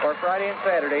 or Friday and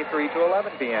Saturday, 3 to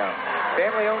 11 p.m.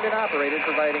 Family owned and operated,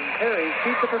 providing Perry's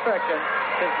Pizza Perfection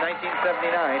since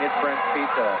 1979. It's Brent's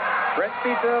Pizza. Brent's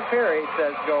Pizza of Perry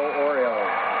says go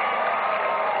Orioles.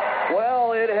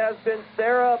 Well, it has has been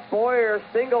Sarah Boyer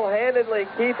single-handedly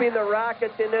keeping the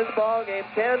Rockets in this ballgame.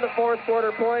 10 fourth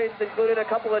quarter points, including a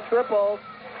couple of triples,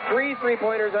 3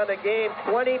 3-pointers on the game,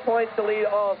 20 points to lead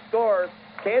all scores.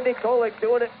 Candy Kolick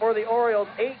doing it for the Orioles,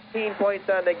 18 points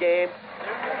on the game.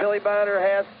 Billy Bonner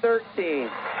has 13.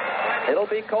 It'll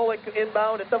be Kolick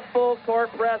inbound. It's a full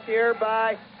court press here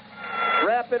by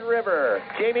Rapid River.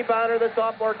 Jamie Bonner, the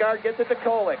sophomore guard, gets it to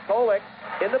Kolick. Kolick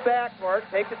in the backcourt,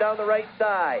 takes it down the right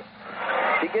side.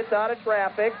 He gets out of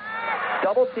traffic.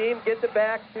 Double team, gets it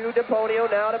back to DePonio,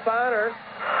 now to Bonner.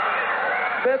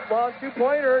 Smith, long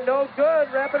two-pointer, no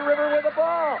good. Rapid River with the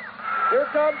ball. Here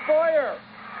comes Boyer.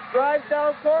 Drives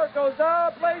down court, goes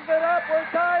up, lays it up, we're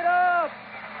tied up.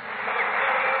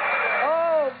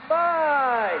 Oh,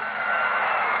 my.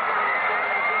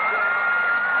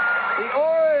 The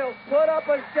Orioles put up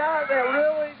a shot that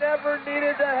really never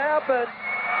needed to happen.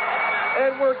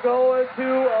 And we're going to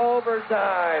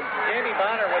overtime. Jamie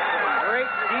Bonner with some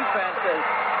great defense as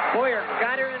Boyer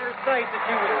got her in her sights as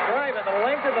she was driving the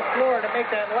length of the floor to make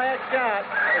that last shot,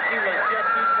 but she was just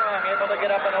too strong, able to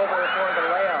get up and over for the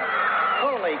layup.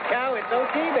 Holy cow, it's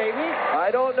OT, baby. I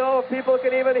don't know if people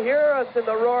can even hear us in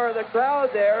the roar of the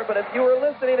crowd there, but if you were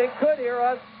listening and could hear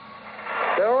us,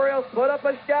 the Orioles put up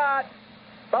a shot.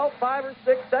 About 5 or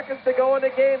 6 seconds to go in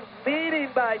the game, leading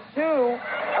by 2,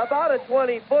 about a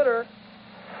 20-footer.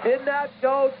 Did not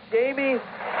go.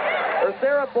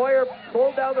 Sarah Boyer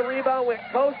pulled down the rebound, went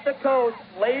coast to coast,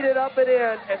 laid it up and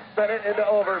in, and sent it into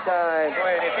overtime.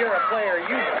 Boy, and if you're a player,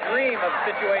 you dream of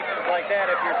situations like that.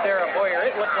 If you're Sarah Boyer,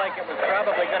 it looked like it was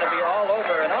probably going to be all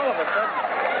over, and all of a sudden,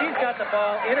 she's got the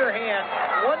ball in her hand,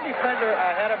 one defender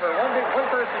ahead of her, one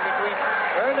person between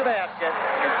her and the basket,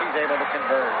 and she's able to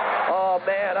convert. Oh,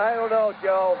 man, I don't know,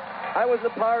 Joe. I was a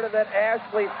part of that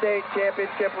Ashley State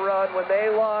Championship run when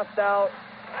they lost out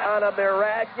on a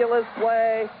miraculous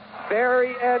play,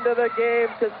 very end of the game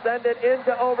to send it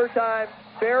into overtime,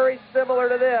 very similar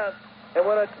to this. And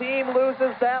when a team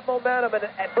loses that momentum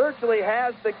and virtually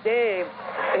has the game,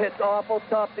 it's awful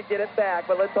tough to get it back.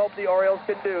 But let's hope the Orioles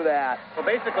can do that. Well,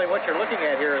 basically what you're looking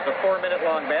at here is a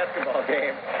 4-minute-long basketball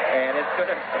game, and it's going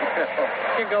to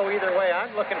can go either way.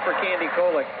 I'm looking for Candy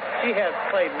Kolick. She has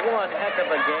played one heck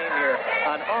of a game here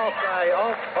on all sides,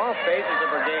 all phases of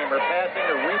her game. Her passing,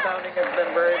 her rebounding has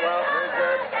been very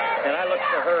good. And I look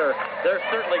for her. They're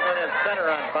certainly going to center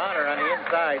on Bonner on the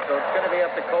inside, so it's going to be up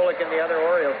to Kolick and the other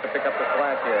Orioles to pick up the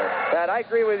slack here. Pat, I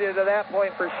agree with you to that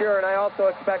point for sure, and I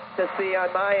also expect to see on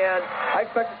my end, I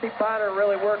expect to see Bonner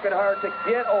really working hard to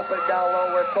get open down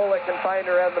low where Kolick can find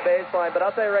her on the baseline. But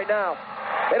I'll tell you right now,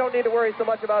 they don't need to worry so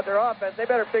much about their offense. They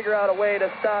better figure out a way to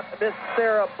stop Miss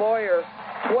Sarah Boyer.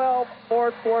 12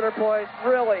 fourth quarter points,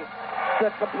 really the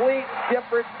complete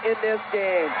difference in this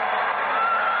game.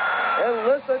 And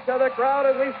listen to the crowd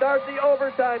as we start the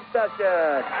overtime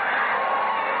session.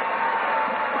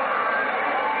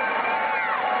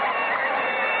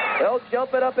 They'll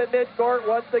jump it up at midcourt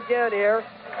once again here.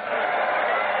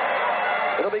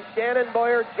 It'll be Shannon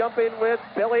Boyer jumping with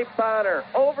Billy Bonner.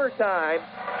 Overtime,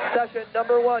 session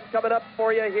number 1 coming up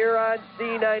for you here on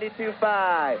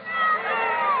Z92.5.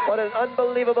 What an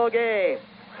unbelievable game.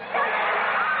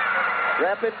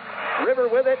 Rapid River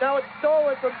with it. Now it's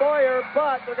stolen from Boyer,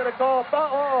 but they're going to call a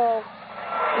foul.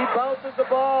 He bounces the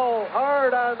ball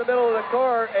hard out in the middle of the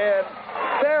court, and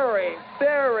very,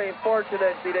 very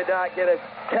fortunate she did not get a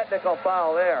technical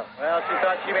foul there. Well, she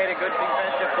thought she made a good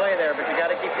defensive play there, but you got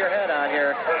to keep your head on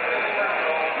here.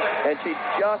 And she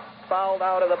just fouled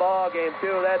out of the ball game,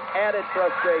 too. That's added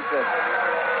frustration.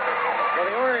 Well,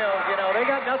 the Orioles, they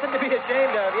got nothing to be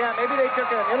ashamed of. Yeah, maybe they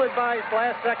took an ill-advised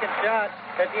last-second shot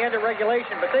at the end of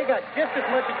regulation, but they got just as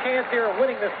much a chance here of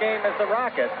winning this game as the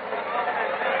Rockets.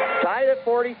 Tied at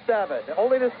 47.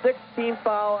 Only the 16th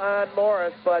foul on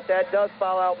Morris, but that does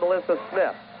foul out Melissa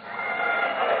Smith.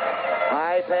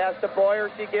 High pass to Boyer.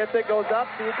 She gets it, goes up,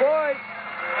 2 points.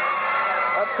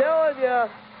 I'm telling you,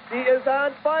 she is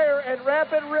on fire, and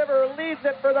Rapid River leads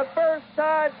it for the first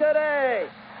time today.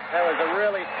 That was a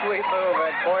really sweet move,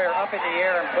 and Boyer up in the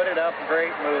air and put it up.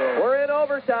 Great move. We're in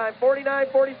overtime.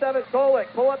 49-47. Kolick.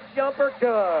 Pull-up jumper.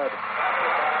 Good.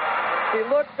 She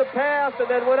looked to pass and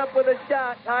then went up with a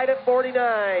shot. Tied at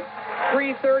 49.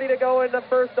 3:30 to go in the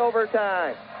first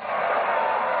overtime.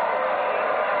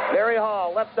 Mary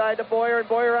Hall, left side to Boyer, and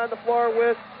Boyer on the floor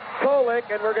with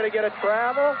Kolick, and we're going to get a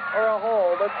travel or a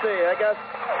hold. Let's see. I guess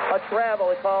a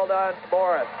travel called on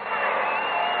Morris.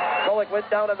 Kolick went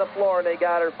down on the floor, and they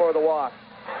got her for the walk.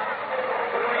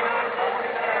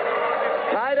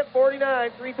 Tied at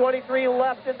 49, 3:23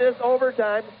 left in this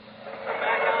overtime.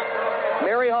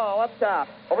 Harry Hall up top,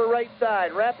 over right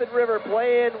side. Rapid River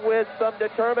playing with some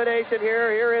determination here.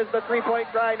 Here is the three-point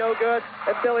try, no good,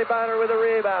 and Billy Bonner with a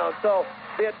rebound. So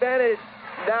the advantage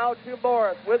now to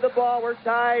Morris. With the ball, we're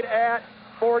tied at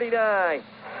 49.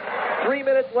 3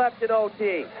 minutes left in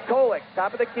OT. Kolick,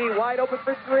 top of the key, wide open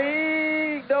for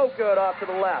three. No good off to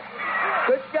the left.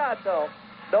 Good shot, though.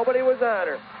 Nobody was on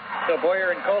her. So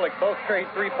Boyer and Kolick both straight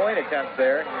three-point attempts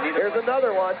there. Here's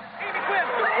another one.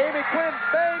 Amy Quinn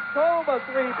banks home a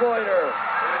three-pointer.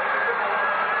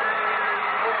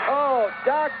 Oh,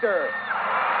 Doctor.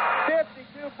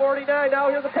 52-49. Now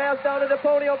here's a pass down to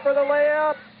DePonio for the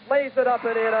layup. Lays it up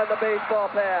and in on the baseball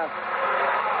pass.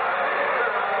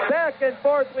 Back and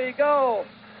forth we go.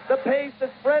 The pace is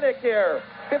frenetic here.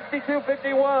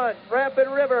 52-51. Rapid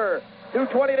River.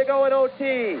 2:20 to go in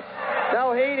OT.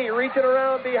 Now Haney reaching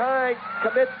around behind,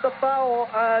 commits the foul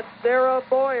on Sarah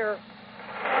Boyer.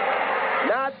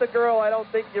 Not the girl I don't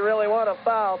think you really want to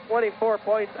foul. 24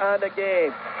 points on the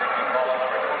game.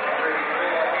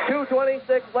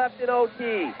 2:26 left in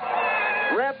OT.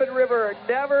 Rapid River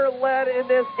never led in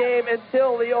this game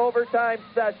until the overtime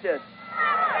session.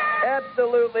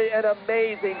 Absolutely an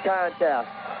amazing contest.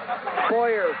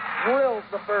 Boyer drills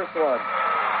the first one.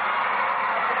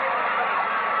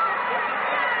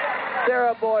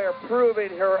 Sarah Boyer proving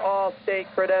her all-state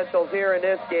credentials here in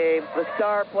this game. The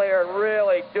star player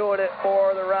really doing it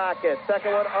for the Rockets.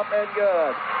 Second one up and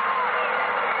good.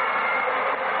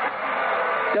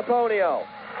 DePonio.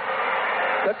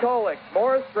 To Kolick.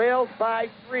 Morris trails by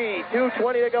 3.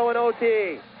 2:20 to go in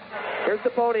OT. Here's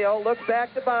DePonio. Looks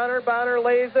back to Bonner. Bonner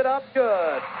lays it up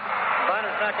good.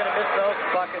 Bonner's not going to miss those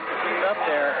buckets if he's up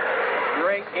there.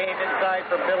 Great game inside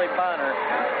for Billy Bonner.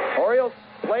 Orioles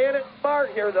playing it smart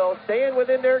here, though, staying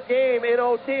within their game in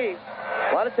OT.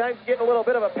 A lot of times getting a little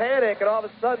bit of a panic, and all of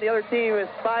a sudden the other team is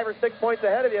 5 or 6 points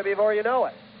ahead of you before you know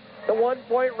it. The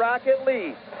 1-point Rocket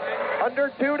lead.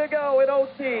 Under 2 to go in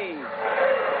OT.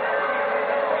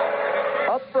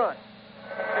 Up front.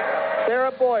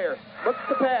 Sarah Boyer looks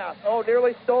to pass. Oh,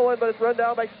 nearly stolen, but it's run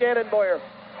down by Shannon Boyer.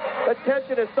 The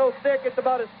tension is so thick, it's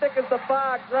about as thick as the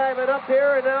fog. Driving up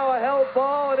here, and now a held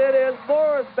ball, and it is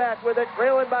Morris back with it,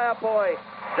 trailing by a point.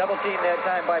 Double team that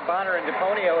time by Bonner and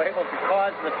DePonio, able to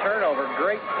cause the turnover.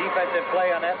 Great defensive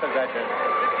play on that possession.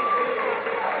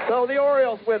 So the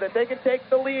Orioles with it. They can take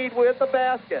the lead with the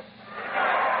basket.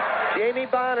 Jamie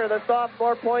Bonner, the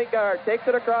sophomore point guard, takes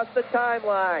it across the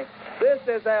timeline. This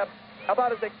is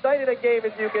about as exciting a game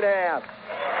as you can have.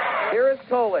 Here is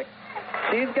Kolick.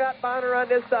 She's got Bonner on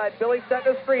this side. Billy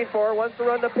setting a screen for her. Wants to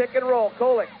run the pick and roll.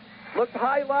 Kolick looks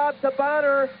high lob to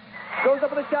Bonner. Goes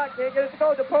up with a shot. Can't get it to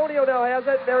go. DePonio now has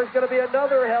it. There's going to be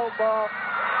another held ball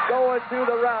going to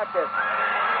the Rockets.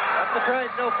 I'm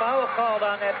surprised no foul called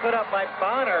on that put up by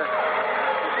Bonner.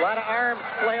 A lot of arms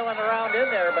flailing around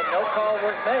in there, but no call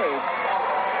was made.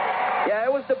 Yeah,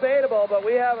 it was debatable, but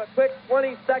we have a quick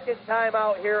 20-second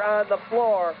timeout here on the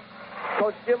floor.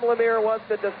 Coach Jim Lemire wants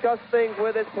to discuss things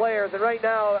with his players, and right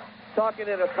now, talking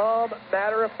in a calm,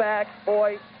 matter-of-fact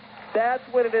voice. That's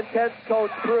when an intense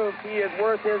coach proves he is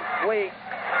worth his weight.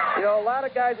 You know, a lot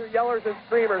of guys are yellers and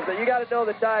screamers, but you got to know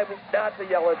the time not to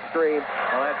yell and scream.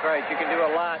 Well, that's right. You can do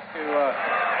a lot to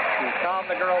calm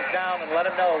the girls down and let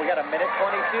them know we got a minute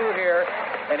 22 here.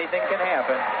 Anything can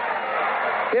happen.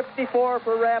 54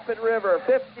 for Rapid River,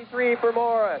 53 for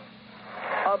Morris.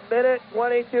 A minute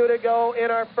 22 to go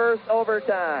in our first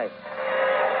overtime.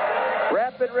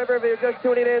 Rapid River, if you're just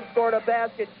tuning in, scored a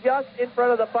basket just in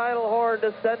front of the final horn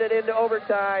to send it into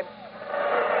overtime.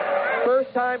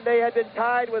 First time they had been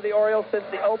tied with the Orioles since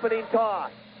the opening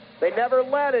toss. They never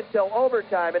led until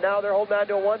overtime, and now they're holding on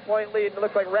to a 1-point lead, and it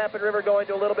looks like Rapid River going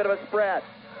to a little bit of a spread.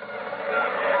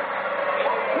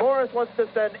 Morris wants to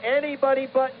send anybody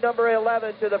but number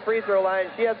 11 to the free throw line.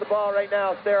 She has the ball right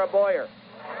now, Sarah Boyer.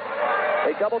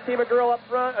 They double team a girl up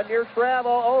front, a near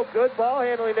travel. Oh, good ball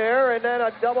handling there, and then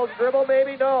a double dribble,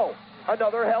 maybe? No.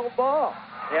 Another held ball.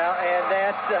 Yeah, and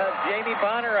that's Jamie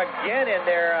Bonner again in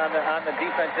there on the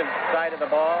defensive side of the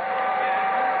ball.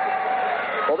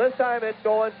 Well, this time it's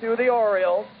going to the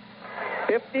Orioles.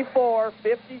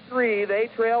 54-53. They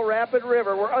trail Rapid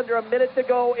River. We're under a minute to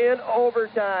go in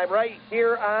overtime right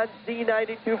here on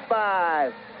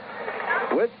Z92.5.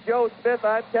 With Joe Smith,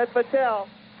 I'm Ted Patel.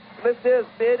 This is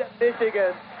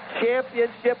Mid-Michigan's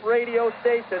championship radio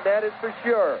station, that is for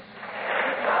sure.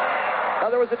 Now,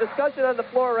 there was a discussion on the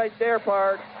floor right there,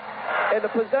 Park, and the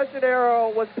possession arrow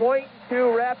was pointing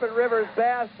to Rapid River's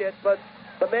basket, but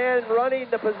the man running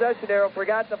the possession arrow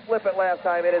forgot to flip it last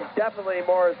time. It is definitely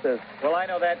Morris's. Well, I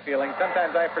know that feeling.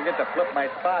 Sometimes I forget to flip my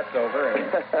spots over, and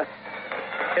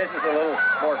his is a little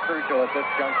more crucial at this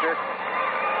juncture.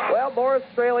 Well, Morris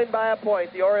trailing by a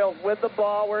point. The Orioles with the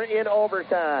ball. We're in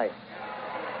overtime.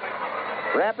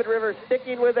 Rapid River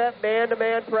sticking with that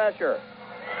man-to-man pressure.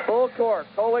 Full court.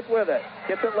 Kolick with it.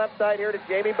 Gets it left side here to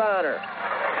Jamie Bonner.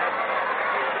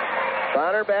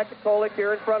 Bonner back to Kolick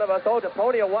here in front of us. Oh,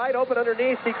 DePonio wide open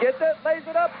underneath. He gets it. Lays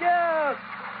it up. Yes!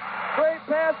 Great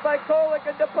pass by Kolick,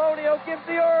 and DePonio gives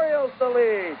the Orioles the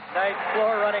lead. Nice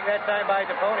floor running that time by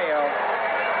DePonio.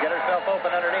 Get herself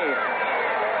open underneath.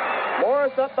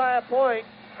 Morris up by a point.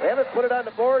 They haven't put it on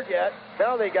the board yet.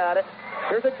 Now they got it.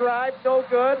 Here's a drive. No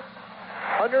good.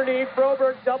 Underneath,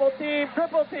 Broberg double team,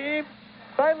 triple team.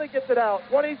 Finally gets it out.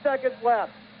 20 seconds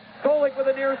left. Kolick with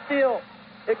a near steal.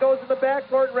 It goes in the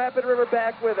backcourt, and Rapid River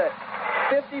back with it.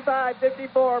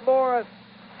 55-54, Morris.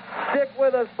 Stick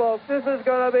with us, folks. This is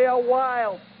going to be a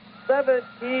wild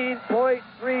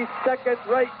 17.3 seconds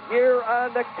right here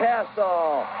on the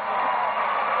Castle.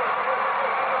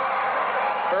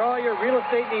 For all your real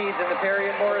estate needs in the Perry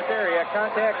and Morris area,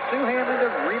 contact Sue Hammond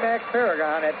of RE/MAX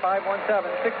Paragon at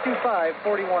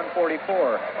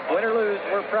 517-625-4144. Win or lose,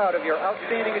 we're proud of your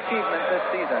outstanding achievements this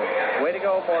season. Way to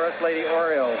go, Morris Lady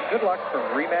Orioles. Good luck from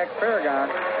RE/MAX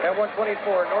Paragon at 124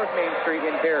 North Main Street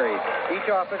in Perry. Each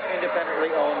office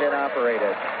independently owned and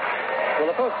operated. Well,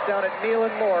 the folks down at Neal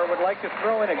 & Moore would like to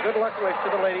throw in a good luck wish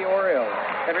to the Lady Orioles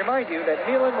and remind you that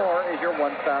Neal & Moore is your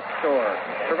one-stop store,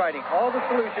 providing all the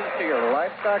solutions to your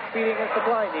livestock feeding and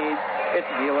supply needs. It's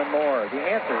Neal & Moore. The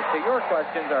answers to your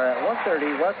questions are at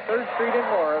 130 West 3rd Street in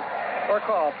Morris, or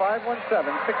call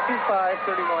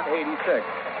 517-625-3186.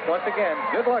 Once again,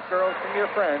 good luck, girls, from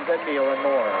your friends at Neal &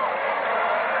 Moore.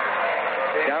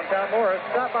 Downtown Morris,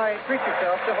 stop by and treat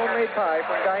yourself to homemade pie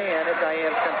from Diane at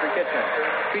Diane's Country Kitchen.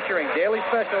 Featuring daily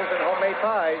specials and homemade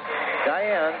pies,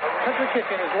 Diane's Country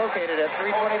Kitchen is located at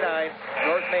 329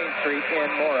 North Main Street in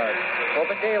Morris.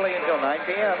 Open daily until 9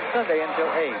 p.m., Sunday until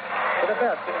 8. For the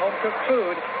best in home-cooked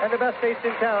food and the best taste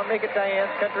in town, make it Diane's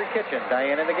Country Kitchen.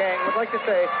 Diane and the gang would like to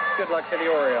say good luck to the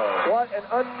Orioles. What an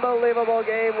unbelievable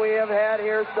game we have had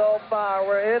here so far.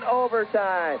 We're in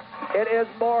overtime. It is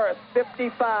Morris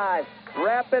 55.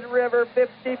 Rapid River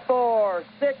 54.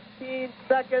 16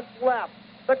 seconds left.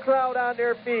 The crowd on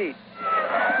their feet.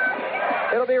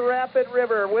 It'll be Rapid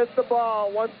River with the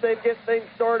ball once they get things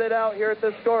sorted out here at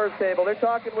the scores table. They're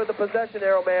talking with the possession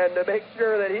arrow man to make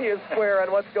sure that he is square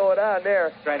on what's going on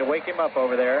there. Trying to wake him up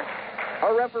over there.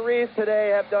 Our referees today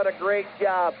have done a great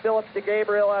job. Philip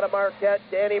DeGabriel out of Marquette,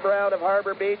 Danny Brown of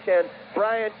Harbor Beach, and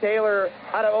Brian Taylor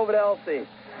out of Ovid Elsie.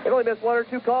 They've only missed one or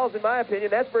two calls, in my opinion.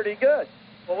 That's pretty good.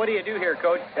 Well, what do you do here,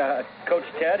 Coach Ted?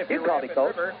 If you're Rapid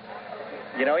River,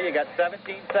 you know, you got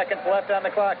 17 seconds left on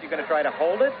the clock. You going to try to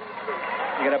hold it?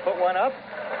 You going to put one up?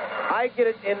 I get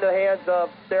it in the hands of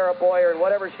Sarah Boyer, and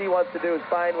whatever she wants to do is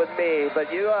fine with me.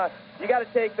 But you got to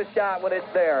take the shot when it's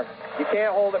there. You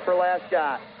can't hold it for last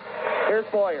shot. Here's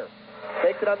Boyer.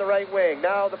 Takes it on the right wing.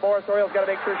 Now the Morris Orioles got to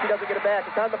make sure she doesn't get it back.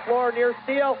 It's on the floor near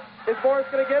steal. Is Morris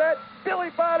going to get it?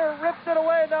 Billy Bonner rips it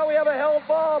away. Now we have a held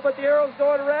ball, but the arrow's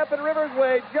going Rapid River's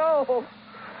way. Joe.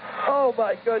 Oh,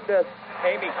 my goodness.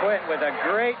 Amy Quinn with a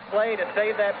great play to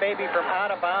save that baby from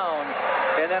out of bounds.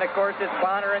 And then, of course, it's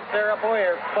Bonner and Sarah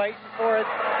Boyer fighting for it,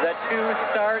 the two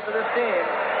stars of the team.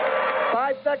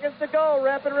 5 seconds to go.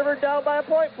 Rapid River down by a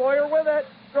point. Boyer with it.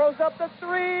 Throws up the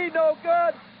three. No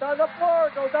good. It's on the floor.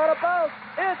 Goes out of bounds.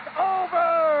 It's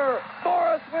over.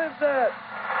 Morris wins it.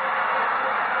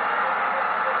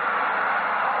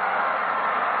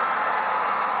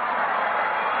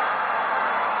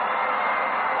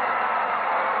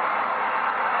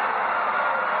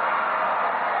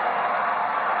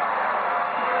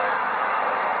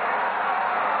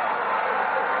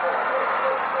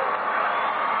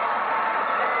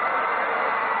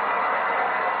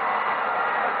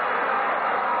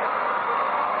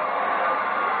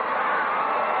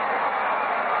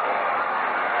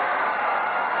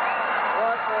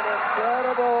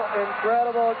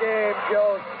 Incredible game,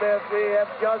 Joe Smith. We have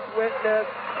just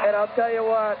witnessed, and I'll tell you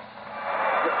what,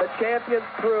 the champions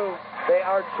prove they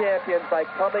are champions by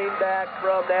coming back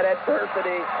from that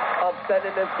adversity of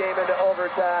sending this game into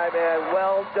overtime, and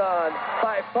well done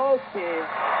by both teams,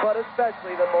 but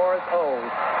especially the Morris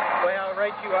O's. Well,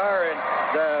 right you are, and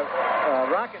the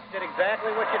Rockets did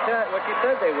exactly what you said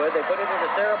they would. They put it into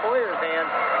Sarah Boyer's hand.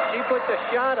 She put the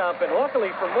shot up, and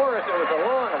luckily for Morris, it was a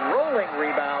long rolling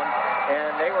rebound,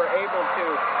 and they were able to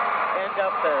end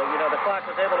up the clock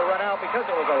was able to run out because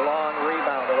it was a long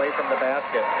rebound away from the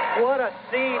basket. What a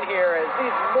scene here as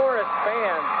these Morris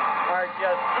fans are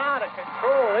just out of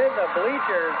control in the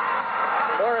bleachers.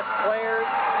 Morris players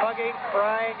hugging,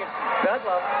 crying, it's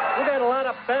bedlam. We've had a lot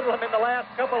of bedlam in the last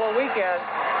couple of weekends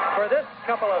for this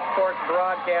couple of sports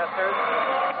broadcasters.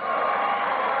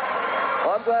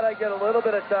 Well, I'm glad I get a little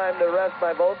bit of time to rest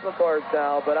my vocal cords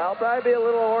now, but I'll probably be a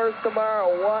little hoarse tomorrow.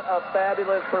 What a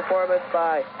fabulous performance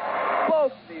by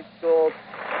both of these schools.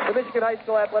 The Michigan High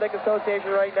School Athletic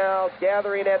Association right now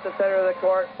gathering at the center of the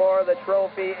court for the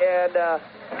trophy and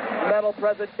medal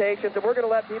presentations, and we're going to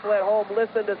let people at home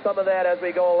listen to some of that as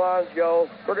we go along, Joe.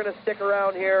 We're going to stick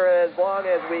around here as long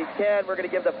as we can. We're going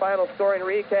to give the final scoring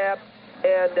recap,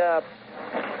 and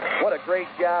what a great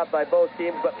job by both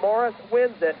teams. But Morris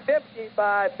wins it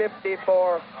 55-54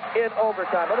 in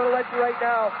overtime. I'm going to let you right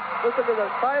now listen to the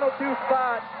final two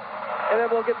spots, and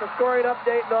then we'll get the scoring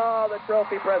update and all the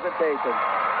trophy presentations.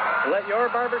 Let your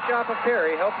barbershop of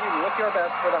Perry help you look your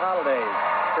best for the holidays.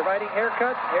 Providing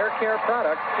haircuts, hair care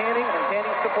products, tanning, and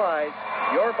tanning supplies,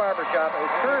 your barbershop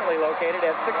is currently located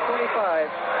at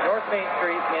 625 North Main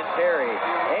Street in Perry.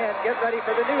 And get ready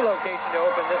for the new location to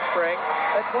open this spring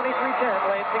at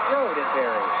 2310 Lansing Road in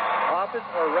Perry. Office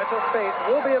or rental space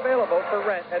will be available for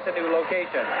rent at the new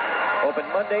location. Open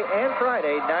Monday and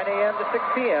Friday, 9 a.m. to 6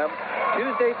 p.m.,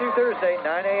 Tuesday through Thursday, 9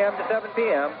 a.m. to 7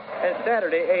 p.m., and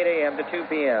Saturday, 8 a.m. to 2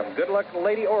 p.m. Good luck,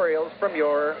 Lady Orioles, from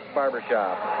your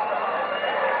barbershop.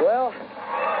 Well,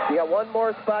 we got one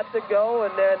more spot to go,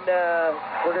 and then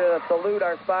we're going to salute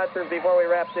our sponsors before we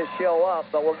wrap this show up.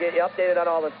 But we'll get you updated on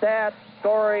all the stats,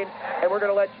 scoring, and we're going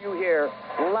to let you hear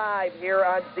live here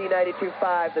on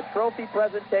Z92.5 the trophy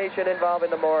presentation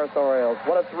involving the Morris Orioles.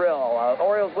 What a thrill.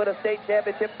 Orioles win a state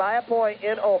championship by a point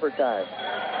in overtime.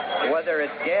 Whether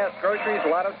it's gas, groceries,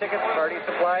 lotto tickets, party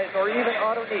supplies, or even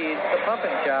auto needs, the Pump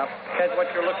and Shop has what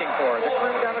you're looking for. The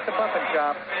crew down at the Pump and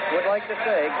Shop would like to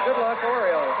say, good luck,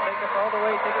 Orioles. Take us all the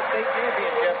way to the state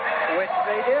championship, which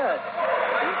they did.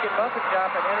 You can Pump and Shop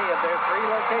at any of their 3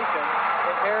 locations.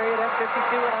 In Perry at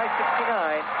M52 and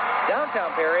I-69,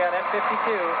 downtown Perry on M52,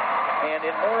 and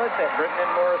in Morris at Britton and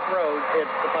Morris Road,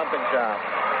 it's the Pump and Shop.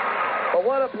 But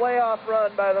what a playoff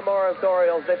run by the Morris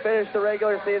Orioles. They finished the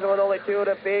regular season with only 2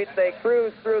 defeats. They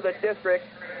cruised through the district.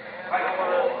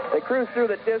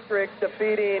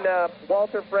 Defeating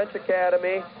Walter French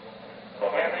Academy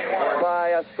by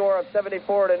a score of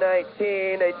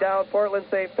 74-19. They downed Portland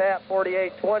St. Pat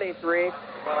 48-23.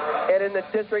 And in the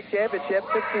district championship,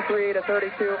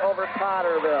 63-32 over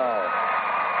Potterville.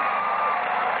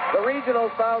 The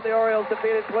regionals found the Orioles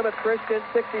defeated Plymouth Christian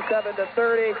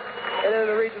 67-30. And in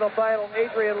the regional final,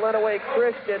 Adrian Lenawee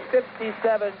Christian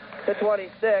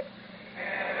 57-26.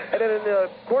 And then in the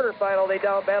quarterfinal, they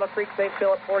downed Battle Creek St.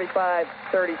 Philip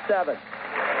 45-37.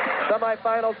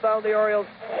 Semifinals found the Orioles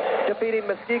defeating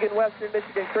Muskegon Western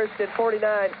Michigan Christian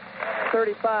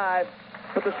 49-35.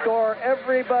 But the score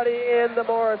everybody in the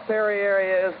Morris Perry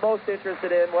area is most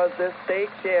interested in was this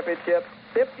state championship,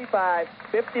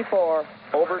 55-54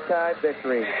 overtime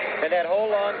victory. And that whole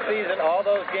long season, all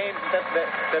those games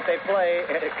that they play,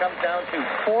 and it comes down to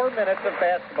 4 minutes of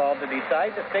basketball to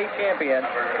decide the state champion.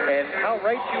 And how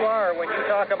right you are when you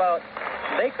talk about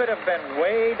they could have been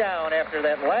way down after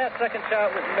that last second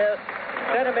shot was missed.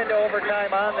 Sent him into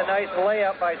overtime on the nice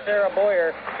layup by Sarah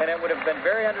Boyer, and it would have been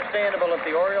very understandable if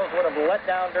the Orioles would have let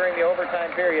down during the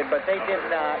overtime period, but they did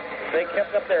not. They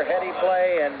kept up their heady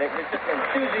play, and it's just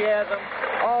enthusiasm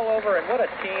all over, and what a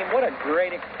team, what a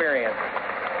great experience.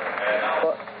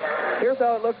 Well, here's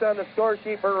how it looks on the score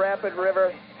sheet for Rapid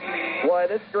River. Boy,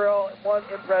 this girl, one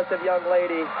impressive young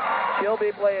lady. She'll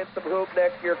be playing some hoop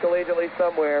next year collegiately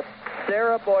somewhere.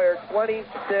 Sarah Boyer,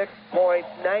 26 points,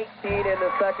 19 in the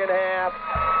second half,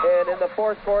 and in the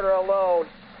fourth quarter alone,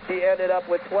 she ended up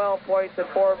with 12 points and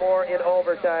 4 more in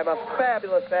overtime. A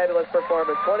fabulous, fabulous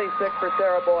performance. 26 for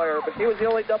Sarah Boyer, but she was the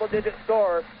only double-digit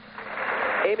scorer.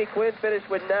 Amy Quinn finished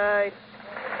with 9.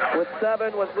 With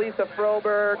 7 was Lisa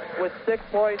Froberg. With 6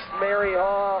 points, Mary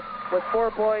Hall. With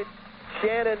 4 points,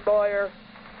 Shannon Boyer.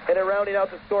 And then rounding out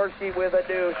the score sheet with a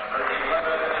deuce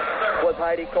was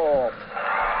Heidi Cole.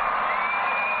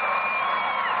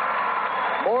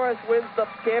 Morris wins the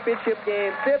championship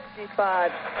game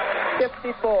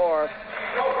 55-54.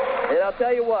 And I'll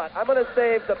tell you what, I'm going to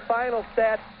save the final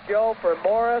stats, Joe, for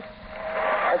Morris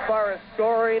as far as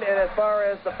scoring and as far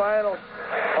as the final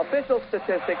official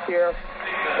statistics here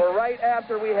for right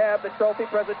after we have the trophy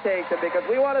presentation, because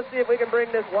we want to see if we can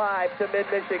bring this live to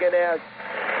Mid-Michigan as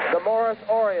the Morris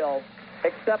Orioles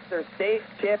accept their state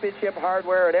championship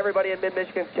hardware, and everybody in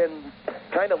Mid-Michigan can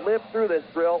kind of live through this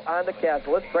drill on the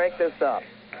castle. Let's crank this up.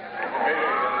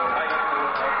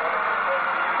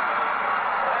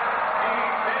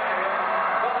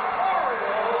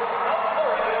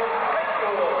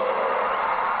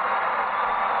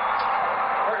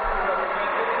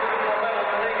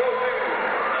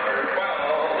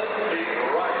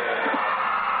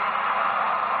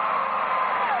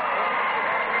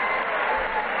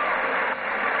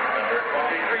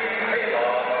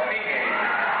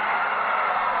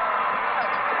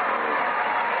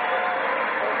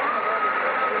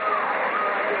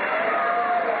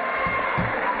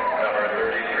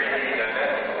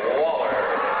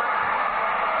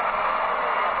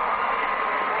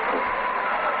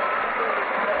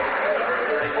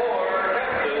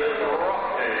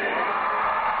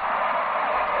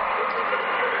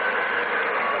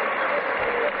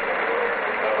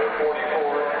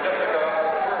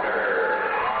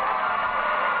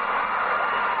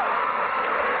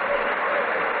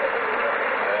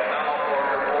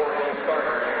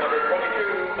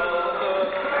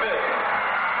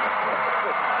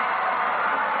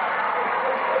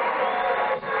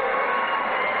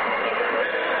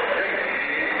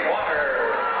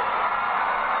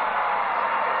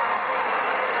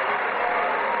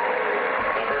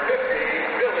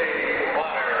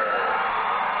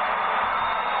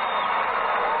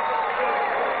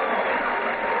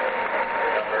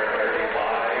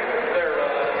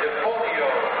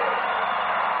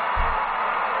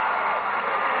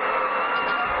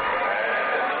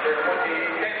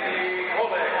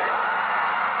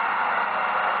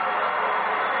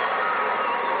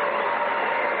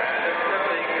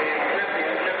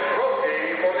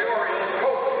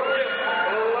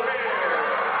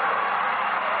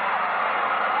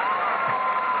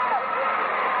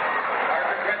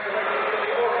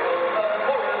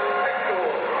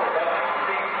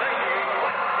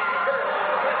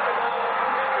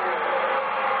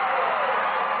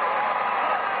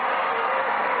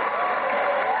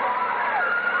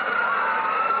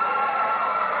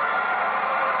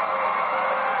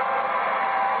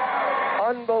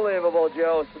 Unbelievable,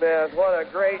 Joe Smith. What a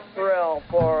great thrill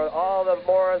for all the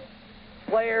Morris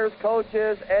players,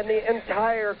 coaches, and the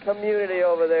entire community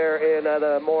over there in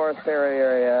the Morris Perry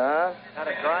area, huh? Not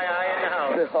a dry eye in the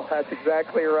house. No, that's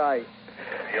exactly right.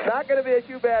 It's not going to be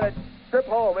too bad a trip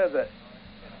home, is it?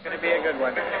 It's going to be a good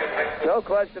one. No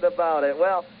question about it.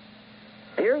 Well,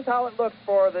 here's how it looks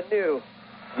for the new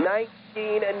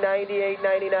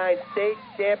 1998-99 state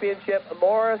championship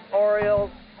Morris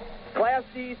Orioles Class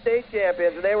D state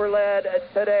champions. And they were led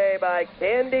today by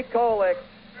Candy Kolick,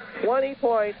 20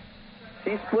 points.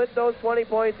 He split those 20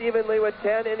 points evenly with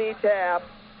 10 in each half.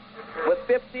 With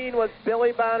 15 was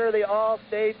Billy Bonner, the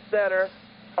all-state center.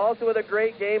 Also with a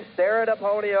great game, Sarah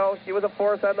DePonio. She was a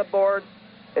force on the board,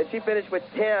 and she finished with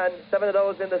 10, 7 of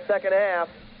those in the second half.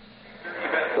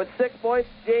 With 6 points,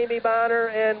 Jamie Bonner,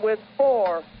 and with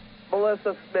 4,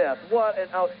 Melissa Smith. What an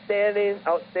outstanding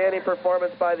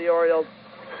performance by the Orioles.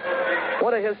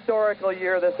 What a historical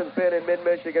year this has been in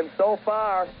Mid-Michigan so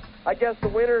far. I guess the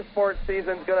winter sports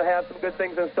season's going to have some good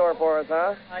things in store for us,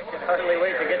 huh? I can hardly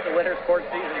wait to get the winter sports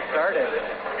season started.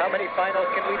 How many finals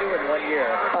can we do in 1 year?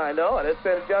 I know, and it's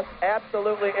been just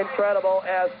absolutely incredible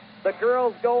as the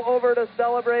girls go over to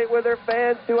celebrate with their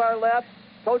fans to our left.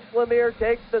 Coach Lemire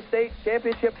takes the state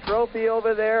championship trophy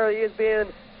over there. He is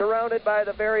being surrounded by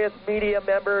the various media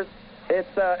members.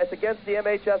 It's against the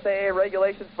MHSAA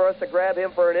regulations for us to grab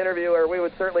him for an interview, or we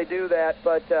would certainly do that.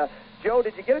 But, Joe,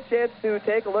 did you get a chance to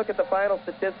take a look at the final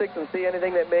statistics and see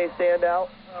anything that may stand out?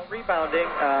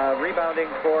 Rebounding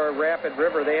for Rapid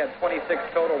River, they had 26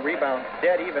 total rebounds,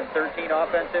 dead even, 13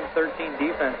 offensive, 13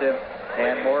 defensive,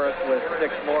 and Morris was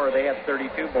 6 more. They had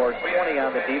 32 boards, 20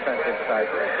 on the defensive side.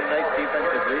 So some nice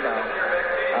defensive rebounds.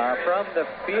 From the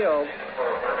field,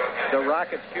 the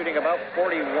Rockets shooting about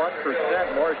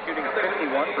 41%, Morris shooting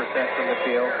 51% from the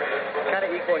field. Kind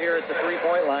of equal here at the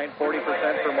three-point line,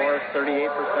 40% for Morris,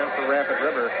 38% for Rapid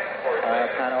River.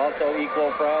 Kind of also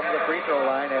equal from the free throw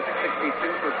line at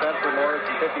 62% for Morris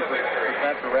and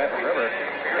 50% for Rapid River.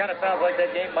 Kind of sounds like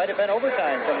that game might have been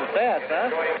overtime from the stats, huh?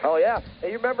 Oh, yeah.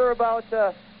 Hey, you remember about...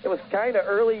 it was kind of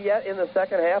early yet in the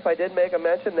second half. I did make a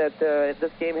mention that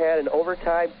this game had an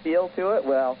overtime feel to it.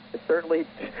 Well, it certainly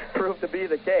proved to be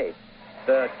the case.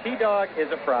 The T-Dog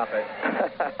is a prophet.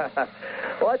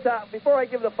 Well, before I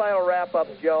give the final wrap-up,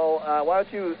 Joe, why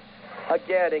don't you,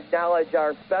 again, acknowledge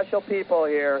our special people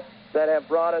here that have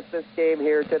brought us this game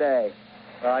here today.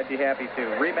 Well, I'd be happy to.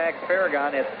 Remax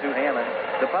Paragon at Stu Hammond,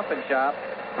 The Pumpkin Shop,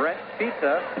 Brent's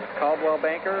Pizza, Caldwell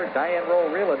Banker, Diane Roll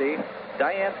Realty,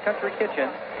 Diane's Country Kitchen,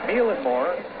 Meal and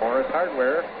More, Morris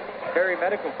Hardware, Perry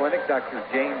Medical Clinic, Dr.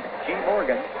 James G.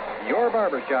 Morgan, Your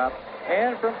Barbershop,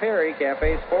 and from Perry,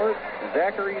 Cafe Sports,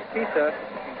 Zachary's Pizza,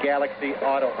 Galaxy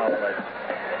Auto Outlet.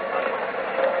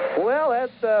 Well,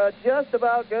 that's just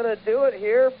about going to do it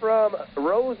here from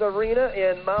Rose Arena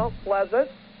in Mount Pleasant.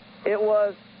 It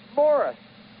was Morris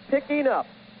picking up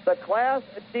the Class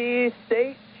D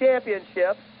state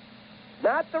championship,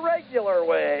 not the regular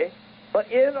way,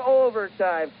 but in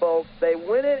overtime, folks. They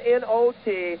win it in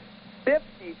OT,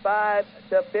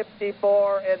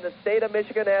 55-54, and the state of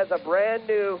Michigan has a brand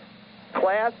new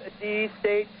Class D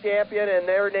state champion, and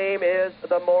their name is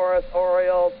the Morris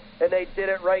Orioles, and they did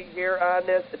it right here on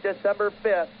this December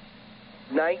 5th,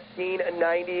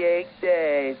 1998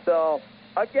 day. So,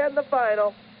 again, the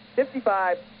final,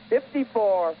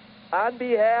 55-54. On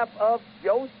behalf of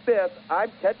Joe Smith,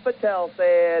 I'm Ted Patel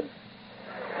saying,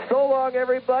 so long,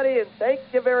 everybody, and thank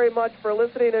you very much for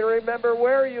listening. And remember,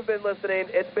 where you've been listening,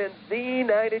 it's been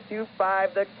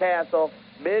Z92.5 The Castle,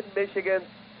 Mid-Michigan's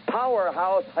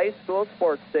powerhouse high school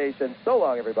sports station. So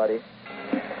long, everybody.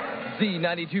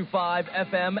 Z92.5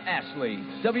 FM Ashley,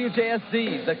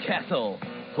 WJSZ The Castle,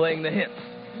 playing the hits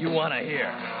you want to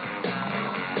hear.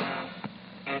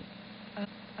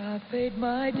 I paid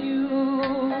my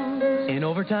dues In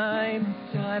overtime,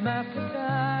 time after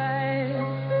time.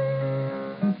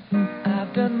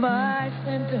 I've done my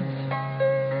sentence,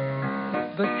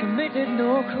 but committed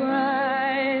no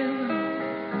crime.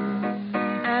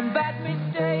 And bad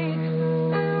mistakes,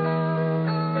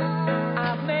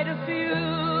 I've made a few.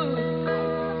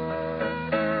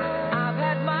 I've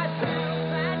had my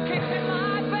sins and kicks in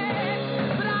my bed,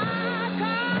 but I've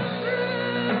come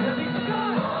through.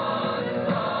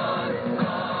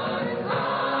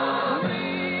 We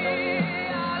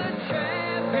are the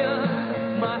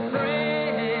champions, my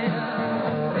friend,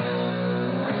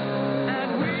 and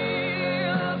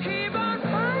we'll keep on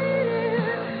fighting.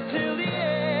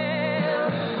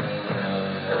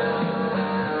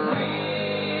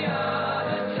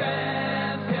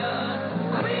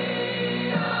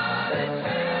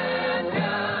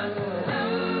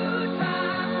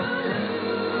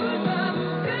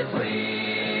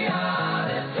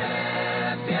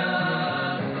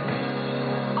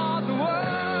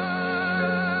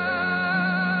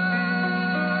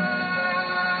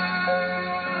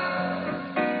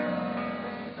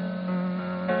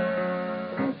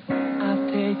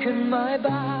 broken my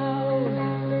vows,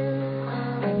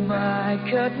 my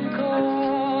curtain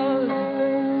call.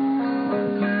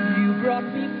 You brought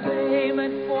me fame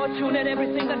and fortune and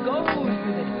everything that goes with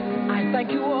it. I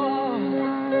thank you all,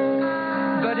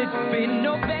 but it's been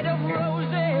no bed of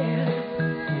roses,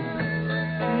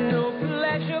 no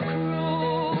pleasure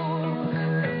cruise.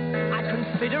 I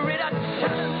consider it a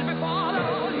challenge before the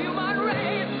whole human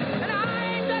race, and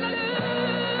I ain't gonna lose.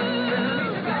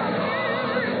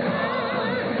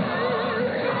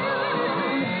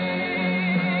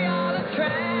 We are the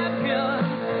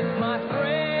champions, my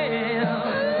friend,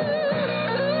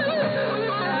 and we'll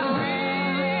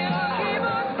keep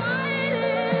on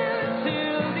fighting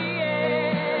till the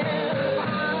end.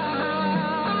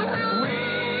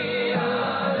 We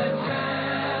are the champions. We are the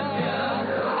champions.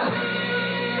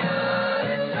 We are the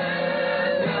champions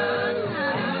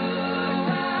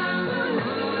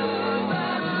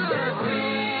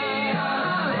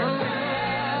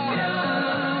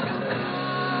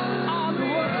of the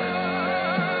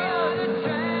world, the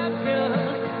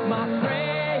champions, my friends. And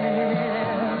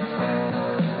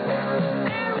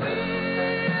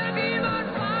we'll keep on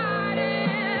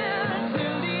fighting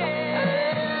till the end.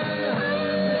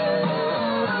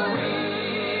 Oh,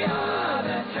 we are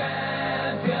the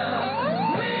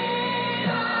champions. We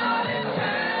are the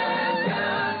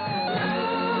champions.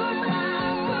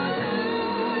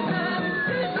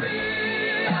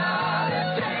 We are the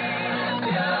champions.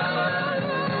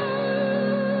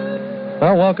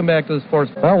 Well, welcome back to the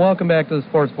Sports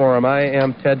Forum. I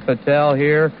am Ted Patel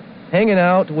here, hanging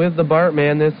out with the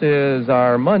Bartman. This is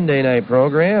our Monday night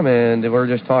program, and we're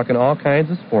just talking all kinds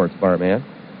of sports, Bartman.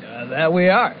 That we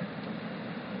are.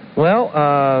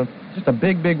 Well, just a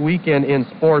big weekend in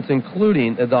sports,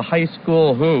 including the high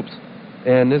school hoops.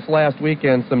 And this last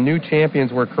weekend, some new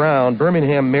champions were crowned.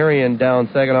 Birmingham Marion down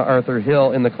Saginaw Arthur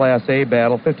Hill in the Class A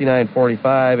battle,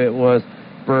 59-45. It was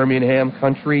Birmingham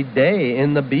Country Day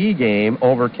in the B game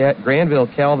over Granville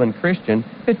Calvin Christian,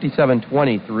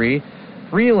 57-23.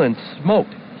 Freeland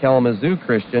smoked Kalamazoo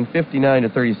Christian,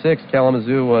 59-36.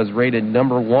 Kalamazoo was rated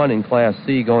number 1 in Class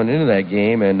C going into that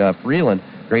game, and Freeland,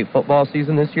 great football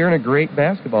season this year and a great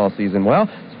basketball season. Well,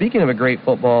 speaking of a great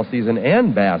football season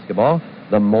and basketball,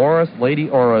 the Morris Lady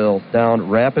Orioles down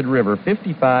Rapid River,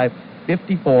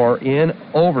 55-54 in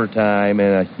overtime,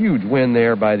 and a huge win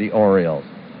there by the Orioles.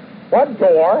 What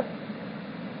door?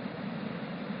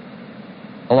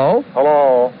 Hello?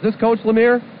 Hello. Is this Coach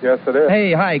Lemire? Yes, it is.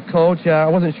 Hey, hi, Coach. I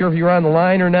wasn't sure if you were on the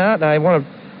line or not, and I want to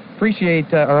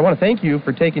thank you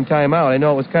for taking time out. I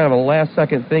know it was kind of a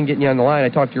last-second thing getting you on the line. I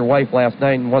talked to your wife last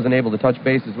night and wasn't able to touch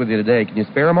bases with you today. Can you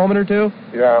spare a moment or two?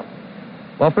 Yeah.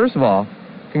 Well, first of all,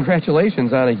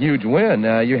 congratulations on a huge win.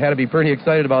 You had to be pretty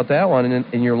excited about that one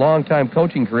in your long-time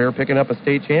coaching career, picking up a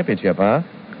state championship, huh?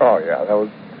 Oh, yeah. That was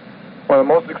one of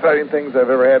the most exciting things I've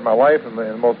ever had in my life, and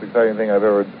the most exciting thing I've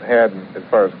ever had as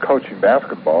far as coaching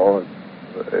basketball.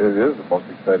 It is the most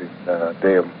exciting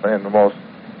day and the most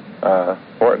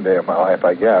important day of my life,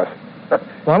 I guess.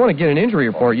 Well, I want to get an injury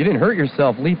report. You didn't hurt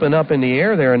yourself leaping up in the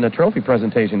air there in the trophy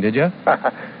presentation, did you?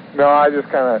 No, I just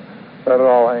kind of let it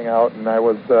all hang out, and I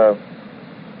was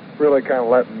really kind of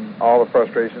letting all the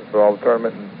frustrations for all the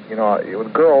tournament. And, you know,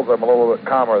 with girls, I'm a little bit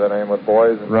calmer than I am with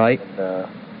boys. And, right. And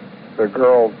the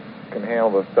girls can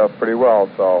handle this stuff pretty well,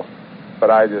 so,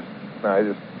 but I kind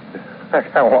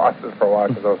of lost it for a while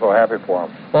because I was so happy for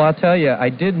them. Well, I'll tell you, I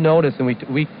did notice, and we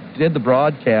did the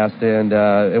broadcast, and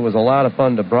it was a lot of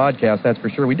fun to broadcast, that's for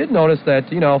sure. We did notice that,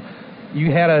 you know,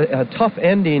 you had a tough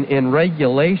ending in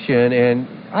regulation, and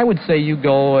I would say you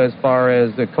go as far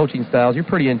as the coaching styles. You're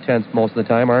pretty intense most of the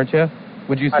time, aren't you?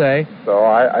 Would you say? So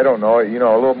I don't know, you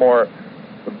know, a little more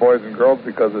with boys and girls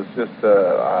because it's just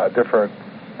a different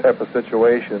type of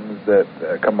situations that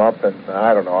come up, and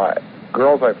I don't know.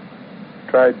 Girls, I've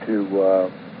tried to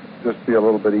just be a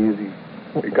little bit easy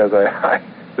because I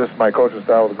just my coaching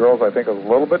style with girls, I think, is a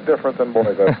little bit different than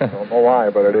boys. I don't know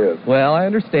why, but it is. Well, I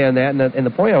understand that, and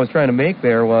the point I was trying to make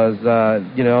there was,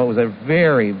 you know, it was a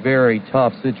very, very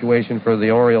tough situation for the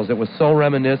Orioles. It was so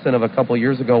reminiscent of a couple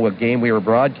years ago, a game we were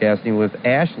broadcasting with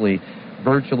Ashley,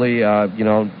 virtually, you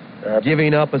know,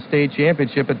 giving up a state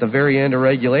championship at the very end of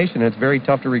regulation. It's very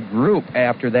tough to regroup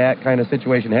after that kind of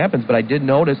situation happens, but I did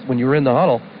notice when you were in the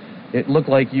huddle, it looked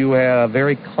like you had a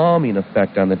very calming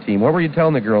effect on the team. What were you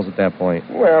telling the girls at that point?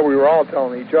 Well, we were all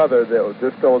telling each other that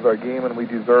this still was our game and we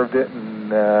deserved it,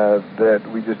 and that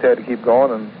we just had to keep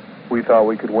going, and we thought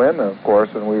we could win, of course,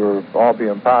 and we were all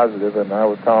being positive, and I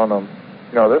was telling them,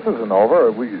 you know, this isn't over.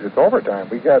 It's overtime.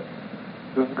 We got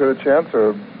just as good a chance,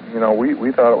 or, you know,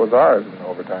 we thought it was ours in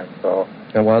overtime. So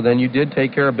And well, then you did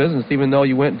take care of business, even though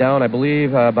you went down, I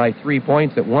believe, by 3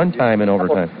 points at one time in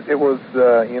overtime. It was,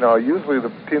 usually the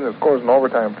team that scores in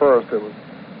overtime first,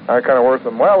 I kind of worked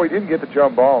them, well, we didn't get the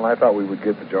jump ball, and I thought we would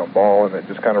get the jump ball, and it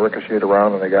just kind of ricocheted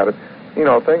around, and they got it.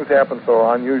 Things happen so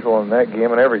unusual in that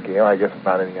game, and every game. I guess it's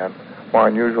not any more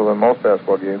unusual than most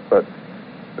basketball games, but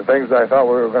the things that I thought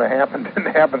were going to happen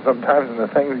didn't happen sometimes, and the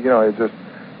things, it just,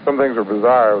 some things are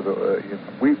bizarre.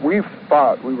 We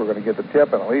thought we were going to get the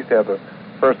tip and at least have the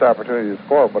first opportunity to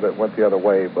score, but it went the other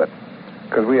way. But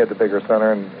because we had the bigger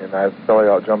center, and I Billy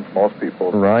out-jumped most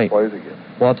people. Right. Plays again.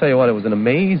 Well, I'll tell you what, it was an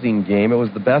amazing game. It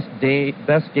was the best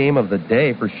game of the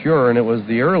day for sure, and it was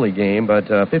the early game, but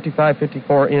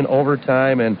 55-54 in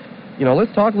overtime. And,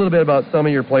 let's talk a little bit about some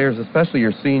of your players, especially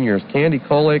your seniors. Candy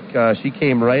Kolick, she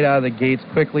came right out of the gates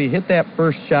quickly, hit that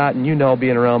first shot, and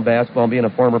being around basketball and being a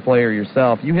former player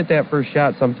yourself, you hit that first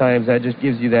shot sometimes, that just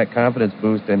gives you that confidence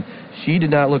boost, and she did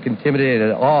not look intimidated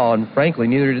at all, and frankly,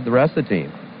 neither did the rest of the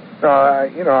team.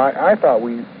 I thought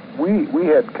we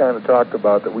had kind of talked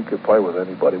about that we could play with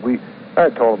anybody. I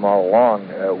had told them all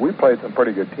along, we played some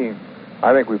pretty good teams.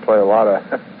 I think we play a lot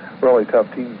of really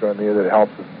tough teams during the year that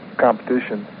helps us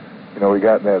competition. We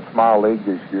got in that small league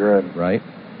this year, and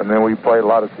then we played a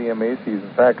lot of CMACs.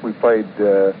 In fact, we played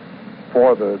 4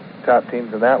 of the top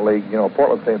teams in that league.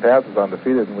 Portland St. Pat's was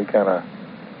undefeated, and we kind of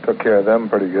took care of them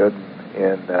pretty good.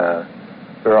 And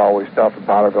they're always tough, and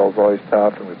Potterville's always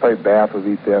tough. And we played Bath, we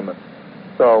beat them.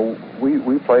 So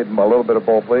we played a little bit of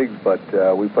both leagues, but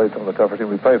we played some of the tougher teams.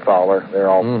 We played Fowler; they're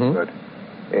all good.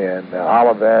 And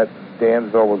Olivet,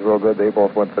 Dansville was real good. They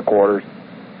both went to the quarters.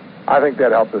 I think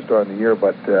that helped us during the year,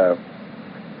 but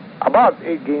about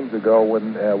 8 games ago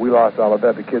when we lost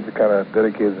Olivet, the kids had kind of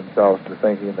dedicated themselves to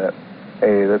thinking that,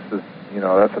 hey, this is,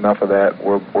 that's enough of that.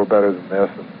 We're better than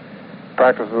this. And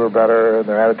practices were better, and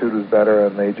their attitude was better,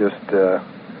 and they just,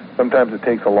 sometimes it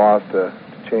takes a loss to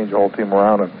change the whole team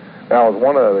around. And that was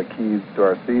one of the keys to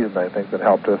our season, I think, that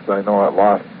helped us. I know that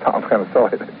loss sounds kind of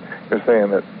silly. You're saying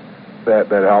that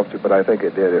helped you, but I think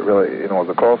it did. It really, it was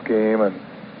a close game, and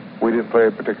we didn't play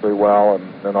particularly well,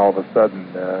 and then all of a sudden,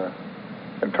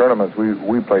 in tournaments,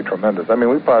 we played tremendous. I mean,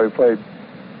 we probably played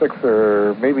 6 out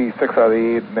of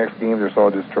the 8 next games or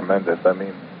so, just tremendous. I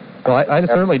mean, well, I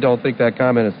certainly don't think that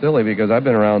comment is silly, because I've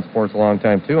been around sports a long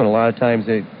time too, and a lot of times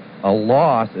a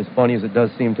loss, as funny as it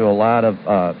does seem to a lot of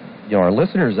our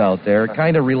listeners out there,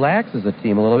 kind of relaxes a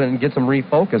team a little bit and gets them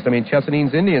refocused. I mean,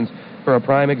 Chesanines Indians, for a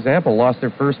prime example, lost their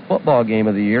first football game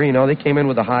of the year. They came in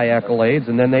with the high accolades,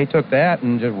 and then they took that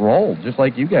and just rolled, just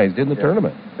like you guys did in the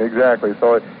tournament. Exactly.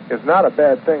 So it's not a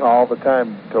bad thing all the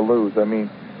time to lose. I mean,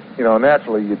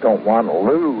 naturally you don't want to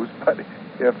lose, but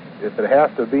if it has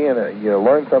to be in it, you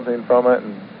learn something from it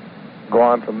and go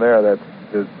on from there.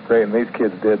 That's great, and these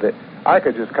kids did that. I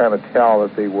could just kind of tell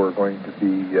that they were going to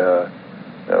be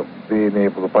being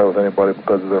able to play with anybody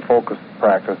because of their focus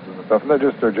practice and stuff, and they're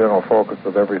just their general focus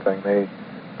of everything.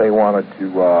 They wanted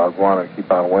to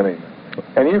keep on winning,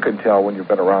 and you can tell when you've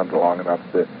been around long enough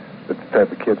that the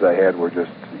type of kids I had were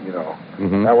just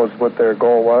that was what their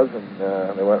goal was,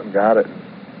 and they went and got it.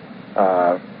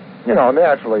 And,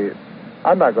 naturally,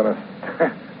 I'm not going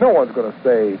to. No one's going to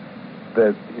say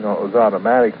that it was an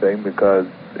automatic thing, because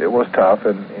it was tough,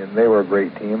 and they were a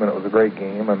great team, and it was a great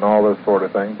game, and all this sort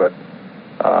of thing, but.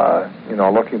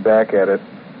 Looking back at it,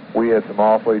 we had some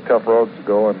awfully tough roads to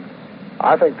go, and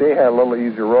I think they had a little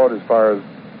easier road as far as,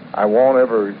 I won't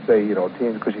ever say,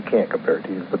 teams, because you can't compare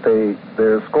teams, but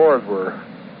their scores were,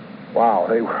 wow,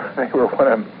 they were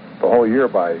winning the whole year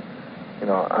by,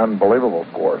 unbelievable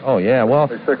scores. Oh, yeah, well.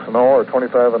 6-0 or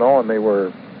 25-0, and they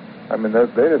were,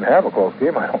 they didn't have a close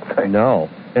game, I don't think. No.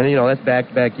 And, that's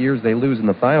back-to-back years they lose in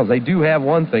the finals. They do have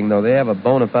one thing, though. They have a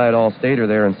bona fide all-stater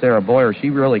there in Sarah Boyer. She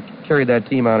really carried that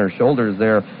team on her shoulders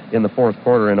there in the fourth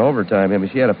quarter in overtime.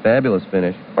 She had a fabulous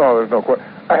finish. Oh, there's no question.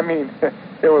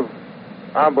 It was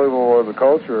unbelievable as a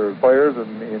coach or players,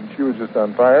 and she was just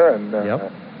on fire, and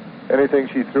anything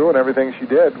she threw and everything she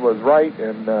did was right,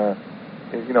 and,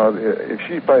 if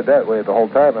she played that way the whole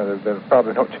time, there'd been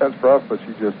probably no chance for us, but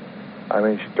she just,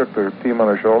 she took the team on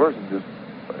her shoulders and just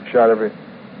shot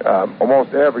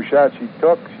almost every shot she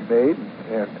took, she made,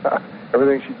 and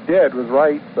everything she did was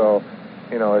right. So,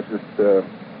 it's just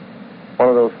one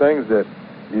of those things that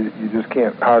you just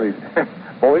can't hardly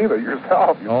believe it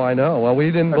yourself. Oh, I know. Well, we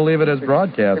didn't believe it as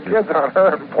broadcasters. The kids on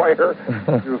her and play her,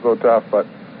 she was so tough, but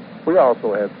we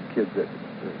also had some kids that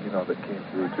came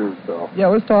through too. So yeah,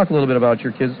 let's talk a little bit about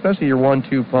your kids, especially your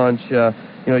 1-2 punch.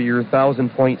 Your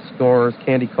 1,000-point scorers,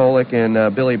 Candy Kolick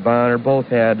and Billy Bonner, both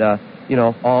had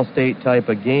all-state type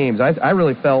of games. I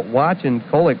really felt watching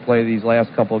Kolick play these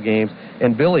last couple of games,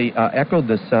 and Billy echoed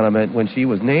this sentiment when she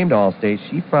was named all-state.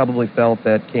 She probably felt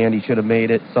that Candy should have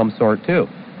made it some sort too,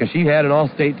 because she had an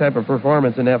all-state type of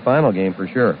performance in that final game for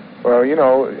sure. Well,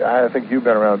 I think you've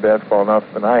been around basketball enough,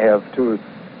 and I have too.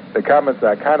 The comments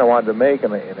I kind of wanted to make,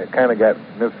 and it kind of got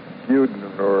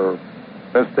miscued or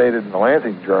misstated in the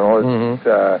Lansing Journal, is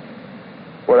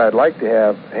what I'd like to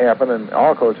have happen, and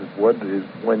all coaches would, is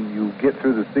when you get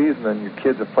through the season and your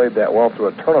kids have played that well through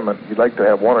a tournament, you'd like to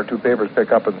have one or two papers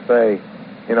pick up and say,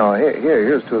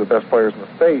 here's two of the best players in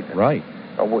the state. Right.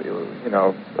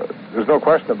 There's no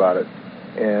question about it.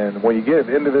 And when you get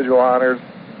individual honors,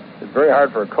 it's very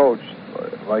hard for a coach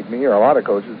like me or a lot of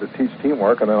coaches to teach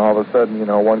teamwork, and then all of a sudden,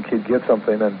 one kid gets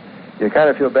something, and you kind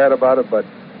of feel bad about it, but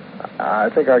I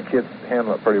think our kids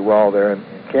handle it pretty well there. And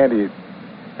Candy,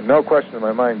 no question in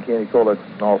my mind, Candy Kolick's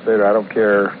an all-stater. I don't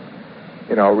care,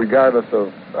 regardless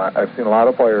of, I've seen a lot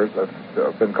of players.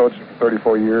 I've been coaching for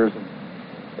 34 years,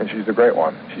 and she's a great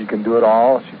one. She can do it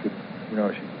all. She can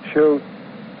shoot,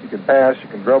 she can pass, she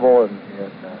can dribble, and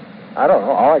I don't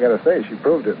know. All I got to say is she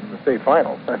proved it in the state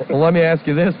finals. Well, let me ask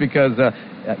you this, because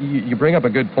you bring up a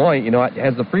good point.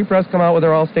 Has the Free Press come out with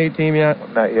their all-state team yet?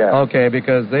 Not yet. Okay,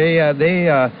 because they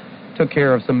took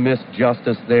care of some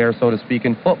misjustice there, so to speak,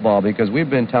 in football, because we've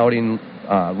been touting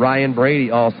Ryan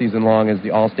Brady all season long as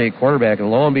the all-state quarterback,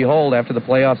 and lo and behold, after the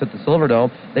playoffs at the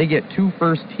Silverdome, they get 2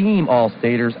 first-team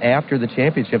all-staters after the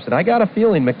championships, and I got a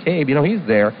feeling McCabe, he's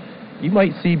there. You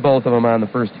might see both of them on the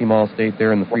first-team all-state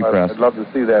there in the Free Press. I'd love to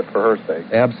see that for her sake.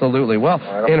 Absolutely. Well,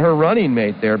 and her running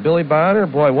mate there, Billy Bonner,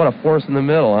 boy, what a force in the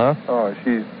middle, huh? Oh,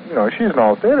 she's an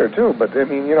all-stater, too, but,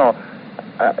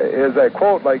 as I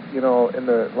quote, in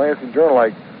the Lansing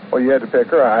Journal, you had to pick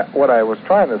her. What I was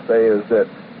trying to say is that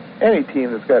any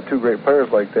team that's got 2 great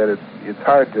players like that, it's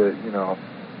hard to,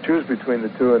 choose between the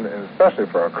two, and especially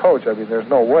for a coach. I mean, there's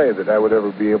no way that I would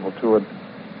ever be able to.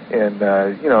 And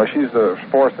she's a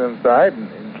force inside,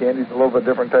 and Candy's a little bit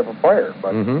different type of player.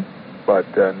 But,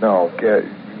 no,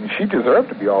 she deserved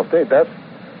to be all-state. That's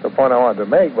the point I wanted to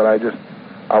make, but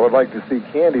I would like to see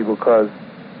Candy, because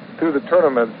through the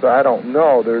tournaments, I don't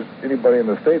know there's anybody in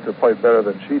the States that played better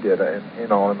than she did. And, in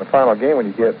the final game, when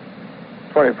you get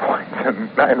 20 points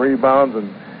and 9 rebounds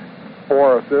and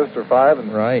 4 assists or 5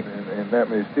 and that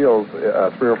many steals, 3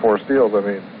 or 4 steals, I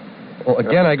mean. Well,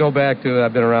 again, I go back to,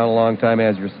 I've been around a long time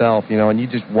as yourself, and you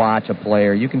just watch a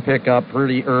player. You can pick up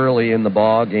pretty early in the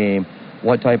ball game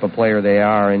what type of player they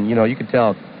are, and, you can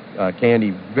tell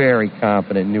Candy very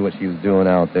confident, knew what she was doing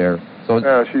out there. So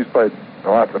she's played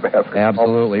lots of basketball.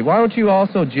 Absolutely. Why don't you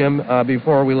also, Jim,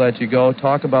 before we let you go,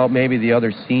 talk about maybe the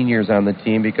other seniors on the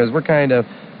team, because we're kind of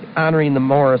honoring the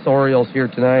Morris Orioles here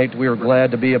tonight. We were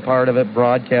glad to be a part of it,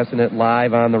 broadcasting it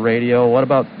live on the radio. What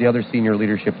about the other senior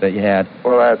leadership that you had?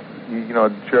 Well, that's,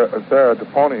 Sarah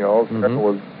DePonio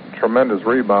was a tremendous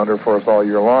rebounder for us all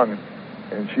year long,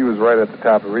 and she was right at the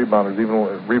top of rebounders,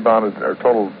 even rebounded, our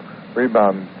total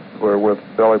rebounds were with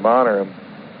Billy Bonner,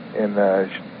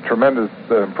 and tremendous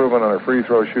improvement on her free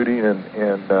throw shooting,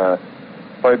 and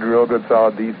played real good,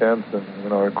 solid defense,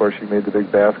 and, of course, she made the big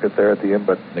basket there at the end.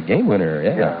 But the game winner,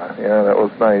 yeah, that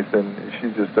was nice, and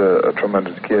she's just a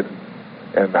tremendous kid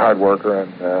and hard worker,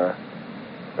 and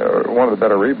one of the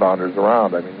better rebounders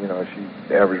around. I mean,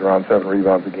 she averaged around 7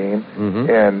 rebounds a game.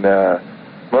 And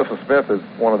Melissa Smith is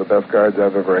one of the best guards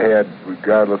I've ever had,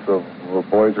 regardless of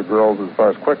boys or girls, as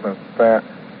far as quickness,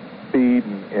 speed,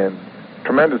 and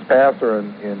tremendous passer,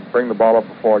 and bring the ball up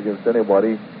before against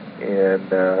anybody,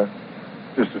 and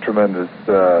just a tremendous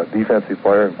defensive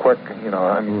player, and quick.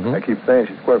 I keep saying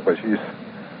she's quick, but she's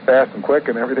fast and quick,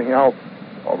 and everything else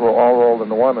all rolled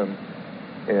into one,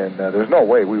 and there's no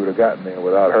way we would have gotten there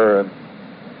without her,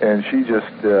 and she just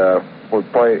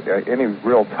would play any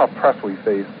real tough press we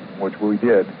faced, which we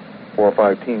did, 4 or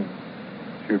 5 teams.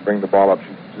 She would bring the ball up.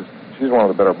 She's one of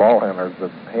the better ball handlers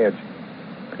that had.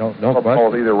 No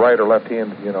question. Either right or left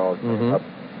hand, up.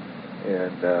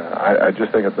 And I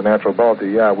just think it's a natural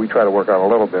ability. Yeah, we try to work on a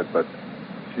little bit, but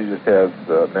she just has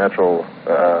the natural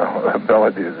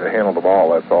ability to handle the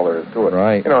ball. That's all there is to it.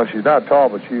 Right. She's not tall,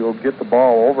 but she'll get the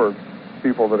ball over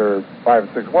people that are 5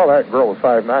 and 6. Well, that girl was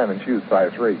 5'9", and she was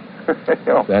 5'3".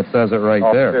 That says it right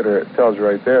there. It tells you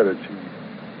right there that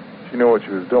she knew what she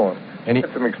was doing. She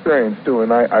had some experience too,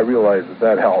 and I realize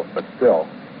that helped, but still.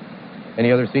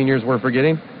 Any other seniors we're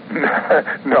forgetting?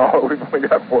 No, we've only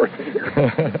got 4 seniors.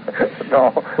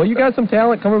 No. Well, you got some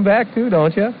talent coming back too,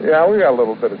 don't you? Yeah, we got a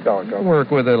little bit of talent coming.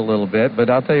 Work with it a little bit, but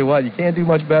I'll tell you what, you can't do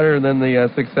much better than the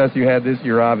success you had this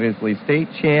year, obviously. State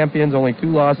champions, only 2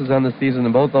 losses on the season,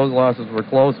 and both those losses were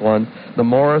close ones. The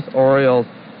Morris Orioles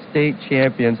state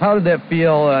champions. How did that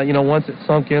feel, once it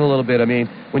sunk in a little bit? I mean,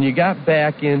 when you got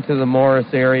back into the Morris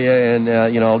area and,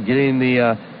 getting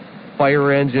the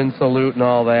fire engine salute and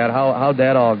all that, how'd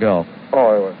that all go?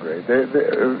 Oh, it went great.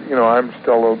 I'm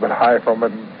still a little bit high from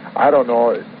it. And I don't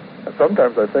know.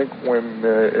 Sometimes I think when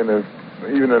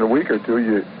even in a week or two,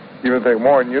 you even think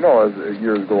more. And as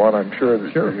years go on, I'm sure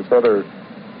that your brother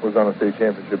was on a state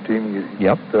championship team.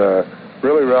 You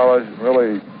really relish,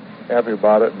 really happy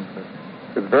about it. And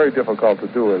it's very difficult to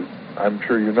do, as I'm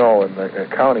sure you know, in the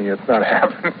county. It's not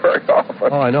happening very often.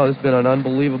 Oh, I know. It's been an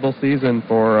unbelievable season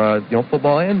for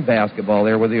football and basketball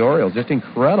there with the Orioles. Just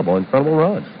incredible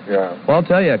run. Yeah. Well, I'll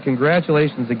tell you,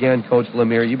 congratulations again, Coach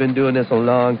Lemire. You've been doing this a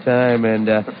long time, and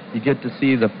you get to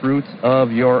see the fruits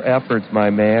of your efforts, my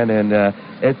man. And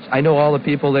I know all the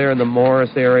people there in the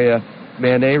Morris area,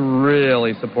 man, they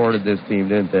really supported this team,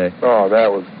 didn't they? Oh,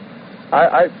 that was...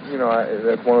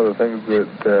 that's one of the things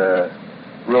that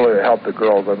really helped the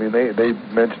girls. I mean, they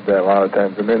mentioned that a lot of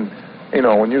times. And then,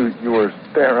 when you were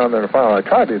standing around there in the final, I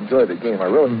tried to enjoy the game. I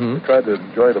really tried to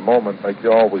enjoy the moment like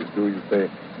you always do. You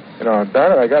say, darn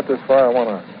it, I got this far. I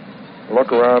want to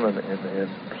look around and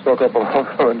soak up a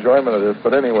little enjoyment of this.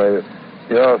 But anyway,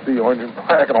 see orange and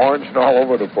black and orange and all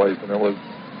over the place. And it was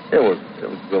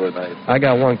really nice. I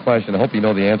got one question. I hope you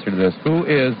know the answer to this. Who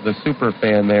is the super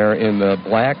fan there in the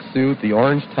black suit, the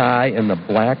orange tie, and the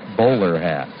black bowler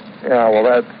hat? Yeah, well,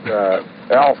 that's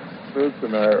Alf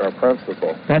Knudsen, our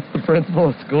principal. That's the principal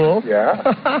of school? Yeah.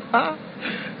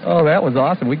 Oh, that was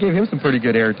awesome. We gave him some pretty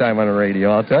good airtime on the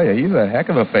radio, I'll tell you. He's a heck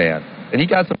of a fan. And he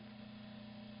got some...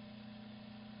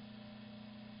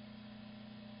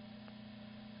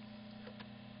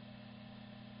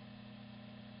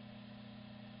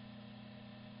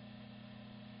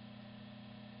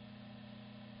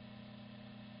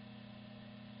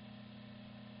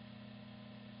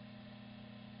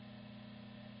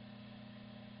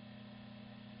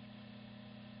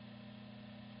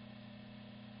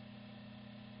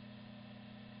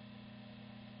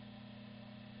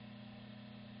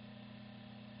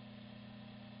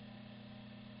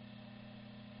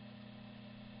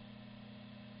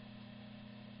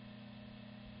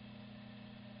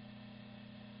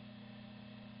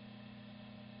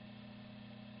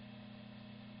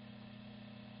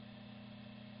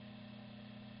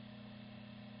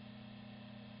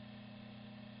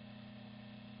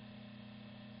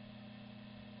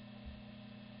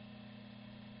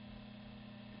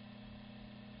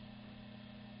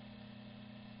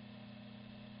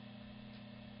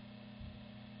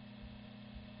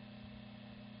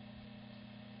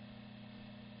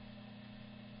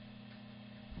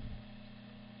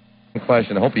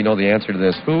 Question. I hope you know the answer to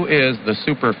this. Who is the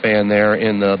super fan there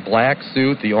in the black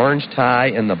suit, the orange tie,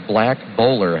 and the black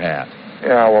bowler hat?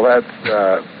 Yeah, well, that's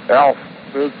Alf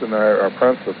Knudsen, our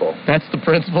principal. That's the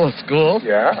principal of school?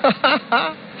 Yeah.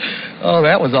 Oh,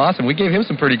 that was awesome. We gave him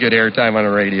some pretty good airtime on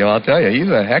the radio, I'll tell you.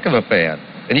 He's a heck of a fan.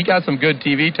 And he got some good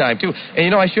TV time, too.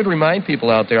 And, I should remind people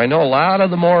out there, I know a lot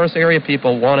of the Morris area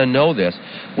people want to know this.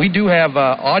 We do have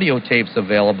audio tapes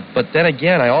available, but then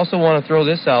again, I also want to throw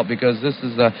this out because this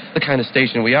is the kind of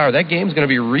station we are. That game's going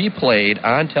to be replayed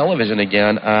on television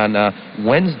again on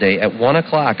Wednesday at 1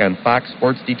 o'clock on Fox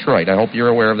Sports Detroit. I hope you're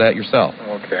aware of that yourself.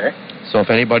 Okay. So if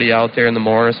anybody out there in the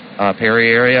Morris,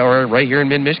 Perry area or right here in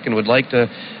mid-Michigan would like to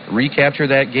recapture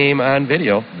that game on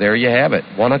video, there you have it,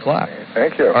 1 o'clock.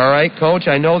 Thank you. All right, Coach,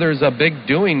 I know there's a big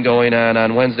doing going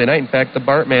on Wednesday night. In fact, the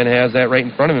Bartman has that right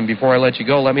in front of him. Before I let you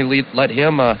go, let me let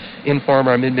him inform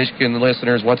our mid-Michigan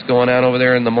listeners what's going on over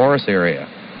there in the Morris area.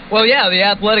 Well, yeah, the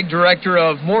athletic director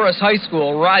of Morris High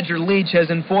School, Roger Leach, has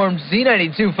informed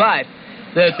Z92.5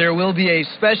 that there will be a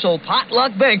special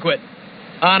potluck banquet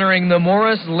honoring the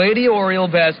Morris Lady Oriole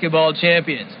basketball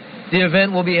champions. The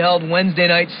event will be held Wednesday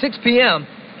night, 6 p.m.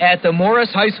 at the Morris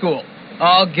High School.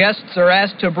 All guests are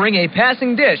asked to bring a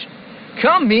passing dish.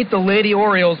 Come meet the Lady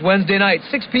Orioles Wednesday night,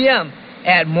 6 p.m.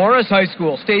 at Morris High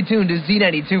School. Stay tuned to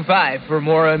Z92.5 for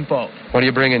more info. What are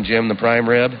you bringing, Jim, the prime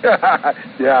rib?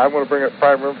 Yeah, I'm going to bring a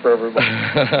prime rib for everybody.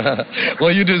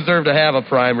 Well, you deserve to have a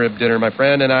prime rib dinner, my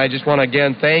friend, and I just want to,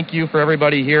 again, thank you for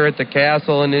everybody here at the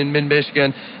Castle and in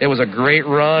mid-Michigan. It was a great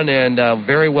run and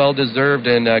very well-deserved,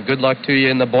 and good luck to you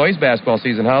in the boys' basketball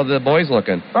season. How are the boys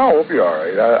looking? Oh, we'll be all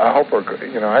right. I hope we're good.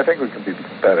 I think we can be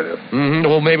competitive. Mm-hmm.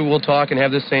 Well, maybe we'll talk and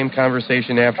have this same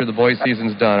conversation after the boys'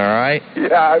 season's done, all right?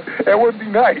 Yeah, it would be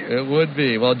nice. It would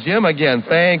be. Well, Jim, again,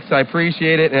 thanks. I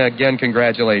appreciate it, and again,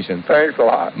 congratulations. Thanks a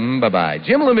lot. Bye-bye.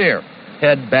 Jim Lemire,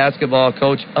 head basketball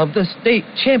coach of the state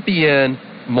champion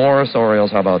Morris Orioles.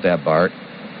 How about that, Bart?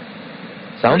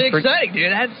 Sounds pretty exciting,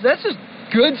 dude. That's just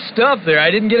good stuff there. I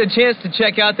didn't get a chance to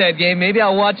check out that game. Maybe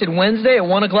I'll watch it Wednesday at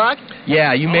 1 o'clock.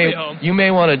 Yeah, you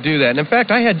may want to do that. And in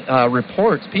fact, I had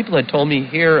reports. People had told me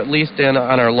here, at least on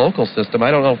our local system, I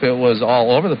don't know if it was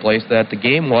all over the place, that the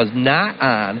game was not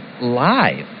on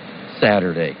live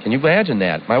Saturday. Can you imagine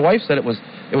that? My wife said it was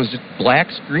just black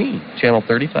screen, channel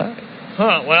 35.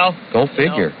 Huh, well. Go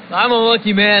figure. I'm a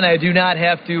lucky man. I do not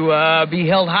have to be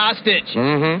held hostage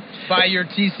by your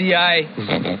TCI.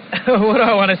 What do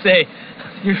I want to say?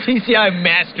 Your TCI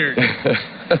masters.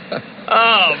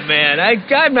 Oh, man.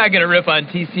 I'm not going to rip on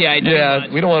TCI. Yeah,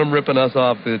 we don't want them ripping us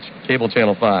off the cable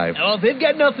channel 5. Well, they've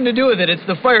got nothing to do with it. It's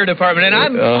the fire department, and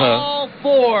I'm all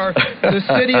for the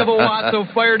City of Owasso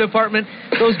Fire Department.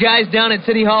 Those guys down at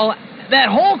City Hall, that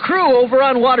whole crew over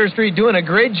on Water Street doing a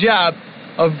great job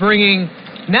of bringing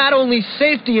not only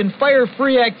safety and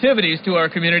fire-free activities to our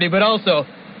community, but also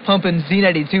pumping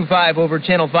Z92.5 over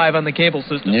Channel 5 on the cable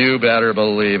system. You better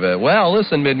believe it. Well,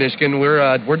 listen, Mid-Michigan,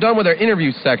 we're done with our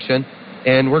interview section,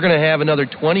 and we're going to have another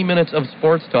 20 minutes of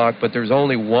sports talk, but there's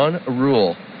only one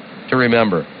rule to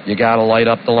remember. You got to light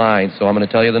up the line, so I'm going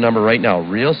to tell you the number right now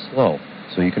real slow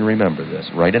so you can remember this.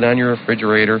 Write it on your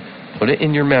refrigerator, put it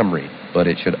in your memory, but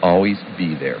it should always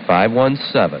be there.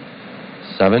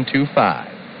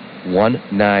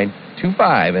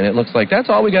 517-725-1925, and it looks like that's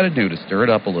all we got to do to stir it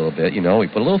up a little bit. You know, we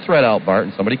put a little thread out, Bart,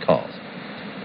 and somebody calls.